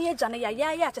madwane agya na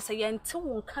ya atese ye nte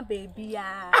wo nka baby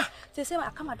a se se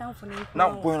akama down for ne na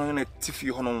boy no ne tifi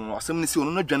hono asemu ni si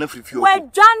ono na dwane frifie o wa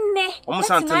dwane omo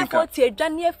santene ka 3940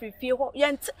 adwane afrifie ho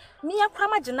ye nte mi akra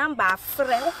ma gye number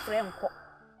afre wo frɛ nko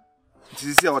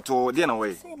tisi awato de na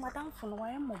we se madam for no wa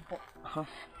yembo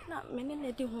na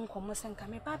menene di hu nkomo senka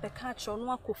me ba be ka kiro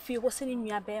no akofie wo se ne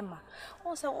nua be ma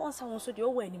onsa won so de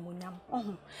wo wani munyam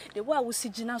ohun de wo a wo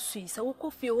sigina sui se wo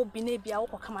kofie wo bi na bia wo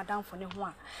koka madam fo ne ho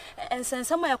a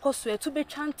ensensem a ekoso etu be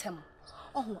twantem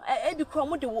ohun e bi kro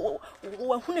mo de wo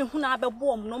hu na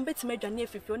abebo om no betima adwane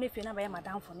afifie na afie na ba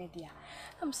madam fo ne dia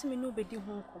am se me no be di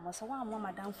hu nkomo se wa amwa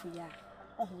madam fo ya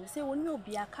ohun se woni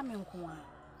obi aka me nko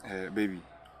a baby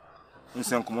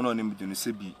nsen komo no ne mdunu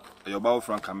se bi eyoba wo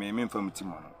franka me mfa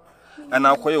mtimo no ana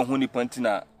akoye hu ni panti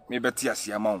na me beti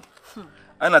ase ama wo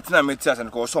ana tina me ti ase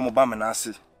ko so mo ba me na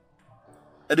ase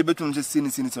e de betum se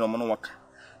sini no mo no waka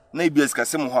na ibs ka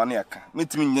se mo ho na yaka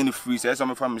metimi nya ni free se so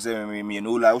me fa me se me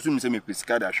no la wo so me se me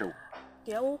pesika da hwe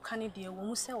de wo kan de wo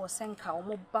mu se wo senka wo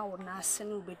mo ba wo na ase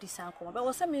no be disan ko be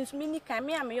wo se me ni kan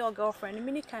me am your girlfriend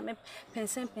me ni kan me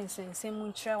pensen se mu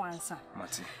nkyere wansa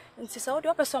mati nti se wo de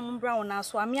opeso mo bra wo na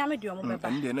so amia me de wo mo beba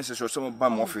ndi ne se so mo ba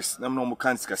mo office na mo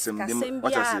kan sika sem dem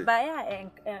what I say ba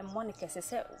ya Monica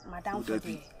se madam for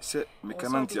de se me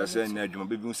kamanti ase na adwuma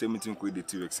be bi se meeting ko de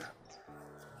TX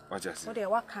what I say wo de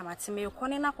wa kamate me ko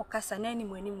ne na kokasa na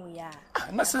animu ya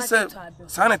na se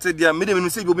sana te dia me de me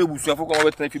se bi o me busuafo ko mo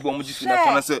betena fi bi o mo ji fi na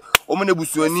ko na se o mo na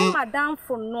busuani madam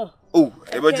for no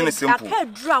e be jine simple aka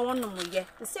dura won mo ye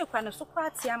se kwa ne so kwa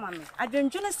ati ama me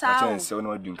adwendwene saa o se wona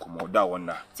wadi nkomo da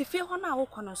wona ti fi ho na wo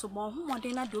kono so bo ho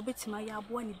modern na de obetima ya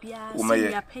abo ani bia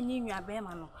se ya panyi nwa be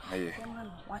ma no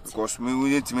because me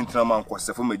we ntimi ntena man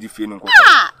kwase fo magi fie ni nko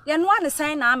ye no ane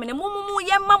san na amene mu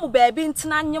ye ma mu baabi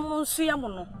ntina nye mu nso ye mu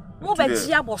no mo ba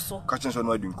ji aboso ka chen so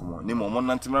no adi nkomo ni mo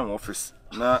na ntima mo office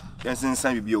na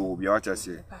yensen bibia wo bia wacha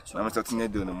se na me tatin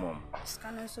de no mom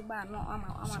scan so ba no ama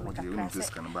me ka you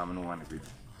just scan ba me no one baby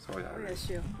so yeah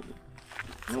sure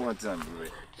no one time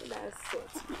right that's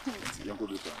it you go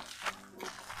do that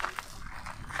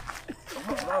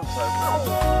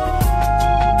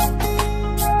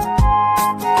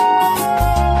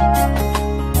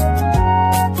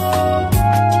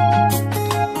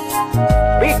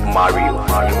Big Mario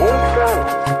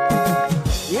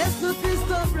Yes, no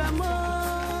Cristo Bramo.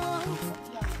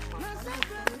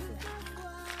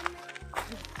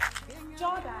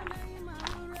 John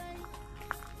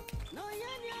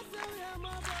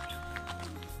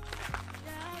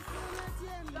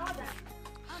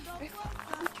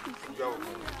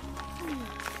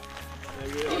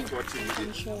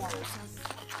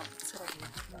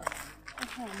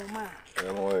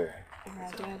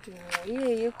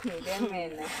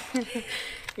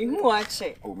You watch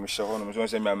it. Oh, Michelle, I'm going to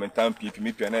say, I'm time people,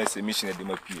 me, and I say, mission at the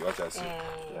Mapi. What I say?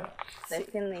 The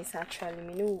thing is, actually,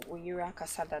 me know you're a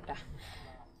casadada.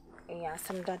 Yeah,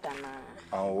 some dada.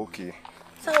 Oh, okay.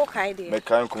 So, okay, dear. My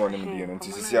kind come on in the end, and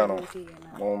Tiziano.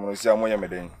 Mom, see, I'm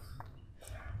Yamadan.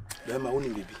 Then my only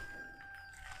baby.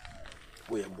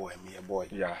 We a boy, me a boy.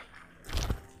 Yeah.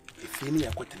 If you need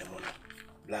a quit in the morning,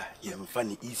 blah, you're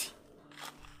funny easy.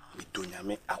 We don't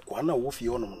yame, Aquana Wolfie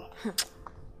on.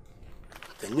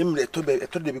 The name that told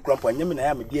the big crump, and Yaman, I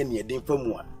am a dear near Dame from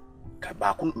one.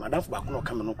 Kabakun, Madame Bakuno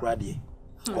come no crady.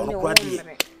 Or no crady.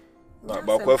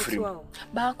 About free.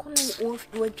 Bakun,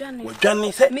 we're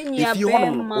Johnny said, if you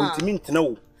want to mean to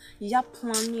know. Ya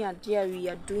plan me a dear, we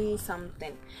are doing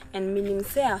something. And meaning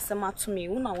say, as a to me,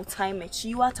 when I time it,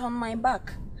 you are on my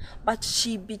back. But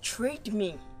she betrayed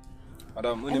me.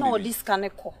 Madam, and all this can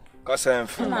echo. Cause I'm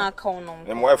from my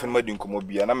wife and my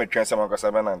dinkomobi, and I'm a transfer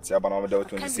Casavan and Sabana without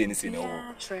to say anything.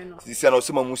 This is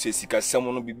also my says, because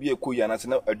someone will be a queen and a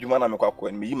Jumana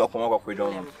and me, my Poma with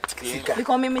them.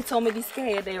 Because me tell me this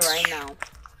guy right now.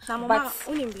 But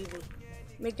only baby.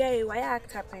 Me guy, why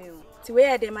act happen? To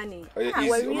where the money? We're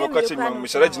catching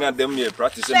Michelle Regina them here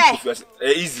practicing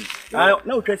easy.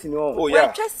 No trusting you. Oh,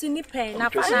 yeah, trust in the pen. Now,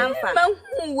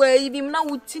 where you now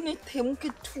would tin him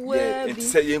to to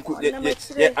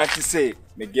say,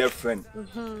 my girlfriend.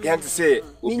 You have to say,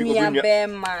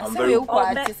 I'm very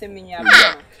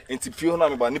and to pure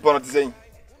number, Nippon saying.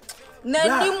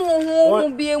 Nani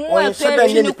be more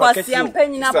penny kwasi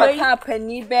ampanyi na papa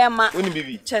penny be ma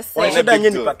chese danyi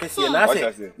ni pakesi na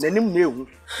ase nanim na ehu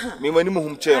me mani mo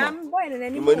hum che no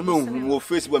mani mo hum wo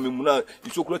Facebook me mu na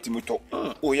isokura timito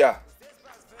oh yeah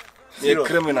ye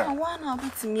criminal wana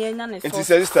bitimi enya ne so enti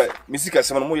sister misika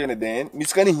sema mo ye ne den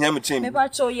misika ne hia me chen me ba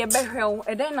cho ye behwew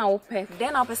e den na wo pe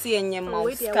se yenye ma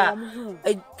ska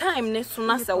time ne so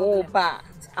na se wo ba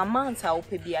amount a wo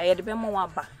pe bia ye de be mo wa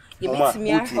ba. You meet me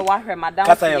after madam.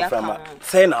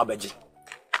 Say now, Beji.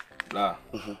 Nah,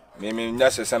 me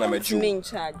just say, I'm a Jew.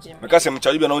 Because I'm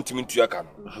charging on to me to your car.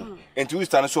 And to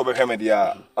stand so over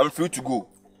here, I'm free to go.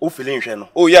 Oh, feeling,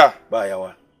 oh, yeah, by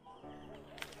our.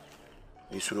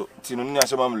 You should see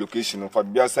some location for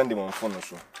be sending on phone or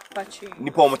so.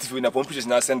 Nippon motive in a pump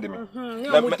now send me.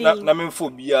 Namen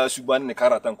phobia, Suban, the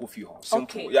carrot and coffee.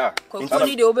 Simple, yeah.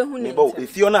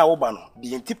 If you're now Oban,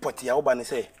 the antipathy, Oban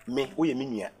say, me, we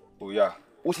mean. Oh, yeah.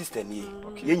 What is 10 years?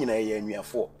 You are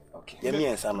 4. Okay. Yemi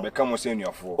and son become saying you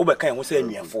are 4. Oberkan was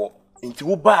saying you are 4. Into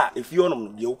Uba, if you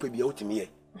on the open be out to me.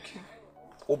 Okay.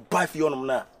 Oh, buy for you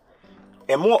now.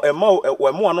 A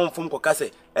more known from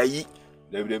Cocase, a ye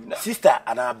sister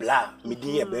and a blah, me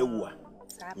dear Bewa.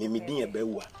 Me dear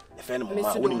Bewa. A friend of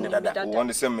my winning that want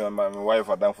to send me my wife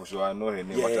are down for so I know her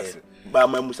name. But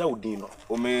my Musa would dino.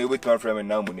 Oh, me with my friend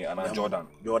now money and Jordan.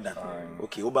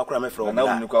 Okay, Obacrame from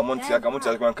now. You come on, I come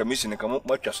to commission and come up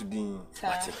much as din.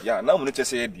 Yeah, now we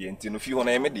say the end if you want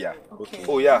a media. Okay.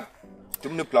 Oh, yeah.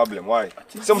 No problem. Why?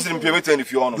 Something payment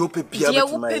if you want. You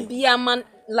be a man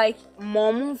like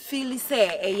mom feel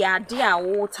say a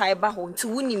yadia or tie baho to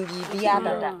winning the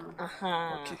other.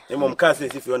 Okay. Mom can't say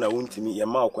if you want to me, your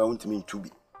mouth want me to be.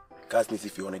 Cast me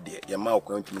if you want a dear, your mouth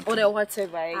going to me. Or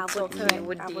whatever I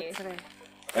would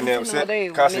and they say,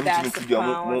 cast me to be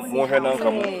more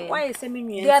come. Why is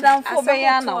me? Yeah, down for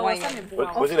Bayana. Was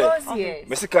it?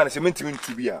 Mr. Khan is meant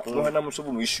to be a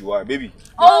no issue, baby.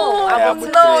 Oh,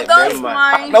 no, that's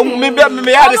mine. No, maybe I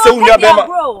may have so we are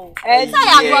bro. That's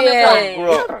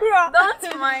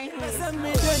mine.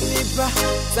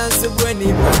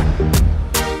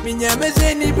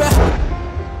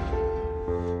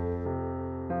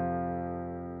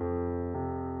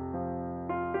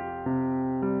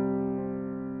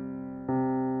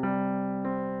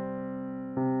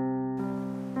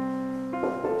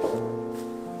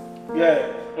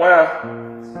 Yeah, why?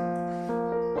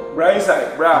 Bra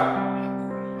inside, bra.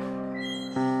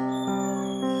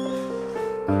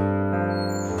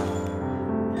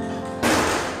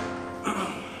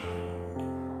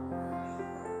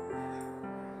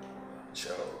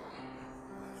 Ciao.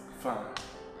 Fine.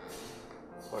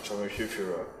 Watch over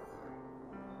Shifira.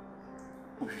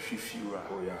 Shifira.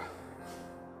 Oh yeah.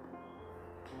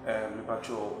 Me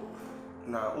pacho.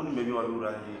 Na only maybe one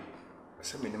lura here.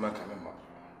 Say me nima kamema.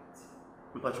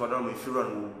 Me pacho adon me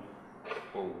Shifira.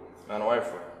 Oh, na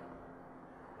wife.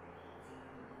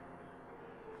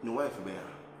 No wife be.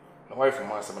 No wife from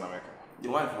my 7 America. The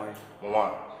wife why?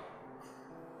 Mama.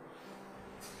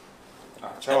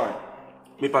 Ah, chawan.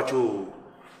 Me pacho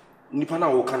nipa na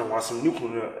wo kana wasem ni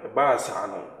kunu ba sa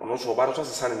no ono so ba no so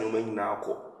sesa ne nyoma nyina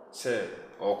akọ Say,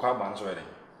 or kwa ban so ready.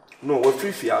 no we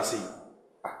free fiase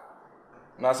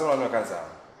Na se no kan sa.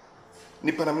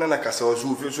 nipa na na kasa o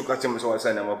so fi so ka tem so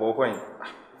wasa na mako kwan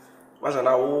wasa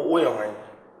na wo ye hwan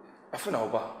Afa na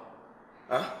oba.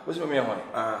 Wo se me hwan?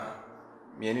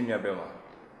 Me ani nua be ma.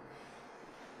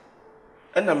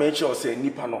 ena me che o se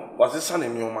nipa no wasesa ne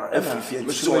nyoma e free fie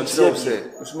Me so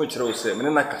me kire o se me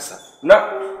na kasa. na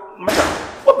mata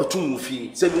wabetum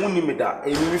fi se ni woni me da e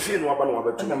mi fi no aba no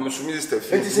wabetum Na me so me sister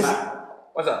fi. enti se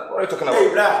What's that? What are you talking about? Hey,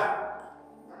 bra.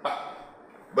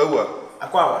 Bawa.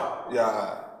 Akwawa.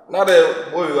 Yeah. Na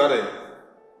de boy you are.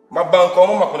 Ma ban ko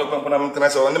mo makone ko na mtena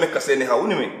se o ne me kasa ni ha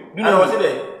woni me. Do you know what's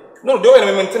there? No, do you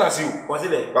me mtena se you. What's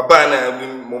there? Baba na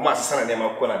mo ma sesa na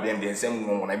ma ko na de nsem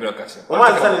mo na bi o kasa. O ma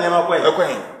sesa na ma ko e. Ko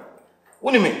hen.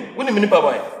 Woni me ni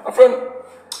baba. A friend.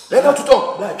 Let her to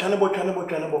talk. Da twane bo.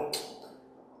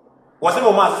 What's the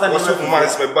ma sesa na What's the ma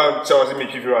se ba cha wase me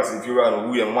chifi wase if you are no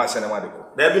we ma sesa na ma de ko.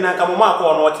 Da bi na ka mo ma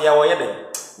ko no ote ya wo ye de.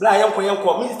 Bra yanko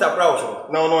Mr. Bra so.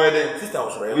 No ye de. Sister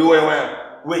so. We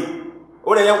were. Wait.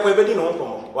 O de yanko e be di no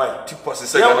nko. Why? Tipo se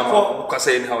sega na ma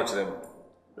kasa ni ha o chire me.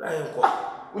 Bra yanko.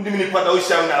 Undi mi ni pada o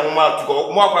sham na mo ma to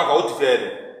ko mo akwa ka o ti fe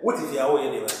de. What if ya wo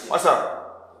ye de ba? What's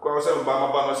up? Kwa wase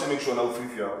ba no se make sure na o free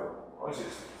free out. What is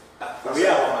this? We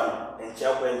are one.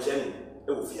 Encha ko encha ni.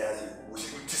 E wo fiase.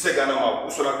 Ti se gana ma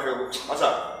so na krego. What's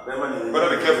up? Be ma ni.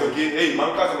 Better be careful again. Hey,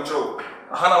 man ka se mo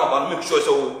hana ma make sure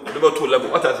so the go to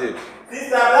level. What I say?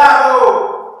 Sister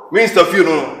Bravo. Mr. Few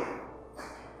no.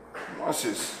 What's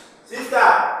this?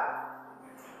 Sister.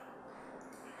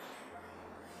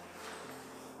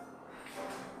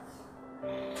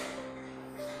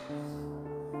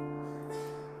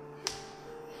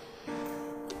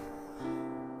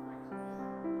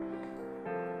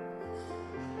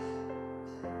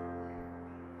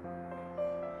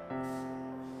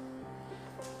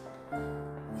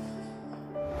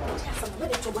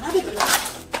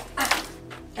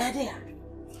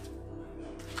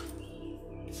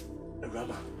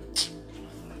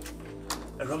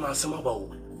 Rama sama ba wo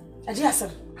ade asem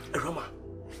Rama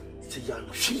se ya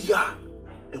hwia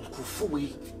enkufu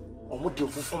we omode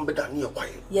fufu beda ne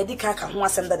yakwaye ye di ka ho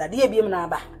asem dada de ebiem na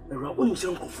aba Rama oni se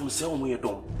enkufu se omo ye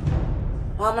dom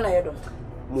wa ma na ye dom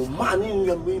mo ma ne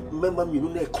nwa memba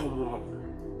mienu na ekon mo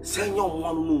se nya omo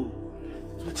anu no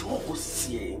meti mo ko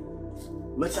sie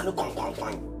meti ne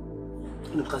kwankwankwan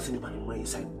ne ka se ni ba ne mo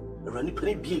inside Rani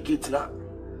pere bie gate na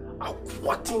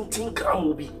akwa tintin gram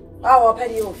obi wa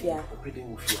pedi ofia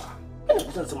ene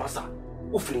kusa se masa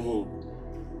ofiri hin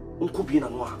nko bi na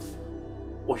no a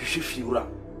o hwehwe fiura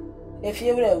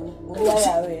efiura wu obi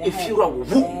ya we efiura wu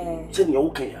se ne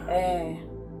wo kan ya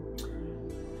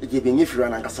e be nye fiura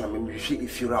na nkasa na me hwehwe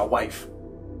efiura wife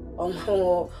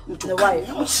the wife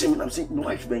I'm saying the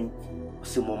wife ben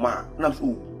se mama na so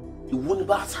e woni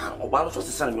ba sa o ba no so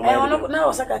se sa na me no na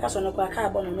o saka ka so no kwa ka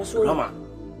bo no so mama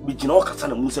bi jina o kasa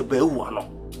na mu se ba ewu ano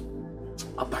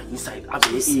Aba inside,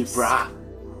 abe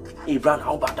Ebra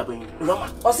na oba da ben. Rama.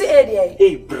 O si e dia.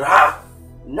 Ebra.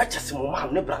 Na chase mo ma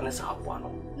ne bra ne sa aboa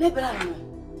no. Ne bra no.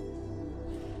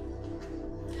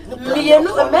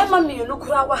 Miyenu mema miyenu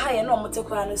kura wa ha ye na omote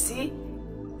kura no si.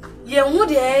 Ye hu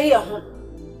de ye ho.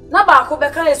 Na ba ko be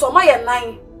kan so ma ye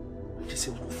nan. Chase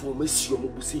mo fo ma si o mo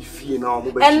bu se fie na o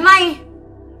mo ba. Nan.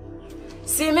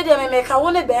 Si me de me ka wo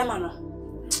ne be ma no.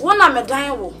 Wo na me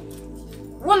dan wo.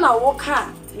 Wo na wo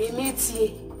ka me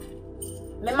metie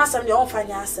me masam de on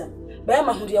fanya asem ba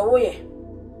ma hu de wo ye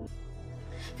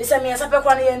fisa me asa pe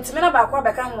kwa ne ntime na ba kwa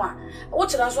be ka ho a wo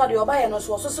kira so de oba ye no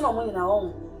so so na mo nyina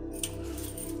wo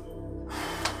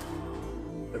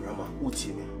Rama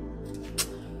uti me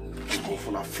ko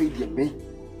fo na fe de me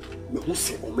hu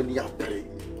se o me ni apere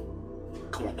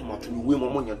ka wa kuma to ni we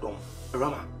mo nya dom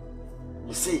Rama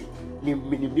me say me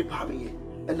pa me ye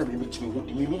ena me timi hu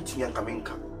de me ntimi anka me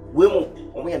nka we mo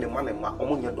o me ya ne ma o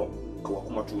mo nya dom ka wa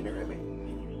kuma to ni reme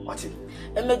wati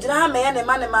e me jira ha me ya ne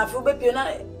ma afi wo be pio na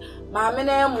ma me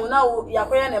na mu na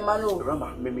yakoya ne ma no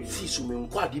Rama me fi so me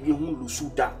nko ade bi hu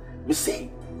lusu da me say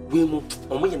we mo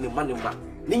o mo ya ne ma ne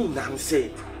nyina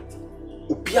nse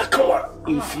obi aka wa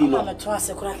mfi no ma to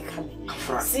ase kura keka me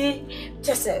afra si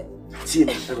chese ti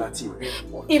me relati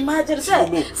imagine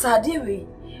say sade we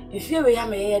efie we ya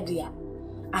me ye dia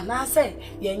ana say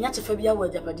ye nya chefa bia wa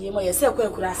japade mo ye say kwa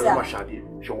kura ase a ma shade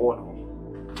hwe wo no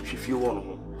hwe fie wo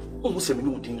no o se me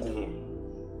no dingo ho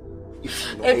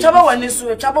e chaba wani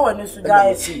su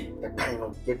guys e kan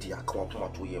no ye dia ka wa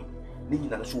tomato yem ni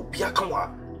nyina so obi aka wa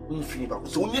Unfini ba.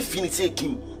 So only fini say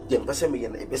Kim, the ambassador me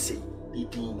and ebese. Di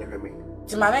din na hweme.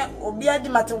 Ti mame obi adi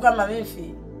matem kwa mame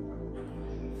mfi.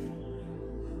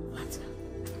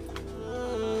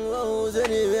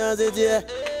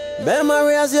 Ben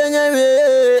Maria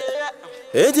Senye,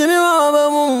 Etimi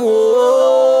Mabamu,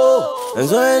 and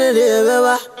so any day,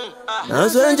 Baba,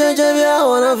 and so Enjabia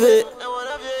one of it.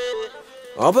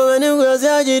 Open when you go,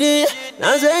 Zagiri,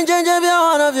 and so Enjabia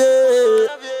one of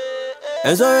it.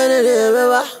 And so any day,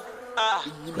 Baba,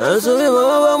 and so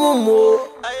Mabamu.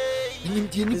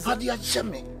 Indian party at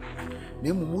Shame.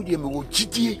 Nemudi and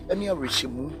Giti, and your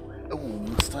Rishimu, a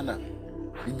woman stunner.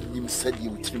 In said you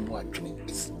would trim watching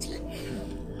is dear.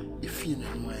 If you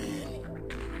know,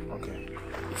 okay.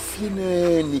 If you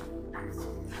know,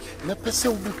 Napasa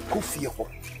will be coffee.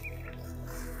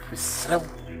 Miss Row,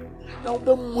 now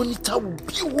the monitor will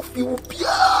be with you,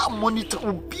 monitor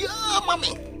will be,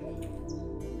 mammy.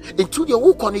 Into your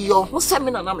walk on your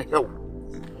seminar, I'm a hell.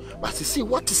 But you see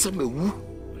what is a woo,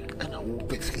 and I will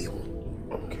be feel.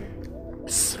 Okay.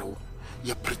 Miss Row.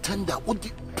 You pretender, would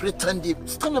you pretend you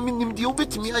stand a minimum deal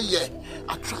with me?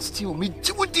 I trust you, me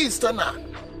do this, Stana.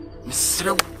 Miss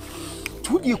Row,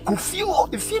 would you could feel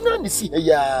if you know, see,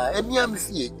 yeah, and yam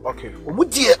see. Okay,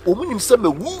 would you, woman, some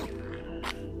a woo?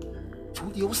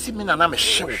 Would you see me and I'm a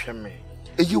show me?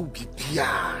 A you be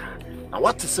ya. Now,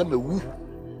 what is some a woo?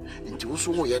 And you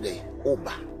also wear the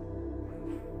oba.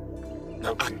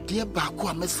 Now, a dear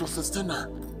Baku, Miss Stana,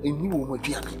 a new woman.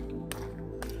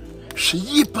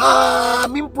 She pa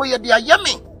mimpo ya dia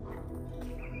yami.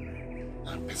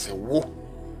 Na pese wo.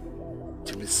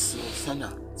 Timis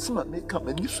sana. Sima make up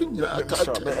and you swing your attack.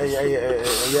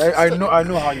 I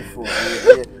know how you feel.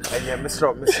 Yeah,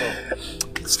 Mr.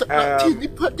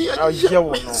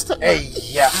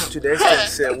 To the extent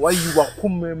say why you are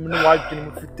come no why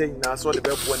you fit na so the be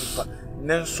bo nipa.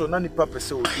 Nenso na nipa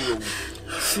pese o do.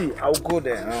 See, I'll go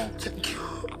there. Thank you.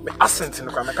 Me accent in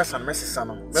the make some message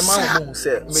sana. Me man who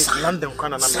say me London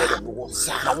kwana na me dey go.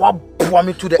 Na wa boa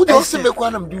me to the extent. Who say me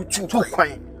kwana do two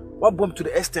kwan. Wa boa me to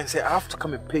the extent say I have to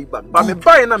come and pay back. But me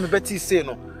buy na me beti say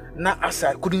no. Na as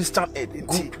I couldn't stand it.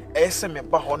 Nti ese me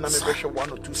ba ho na me be 1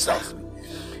 or 2 thousand.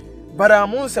 But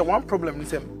I'm on say one problem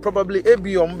is probably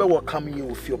ebi ombe will come here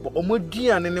with you. But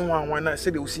omoduane ne wan na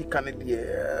say they will see Canada.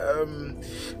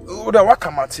 Oda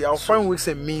wakamati I'll find ways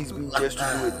and means being just to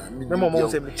do it. Me mama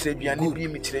say me chireduane bi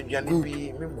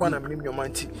me kwa na me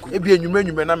nyomanti. Ebi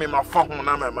enwuma na me mafa ho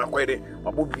na me makwede.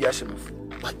 Mabobi ahye me.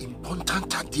 But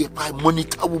important idea by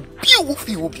monitor will be with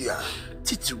you bia.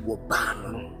 Titi wo ba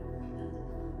no.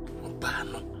 Ba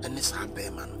no. And this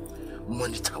happen man.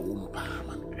 Monitor wo ba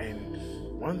man. And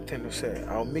one thing to say,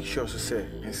 I'll make sure to say,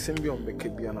 and send me on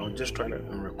BKB and I'll just try to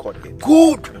record it.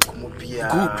 Good.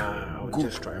 I'll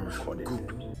just try and record it.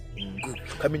 Good.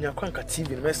 Coming your crank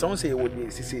TV, my son say,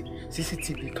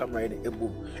 CCTV camera in a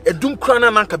boom. A doom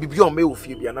crana nanka be beyond me with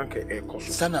you, Bianca.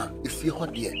 Sana, if you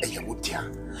heard dear, a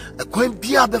woodya. A coin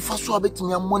beer before so bit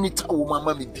me a monitor,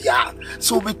 mamma me beer.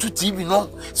 So be to TV, no,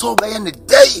 so by any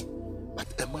day. But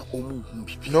Emma,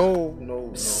 no.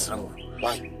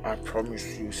 Why? I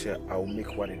promise you, sir, I will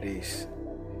make what it is.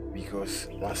 Because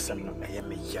last time I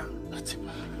am a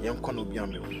young can be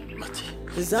on me.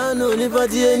 Is I know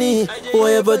anybody any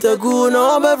way but a good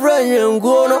no my friend and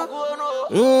go no.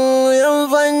 I'm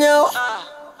fine now.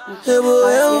 I'm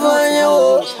fine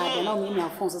now. I don't mean your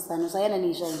phones as I say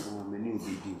any shame.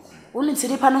 Only to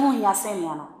the panel ya saying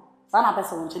yana. Sana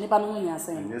person to the panel ya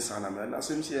saying. Yes, Anna, man, I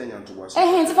seem to to was.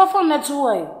 Eh, it's for phone that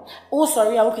way. Oh,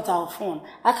 sorry, I look at our phone.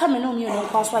 I come in on you no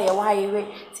pass why you wait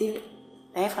till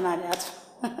I find that.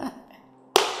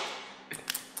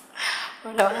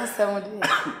 What I was saying.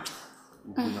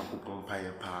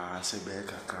 Umpire pa se be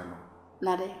kakano.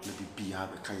 Nade. Le bibi ha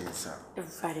be kayensa.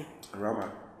 Everybody. Rama.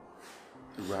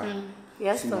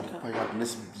 Yes, doctor. Umpire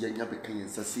miss bibi ya be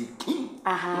kayensa si king.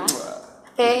 Aha.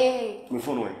 Hey. Me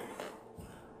phone way.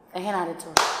 I had it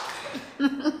too.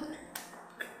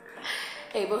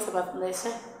 Hey, what's about this?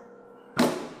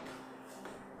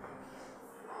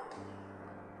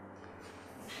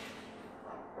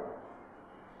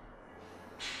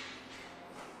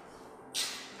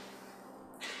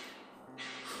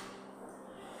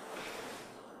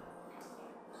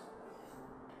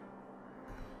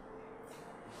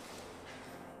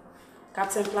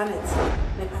 Captain Planet,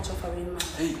 me patch of a ring man.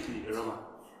 Hey,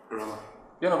 Rama.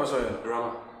 You know what's going on,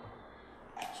 Rama?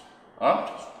 Huh?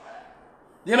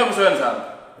 You know what's going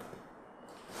on?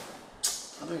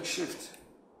 I'm doing shift.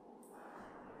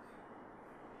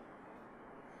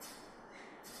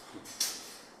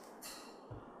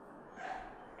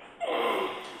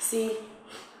 See,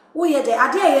 wo ye de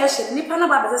ade ye hye nipa na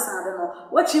ba be san de no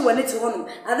wachi wani ti hono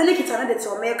ade ne kita na de ti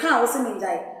o me kan wo se mi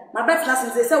ndai ma bet na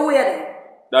se wo ye de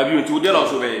da bi o ti wo de na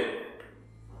so be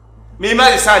me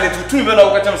ma sign it to me na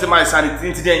wo ka tell me say my sign it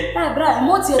nti den bra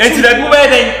mo ti nti da bi be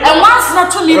den e once na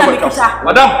to me na me kita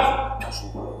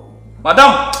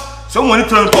madam so woni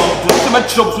tron to ma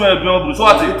chop so na bi ma so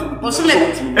ate so me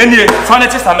eni fane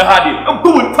che sa me ha de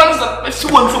bu mu fane sa si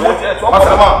won so mo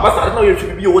basta na yo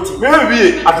chibi yo woti me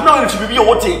bi aduna yo chibi yo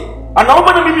woti ana wo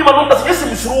bana bibi ma no kasa yesi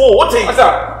misuru wo woti asa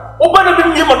wo bana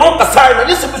bibi ma no kasa na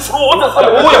yesi misuru wo woti asa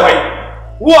wo ya wai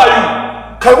who are you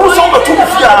kai wo so ba tu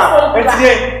fia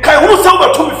enti kai wo so ba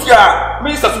tu fia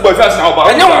minister su ba fia na ba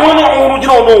enya wo no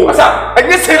jina no asa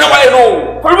enye sei na wai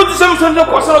no for me to say something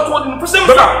ko sala to din person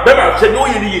bema che no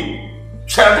yiri yi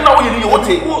che na wo yiri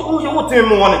wote wo wote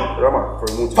mo woni rama for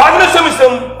me fa na say me say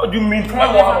you mean come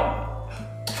on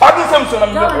fa na say me say na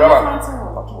me rama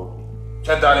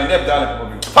che dale ne dale ko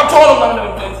bi fa to no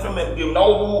na instrument game na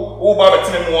wo ba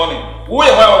betin mo woni wo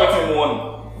ye wa betin mo woni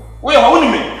wo ye wa woni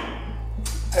me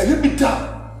ene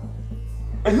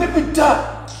bita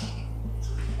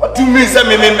what do you mean say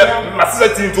me my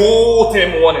sister tin to tell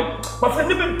me warning my friend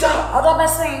ne bita odo be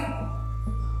sen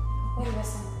what be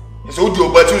sen so do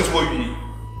opportunity for you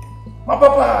my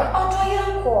papa odo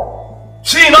yanko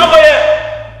she na boye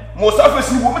mo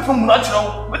surface ni wo metem muna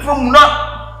kirawo metem muna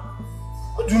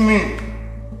what do you mean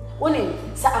woni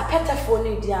sa apeta phone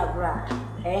ni di abra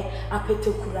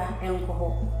apeta kura enko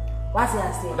ho what's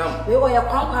I say we go ya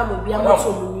kwankwa mo bia mo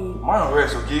so muni man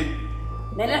rest okay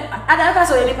nene ada ka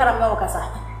so yeli para mo kasa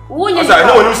wonye asa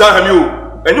no wonim sa ha mi o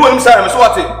eni wonim sa ha mi so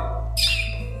wate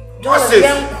just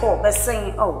yanko be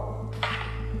sen oh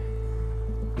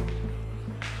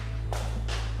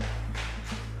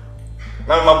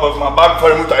na my bag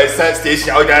for me to a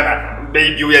station out there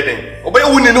baby we then obey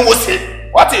woni no wo say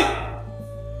what are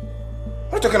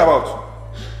you talking about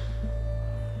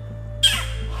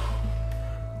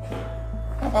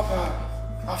papa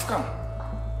I've come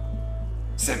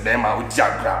said them I would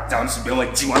jagra down to be my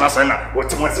team on asana what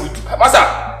was it masa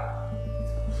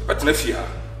but na fear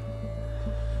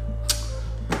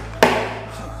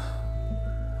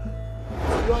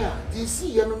lawyer do you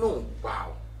see you no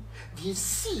wow do you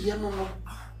see you no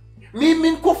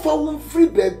me ko fa won free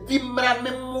baby mra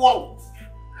me mo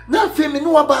na fe me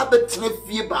no ba betre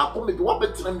fie ba ko me do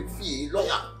betre me fie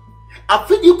lawyer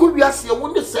afedi ko wiase ye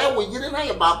won de say wo yire na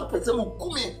ye ba ko pese mo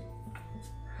kumi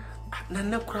na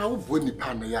na kura wo bo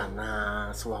nipa na ya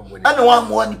na so wa mo ni ana wa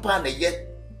mo nipa na ye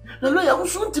na lawyer wo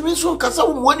so ntimi so nkasa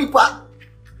wo mo nipa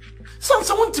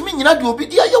sansa wo ntimi nyina de obi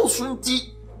dia ye wo so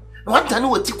nti na wanta ne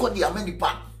wati ko de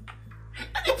amanipa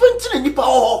nipa ntine nipa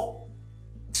ho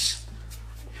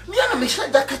mi ana me hye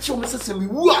da ka che o me sese me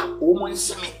wu a o mo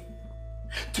nseme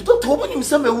ti doctor o mo nim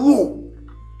se me wu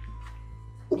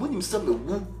o mo nim se me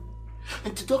wu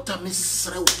enti doctor me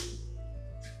srew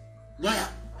lawyer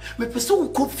me pese wo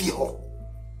ko fie ho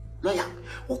lawyer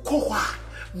wo ko ho a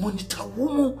monitor wo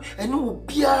mu ene wo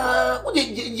bia wo de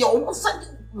ye o mo sa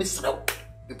me srew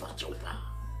me pa che wo pa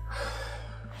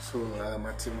so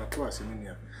Matthew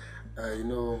Aseminia you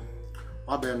know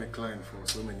I've been a client for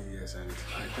so many years and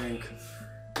I think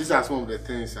these are some of the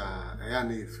things I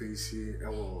need to face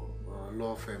our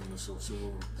law firm so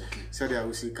okay said I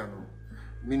will see can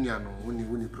Miniano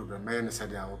wuni problem I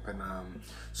said I open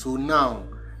so now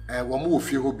one more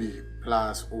of your hobby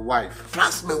plus wife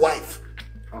plus my wife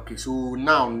okay so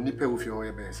now nipe with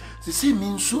your best to see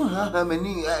me so how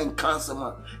many and cancer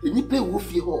man nipe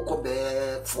with your ko be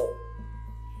for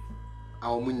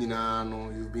our munina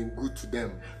no you've been good to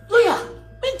them lawyer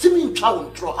me try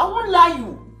I won't lie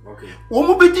you okay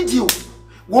womu bedidi o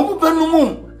womu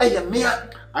benumum me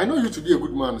I know you to be a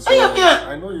good man so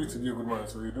I know you to be a good man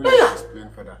so you don't need to explain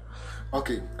further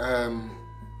okay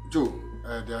Joe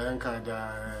the yanka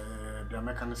the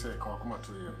mechanic say come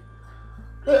to you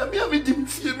me dim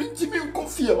fie me dim ko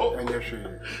fie ho anya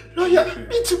hwe lawyer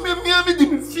me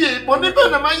dim fie bo ne ba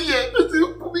na ma ye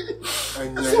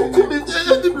anya so ko me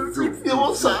dim fie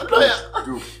ho sa lawyer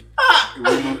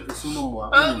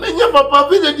papa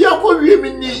be the dia ko wie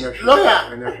me ni lawyer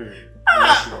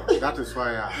that is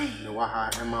why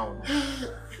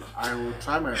I will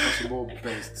try my possible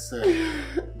best say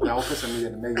the office me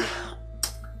and me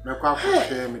kwa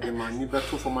share me the money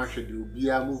better for my schedule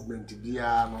bia movement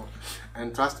bia no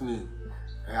and trust me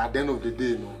at the end of the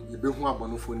day no you be hu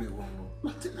abono phone e wo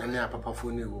no and ya papa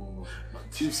phone e wo no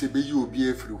chief say be you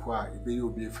obi afiri ho a be you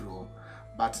obi afiri ho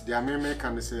but the American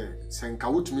can say senka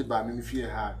wutumi ba me fie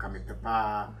ha ka me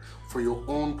pepa for your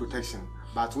own protection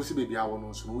but we see baby I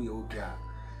want so we okay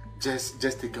just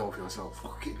take care of yourself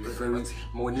okay very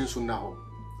morning so now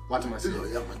What am I saying?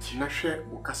 Nashe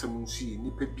Ukasamunsi,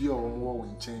 Nipebia or more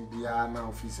in chain bia now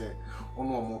officer, or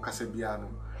no more Casabiano.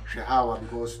 Shehawa,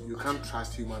 because you can't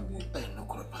trust human beings.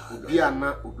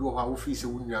 Biana, Udo, office,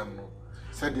 Unyano.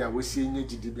 Said I was seeing you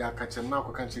did be a catcher now,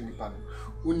 catching Nipan.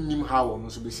 Unim how no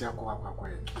so be a coapa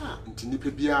quiet.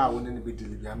 Nipebia, when anybody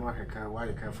deliver,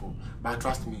 why careful. But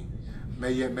trust me.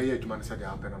 May man said the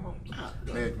Alpenamon.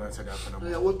 May man said the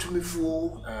Alpenamon. What to me for?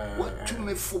 What to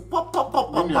me for? Papa.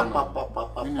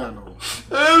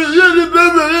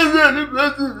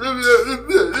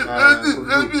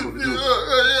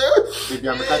 Baby,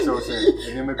 I'm a catcher,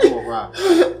 and you may go over.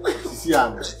 See,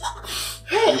 I'm the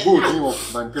boat of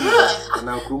Bantam and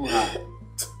now Krum.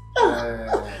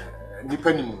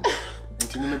 Depending,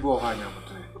 and you may go over.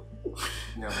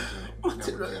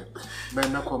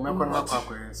 Men not come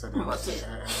and said,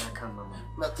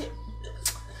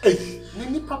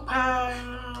 Nini Papa,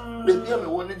 baby, I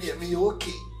wanted to get me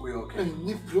okay. We okay.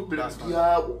 Ni problems, we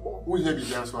have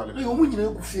the answer. We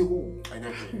never feel.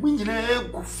 We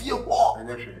never feel.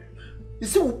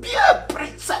 Is it be a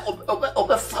prince of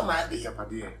a family? A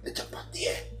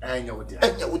chapadia, and your dear.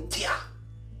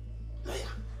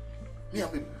 Me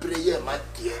have a prayer, my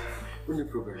dear. Any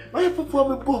problem? My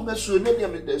papa bomb me so many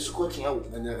am the squatting out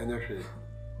and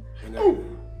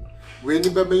we any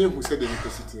baby who said the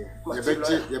university.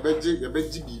 Your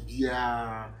beji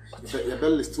bibia. Your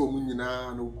bell still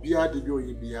munina no bia de bio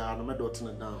yibia no me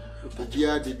dotting down.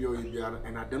 Bia de bio yibia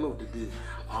and at the end of the day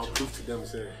I'll prove to them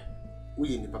say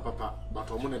we in papa but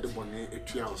omona de bonne a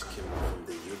 2 hours came from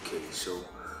the UK. So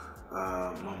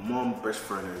my mom's best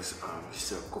friend is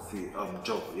Mr. Kofi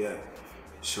Job, yeah.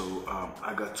 So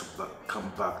I got to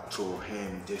come back to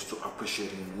him just to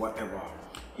appreciate him, whatever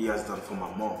he has done for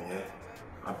my mom, yeah.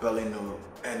 I barely know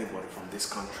anybody from this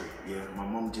country, yeah. My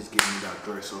mom just gave me the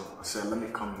address, so I said, let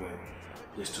me come here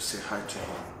just to say hi to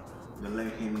him. Then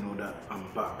let him know that I'm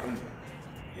back,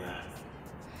 yeah.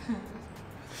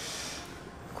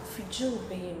 Kofi Joe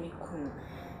be me cool.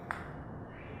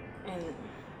 And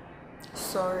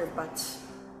sorry, but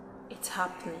it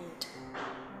happened.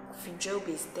 Kofi Job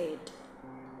is dead.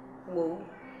 Whoa.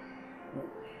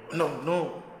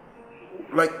 No.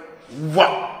 Like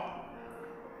what?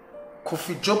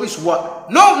 Kofi Job is what?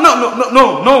 No.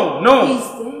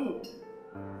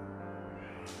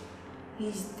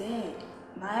 He's dead.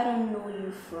 But I don't know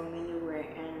you from anywhere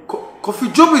and Kofi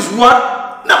Job is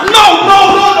what? No.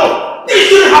 This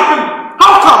didn't happen.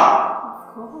 How come?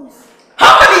 Of course.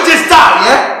 How can he just die,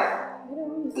 yeah?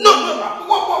 No.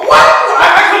 Why? I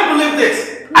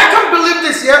can't believe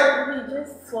this. Yeah? He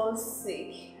just fell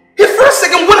sick. He fell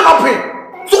sick and what happened?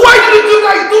 So why did you do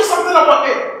that? You do something about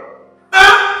it.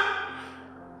 Huh?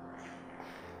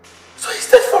 So he's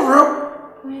dead for real?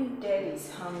 When dead is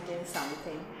handling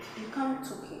something, you can't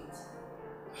took it.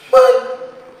 What?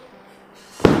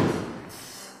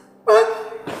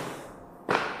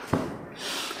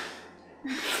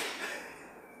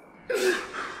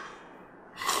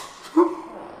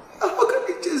 How can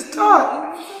he just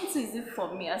die? It wasn't easy for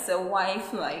me as a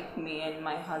wife like me and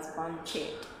my husband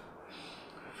kid.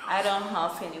 I don't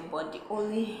have anybody,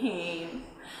 only him.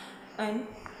 And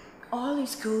all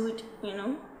is good, you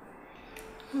know.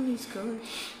 All is good.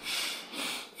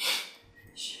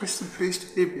 Rest in peace to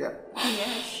him, yeah?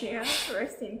 Yeah, sure.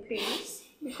 Rest in peace.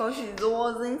 Because it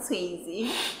wasn't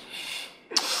easy.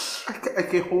 I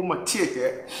can hold my tears,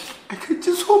 yeah? I can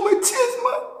just hold my tears,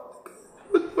 man.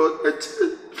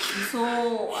 So,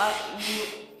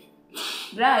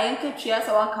 Brian, catch you as a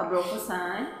walk abroad,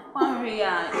 son. One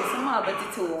real, it's a more better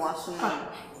to wash.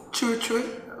 True.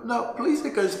 No, please, I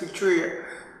can't speak true.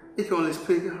 You can only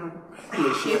speak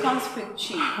English. You can't speak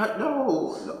cheap.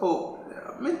 No.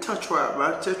 I mean, touch right,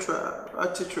 man.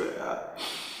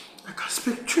 I can't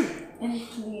speak true. And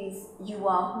please, you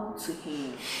are who to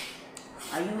him?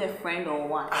 Are you a friend or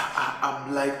what?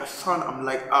 I'm like a son. I'm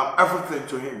like everything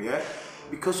to him, yeah?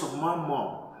 Because of my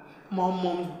mom. My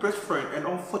mom's best friend, and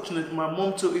unfortunately, my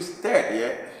mom too is dead,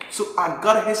 yeah? So I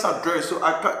got his address, so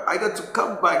I got to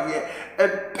come back here and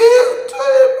build to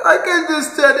him. I can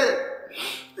just stand it.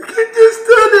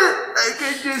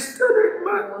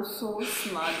 Man. You were so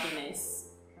smartness.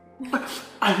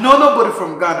 I know nobody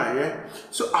from Ghana, yeah?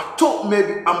 So I thought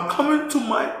maybe I'm coming to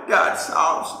my dad's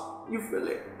house. You feel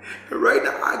it? And right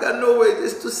now, I got nowhere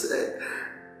just to say.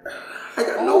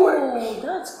 Oh,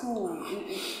 that's cool.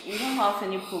 You don't have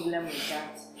any problem with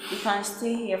that. You can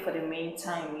stay here for the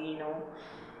meantime, you know.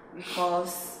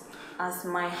 Because as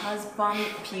my husband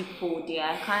people there,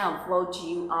 I can't vote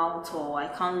you out or I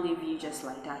can't leave you just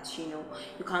like that, you know.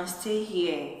 You can stay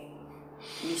here.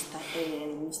 Mr.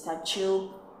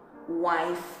 Chill's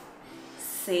wife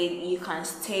said you can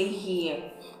stay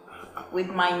here. with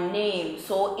my name.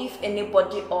 So if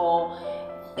anybody or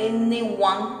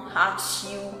anyone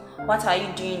asks you, what are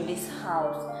you doing in this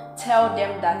house? Tell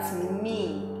them that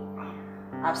me,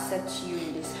 I've set you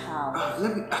in this house.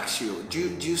 Let me ask you, do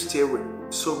you stay with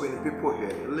so many people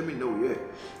here? Let me know, yeah.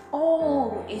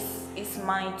 Oh, it's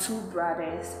my 2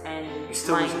 brothers and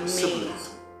my maid.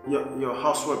 Your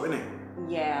housewife, innit?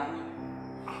 Yeah.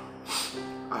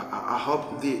 I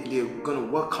hope they're gonna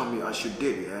welcome you as you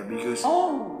did, yeah, because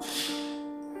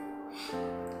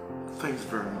thanks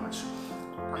very much.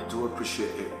 I do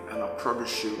appreciate it, and I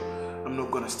promise you I'm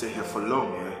not gonna stay here for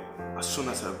long, yeah. As soon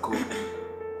as I go,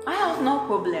 I have no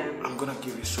problem. I'm gonna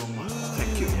give you so much.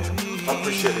 Thank you, yeah. I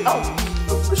appreciate it.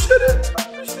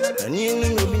 And you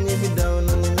know me down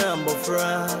on the number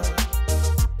fra.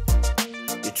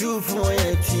 The truth for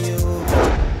you.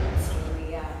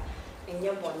 In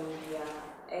your body,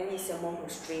 any someone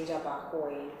who's stranger back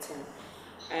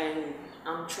and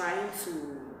I'm trying to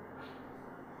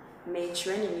make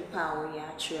sure any power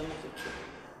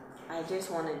I just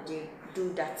want to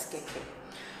do that keke.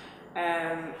 I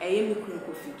am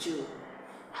Kofi Joe.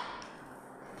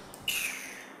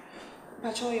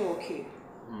 Pacho, are you okay?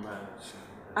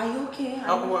 Are you okay?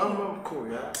 I'm cool,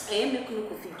 yeah. I am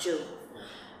Kofi Joe.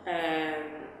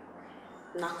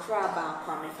 Na craba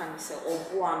kwa me fan say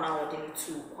obo ana wo de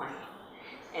 2 kwan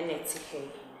ene tike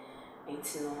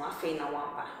enti no afi na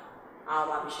waba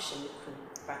awa be hihye me kun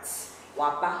but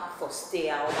waba for stay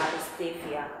a waba stay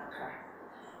here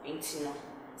enti no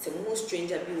se mo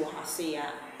stranger bi wo ha say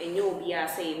a enye obi a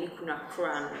say me kun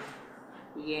akra no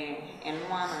yeah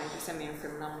eno ana se me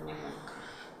mfem na mo ne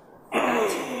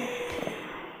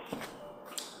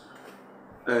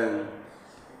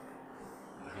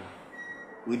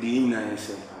we the in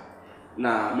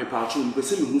na me pa chu me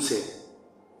se me hu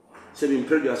se me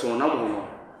previous on am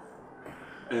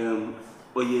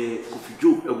oye Kofi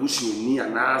Joe abusu ni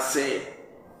ana se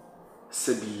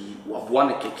bi waboa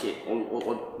ne keke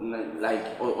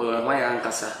like my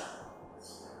ankasa.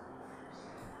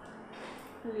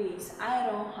 Please, I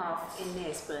don't have any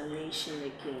explanation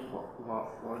again. What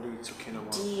are you talking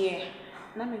about? Dear,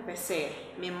 na me per se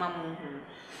me mamu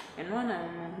and one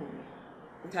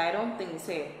I don't think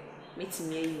say meeting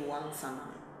me you once and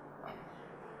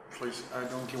please, I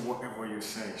don't get whatever you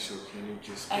say, so can you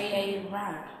just I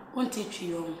won't teach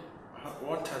you.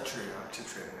 What touch you?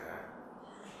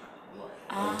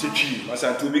 Teach you. I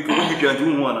said to be going to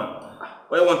do one.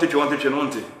 Why want to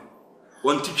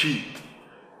want teach you.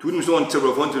 To so on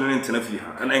table want to learn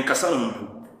and Cassandra.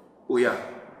 Oh, yeah.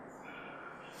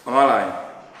 Am I lying?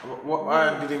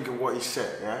 I didn't get what he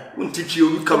said, yeah? Won't teach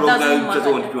you, we come down just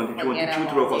want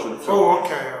Oh,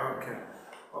 okay.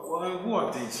 Well, who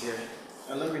are these here?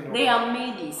 Let me know. They are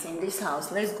maids in this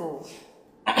house. Let's go.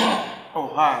 Oh,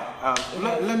 hi.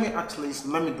 Let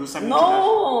me do something.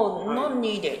 No, not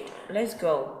needed. Let's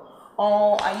go.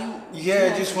 Or are you? Yeah,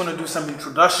 I just want to do some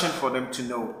introduction for them to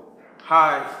know.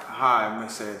 Hi,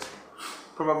 Mrs.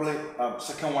 Probably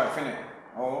second wife, innit?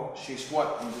 Oh, she's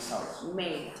what in this house?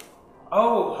 Maid.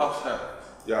 Oh, how's her?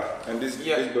 Yeah, and this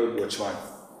bird watchman.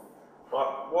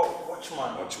 What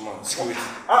watchman? Watchman. Security.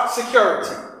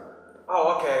 Security.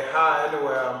 Oh, okay. Hi,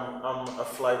 anyway, I'm a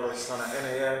flyboy son,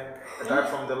 yeah. A guy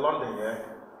from the London, yeah.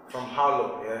 From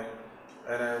Harlow, yeah.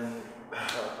 And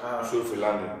so for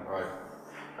London, right.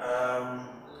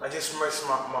 I just met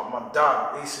my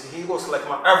dad. He was like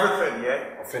my everything,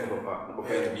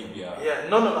 yeah. Yeah,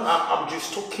 no. I'm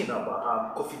just talking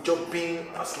about Kofi Joe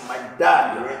being as my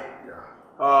dad, yeah.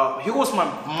 He was my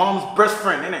mom's best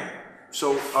friend, innit?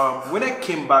 So when I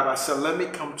came back, I said, let me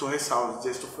come to his house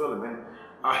just to feel him. And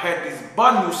I heard this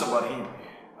bad news about him.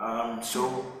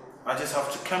 So I just have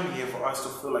to come here for us to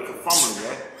feel like a family,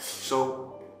 yeah.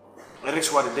 So that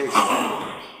is what it is.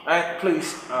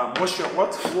 Please,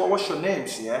 what's your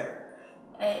names, yeah?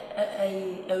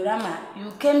 Rama,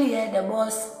 you came here, the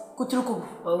boss, Kutruku.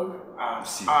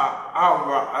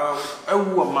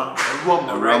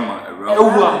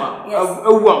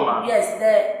 Yes,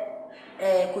 the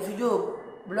Kofi Joe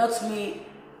blocked me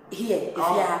here.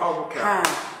 Okay.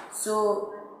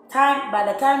 So by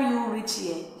the time you reach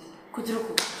here,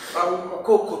 Kutruku.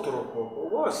 Kotoropo.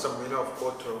 What's the meaning of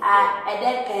Kotoropo? A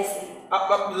dead person.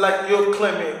 Like you're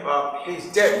claiming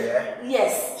he's dead, yeah?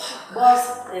 Yes.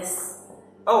 Boss is.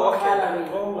 Oh, okay.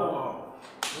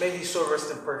 May he so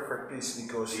rest in perfect peace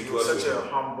because he was such a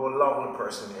humble, lovely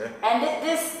person, yeah? And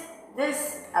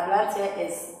this Ablante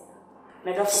is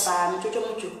Medofopa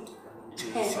Mucho.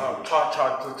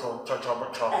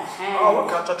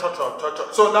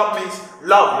 So that means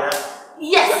love, yeah?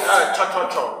 Yes.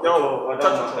 Cha-cha-cha. Yo,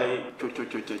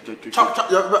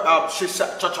 cha-cha-cha. She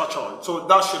said cha-cha-cha. So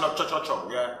that's she not cha-cha-cha,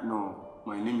 yeah? No,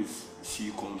 my name is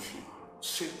Si Confion.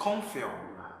 Si Confion?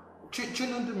 Do you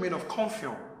know the meaning of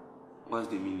Confion? What's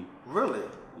the meaning? Really?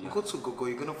 Yeah. You go to Google,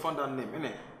 you're gonna find that name,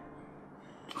 innit?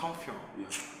 Confion. Yeah.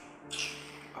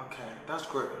 Okay, that's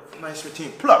great. Nice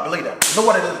routine. Pull up the leader. Know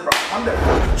what it is, bro. I'm there.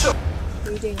 Chill.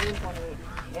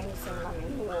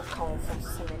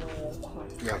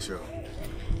 Yeah, sure.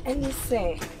 And you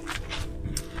say,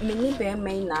 many bear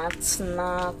may not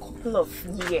a couple of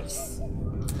years.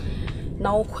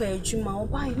 Now, Quajuma,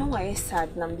 why no, I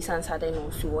said, Nambisan Sada no,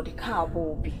 so what the car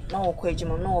will be. No,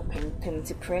 Quajuma, no pen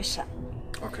pressure.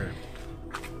 Okay.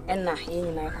 And now,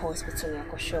 in my hospital,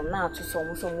 I show now to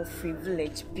some free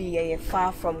village, be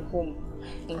far from home.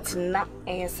 Into not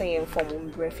a saying from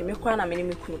breath. You may a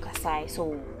minimum kunkasai,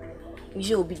 so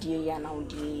you'll be dear now,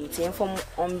 dear, from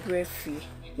ombre free.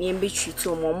 Near Betry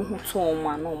to Mom who told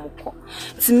one no more.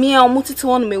 To me, I'll move to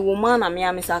one me woman, and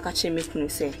me, Miss Akachi make me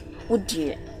say, oh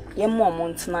dear, your mom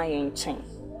won't na yen chain.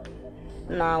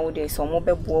 Nowadays, or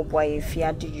mobile boy if you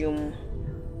had you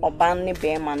or banny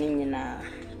bear money in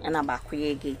and a back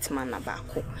gate man a back.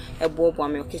 A bob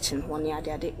on your kitchen 1 year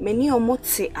daddy. Many or more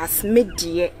say as mid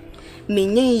dear.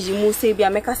 Many you must say, be a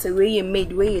make us away you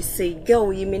made way you say,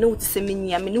 girl, you may know to say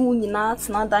me, I mean, you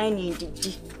not dying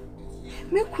did.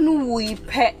 Me kunu we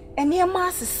pet any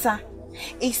master,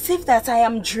 except that I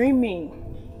am dreaming.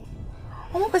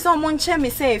 Omo person monche me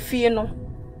say fie no.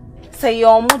 Say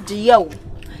your mo dear.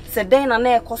 Say den na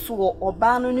ekoso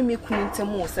oba no ni me kunu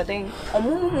ntemu say den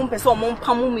omo person omo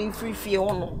pam me free fie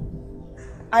no.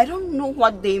 I don't know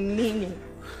what they mean.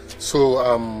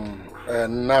 So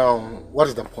now what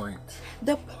is the point?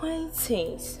 The point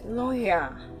is,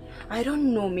 lawyer, I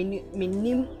don't know me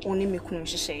nim oni me kunu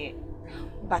hye.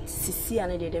 But Sisi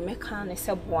and the mechanic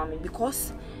said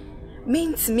because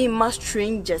means me must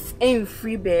strangers ain't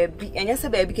free baby and yes a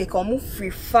baby can come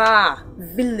free far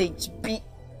village be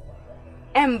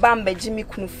and bamba Jimmy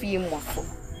couldn't feel more.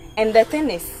 And the thing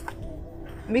is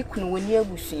me couldn't win near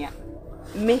bushia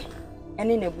me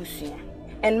and in a bushia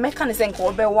and mechanics and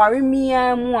call be worry me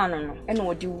one and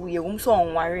what do we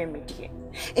so worry me dear.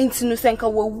 Ain't no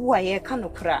senka woo I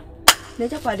can't cry.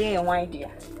 Never pay a wine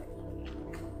dear.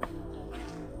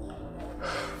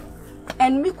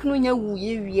 And me kunya wu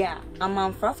ye I'm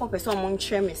on for person mon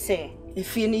me say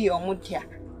if you need your mutia.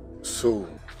 So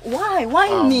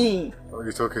why me?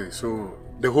 It's okay. So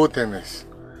the whole thing is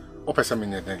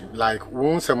like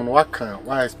once someone what can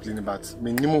why explain about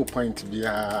minimum point be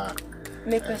a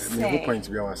me per se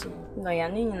point be a no ya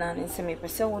ni na nse me per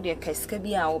se wo de kaska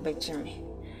bi a wo begime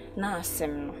na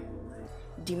asem no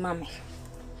di mame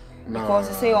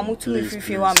because say o mutu me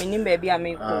fifi wa me nim ba bi a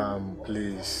me ko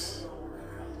please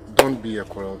don't be a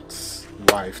corrupt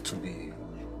wife to be.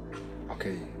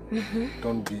 Okay.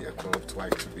 Don't be a corrupt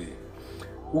wife to be.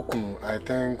 Ukunu, I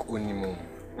think Onimo.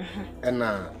 And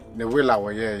the way I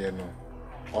was here,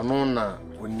 Onona,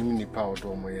 Onim nipa or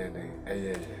domo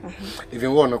ye.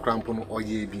 Even one of Crampon or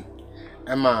ye be.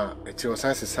 Emma, a child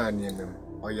sense son near them,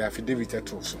 or ye affidavit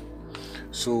at also.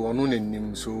 So,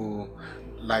 Ononim, so.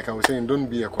 Like I was saying, don't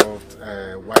be a corrupt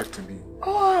wife to be.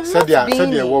 Oh, I'm said not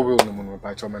being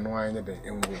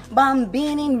but I'm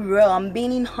being real, I'm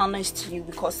being honest to you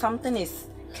because something is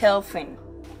Kelvin.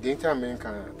 The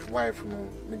entire wife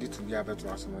needed to be able to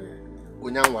ask me.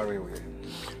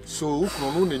 So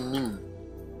who know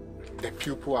the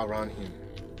people around him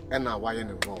and now why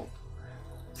involved.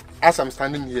 As I'm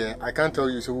standing here, I can't tell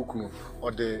you so who or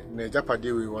the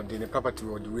Japade way or the property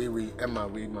or the way my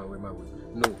way.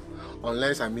 No,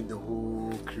 unless I meet the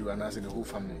whole crew and I say the whole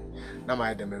family. Now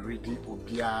I them ready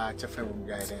obia chefem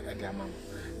and their mom.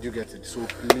 You get it? So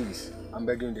please, I'm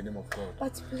begging in the name of God.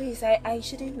 But please, I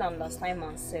shouldn't understand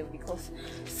myself because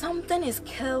something is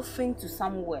curving to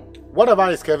somewhere. Whatever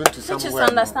is curving to somewhere. Which is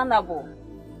understandable.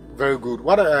 Very good.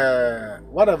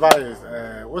 Whatever is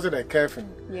was it a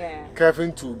curving? Yeah.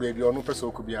 Curving to baby or no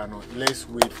person could be no. Let's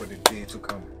wait for the day to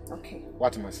come. Okay.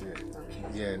 What am I saying? Okay.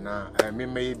 Yeah, now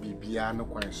maybe be no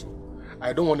quite so.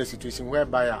 I don't want a situation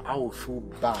whereby I will feel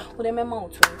bad. Well, the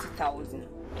amount 20,000.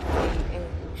 And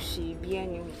she be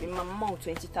any amount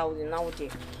 20,000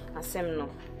 nowadays. I say no.